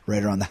movie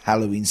right around the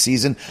Halloween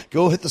season.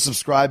 Go hit the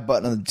subscribe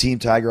button on the Team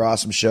Tiger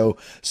Awesome show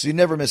so you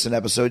never miss an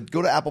episode.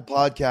 Go to Apple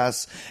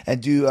Podcasts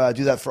and do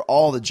that for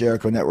all the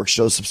Jericho Network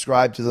shows.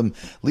 Subscribe to them.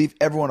 Leave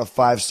everyone a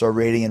 5-star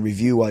rating and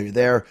review while you're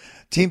there.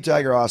 Team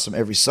Tiger Awesome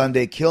every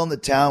Sunday. Killing the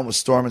Town with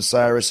Storm and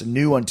Cyrus. And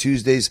new on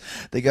Tuesdays.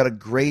 They got a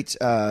great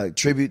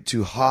tribute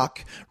to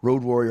Hawk,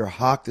 Road Warrior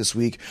Hawk this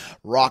week.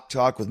 Rock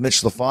Talk with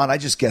Mitch LaFon. I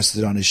just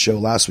guested on his show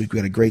last week. We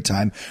had a great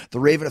time. The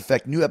Raven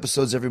Effect, new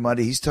episodes every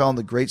Monday. He's telling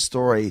the great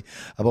story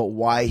about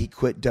why he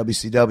quit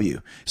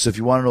WCW. So if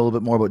you want to know a little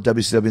bit more about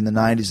WCW in the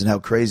 90s and how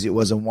crazy it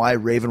was and why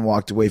Raven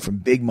walked away from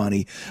big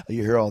money,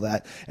 you hear all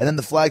that. And then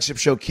the flagship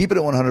show, Keep It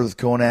at 100 with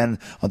Conan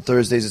on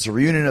Thursdays. It's a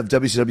reunion of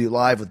WCW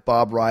Live with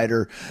Bob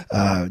Ryder,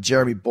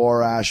 Jeremy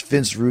Borash,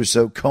 Vince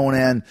Russo,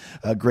 Conan,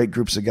 great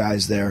groups of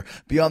guys there.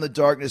 Beyond the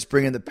Darkness,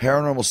 bringing the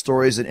paranormal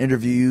stories and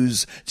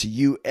interviews to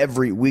you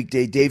every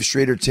weekday. Dave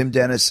Schrader, Tim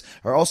Dennis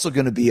are also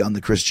going to be on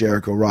the Chris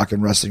Jericho Rock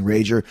and Wrestling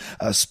Rager,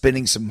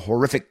 spinning some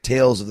horrific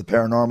tales of the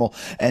paranormal.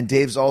 And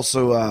Dave's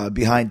also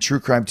behind True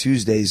Crime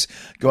Tuesdays,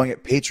 going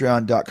at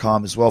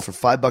patreon.com as well. For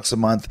 $5 a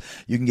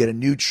month, you can get a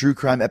new True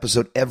Crime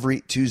episode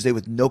every Tuesday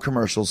with no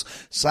commercials.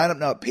 Sign up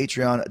now at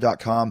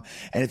patreon.com.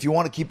 And if you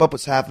want to keep up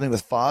what's happening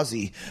with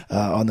Fozzy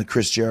on the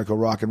Chris Jericho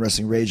Rock and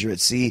Wrestling Rager at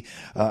Sea,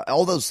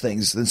 all those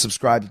things, then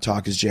subscribe to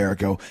Talk is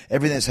Jericho.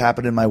 Everything that's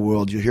happened in my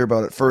world, you'll hear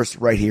about it first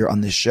right here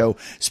on this show.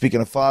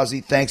 Speaking of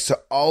Fozzy, thanks to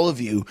all of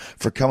you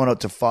for coming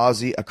out to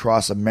Fozzy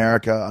Across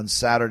America on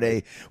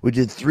Saturday. We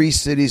did 3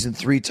 cities and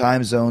 3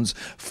 time zones,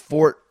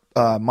 Fort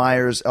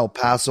Myers, El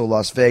Paso,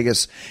 Las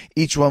Vegas.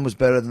 Each one was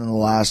better than the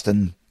last,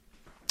 and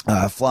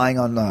flying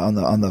on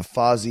the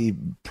Fozzy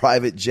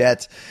private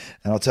jet.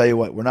 And I'll tell you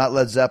what, we're not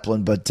Led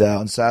Zeppelin, but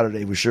on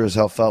Saturday we sure as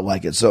hell felt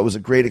like it. So it was a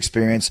great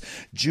experience.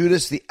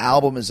 Judas, the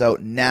album is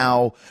out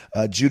now.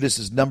 Judas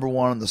is number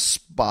 1 on the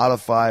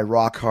Spotify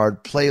Rock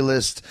Hard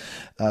playlist.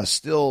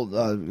 Still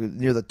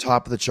near the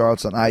top of the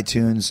charts on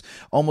iTunes,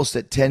 almost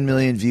at 10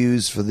 million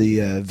views for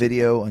the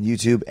video on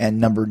YouTube, and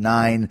number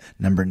 9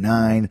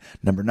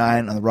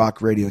 on the rock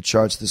radio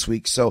charts this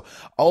week. So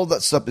all of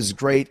that stuff is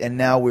great, and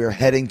now we're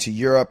heading to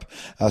Europe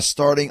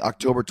starting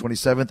October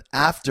 27th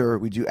after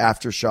we do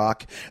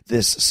Aftershock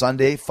this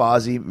Sunday.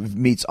 Fozzy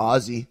meets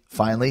Ozzy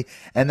finally,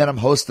 and then I'm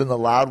hosting the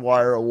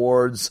Loudwire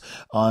Awards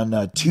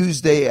on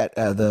Tuesday at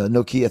the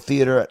Nokia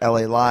Theater at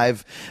LA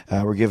Live.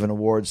 We're giving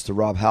awards to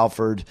Rob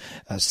Halford,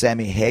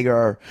 Sammy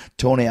Hagar,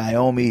 Tony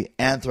Iommi.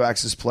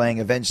 Anthrax is playing,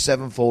 Avenged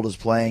Sevenfold is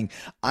playing,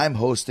 I'm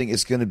hosting.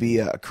 It's going to be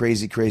a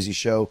crazy, crazy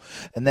show.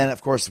 And then,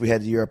 of course, we head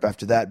to Europe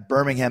after that.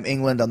 Birmingham,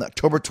 England on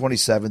October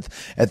 27th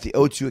at the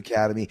O2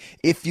 Academy.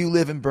 If you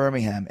live in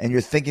Birmingham and you're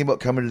thinking about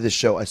coming to this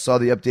show, I saw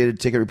the updated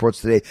ticket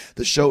reports today.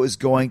 The show is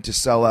going to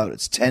sell out.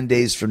 It's 10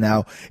 days from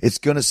now. It's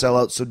going to sell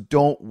out, so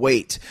don't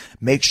wait.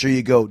 Make sure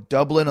you go.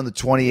 Dublin on the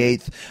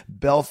 28th,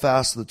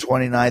 Belfast on the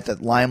 29th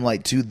at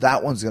Limelight 2.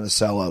 That one's going to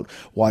sell out.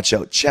 Watch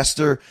out.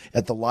 Chester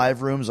at the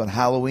Live Rooms on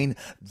Halloween.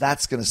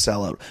 That's going to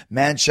sell out.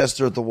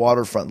 Manchester at the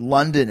Waterfront.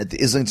 London at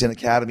the Islington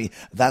Academy.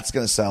 That's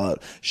going to sell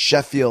out.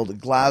 Sheffield,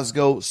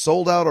 Glasgow,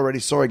 sold out already.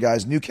 Sorry,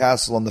 guys.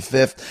 Newcastle on the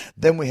 5th.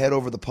 Then we head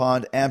over the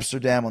pond.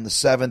 Amsterdam on the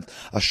 7th.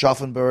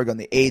 Aschaffenburg on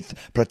the 8th.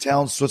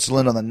 Prateln,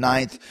 Switzerland on the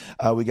 9th.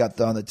 We got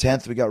on the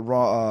 10th. We got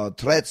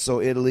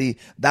Trezzo, Italy.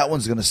 That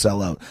one's going to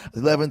sell out.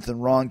 11th in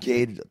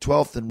Roncade,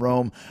 12th in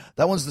Rome.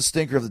 That one's the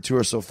stinker of the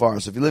tour so far.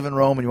 So if you live in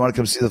Rome and you want to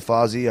come see the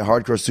Fozzy, a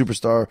Hardcore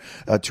Superstar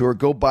tour,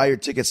 go buy your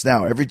tickets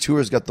now. Every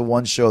tour's got the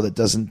one show that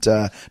doesn't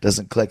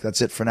click.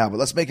 That's it for now. But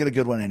let's make it a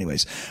good one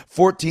anyways.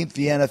 14th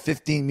Vienna,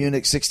 15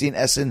 Munich, 16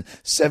 Essen,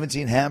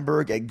 17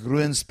 Hamburg at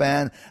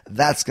Grünspan.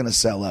 That's going to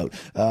sell out.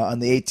 On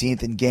the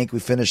 18th in Genk, we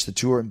finished the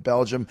tour in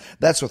Belgium.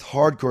 That's with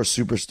Hardcore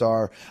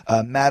Superstar,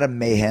 Madame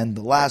Mayhem,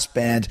 the last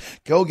band.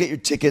 Go get your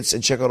tickets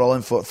and check out all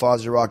info at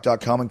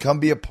FozzyRock.com and come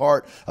be a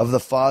part of the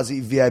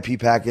Fozzy VIP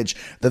package,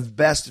 the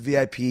best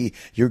VIP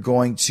you're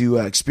going to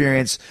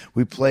experience.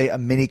 We play a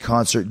mini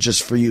concert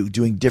just for you,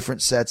 doing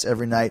different sets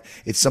every night.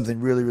 It's something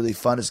really, really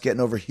fun. It's getting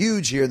over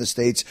huge here in the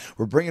States.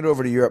 We're bringing it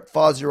over to Europe.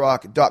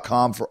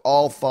 FozzyRock.com for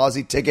all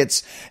Fozzy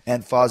tickets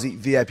and Fozzy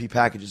VIP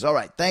packages. All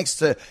right. Thanks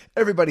to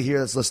everybody here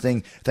that's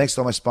listening. Thanks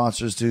to all my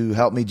sponsors to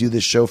help me do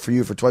this show for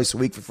you for twice a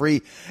week for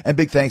free. And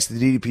big thanks to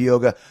DDP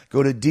Yoga.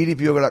 Go to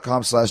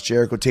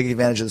ddpyoga.com/Jericho. Take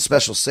advantage of the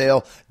special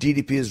sale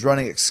DDP is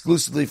running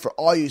exclusively for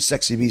all you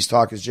Sexy Beast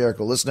Talk is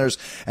Jericho listeners.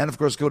 And of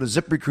course, go to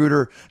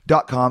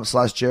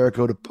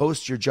ZipRecruiter.com/Jericho to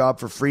post your job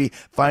for free.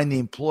 Find the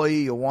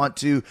employee you want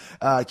to.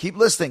 Keep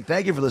listening.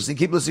 Thank you for listening.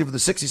 Keep listening for the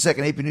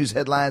 60-second AP News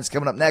headlines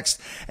coming up next.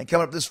 And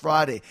coming up this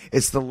Friday,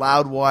 it's the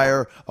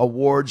Loudwire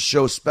Awards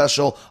Show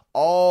special.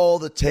 All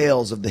the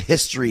tales of the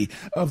history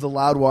of the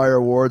Loudwire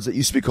Awards that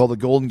used to be called the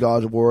Golden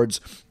God Awards,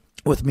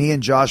 with me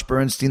and Josh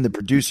Bernstein, the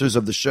producers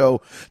of the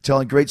show,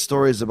 telling great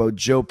stories about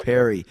Joe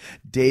Perry,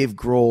 Dave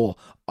Grohl,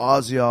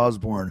 Ozzy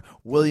Osbourne,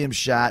 William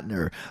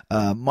Shatner,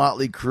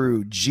 Motley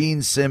Crue,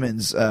 Gene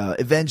Simmons,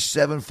 Avenged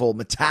Sevenfold,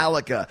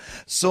 Metallica,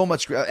 so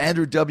much,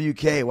 Andrew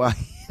WK. Wow.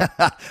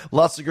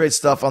 Lots of great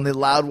stuff on the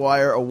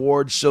Loudwire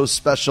Awards Show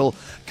special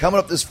coming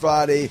up this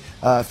Friday,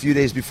 a few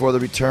days before the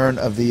return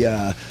of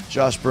the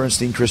Josh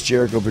Bernstein, Chris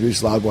Jericho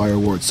produced Loudwire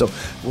Awards. So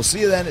we'll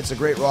see you then. It's a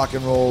great rock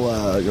and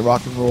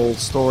roll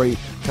story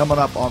coming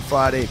up on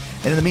Friday.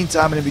 And in the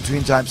meantime and in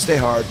between time, stay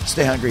hard,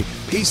 stay hungry,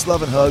 peace,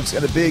 love, and hugs,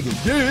 and a big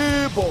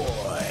yeah,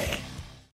 boy.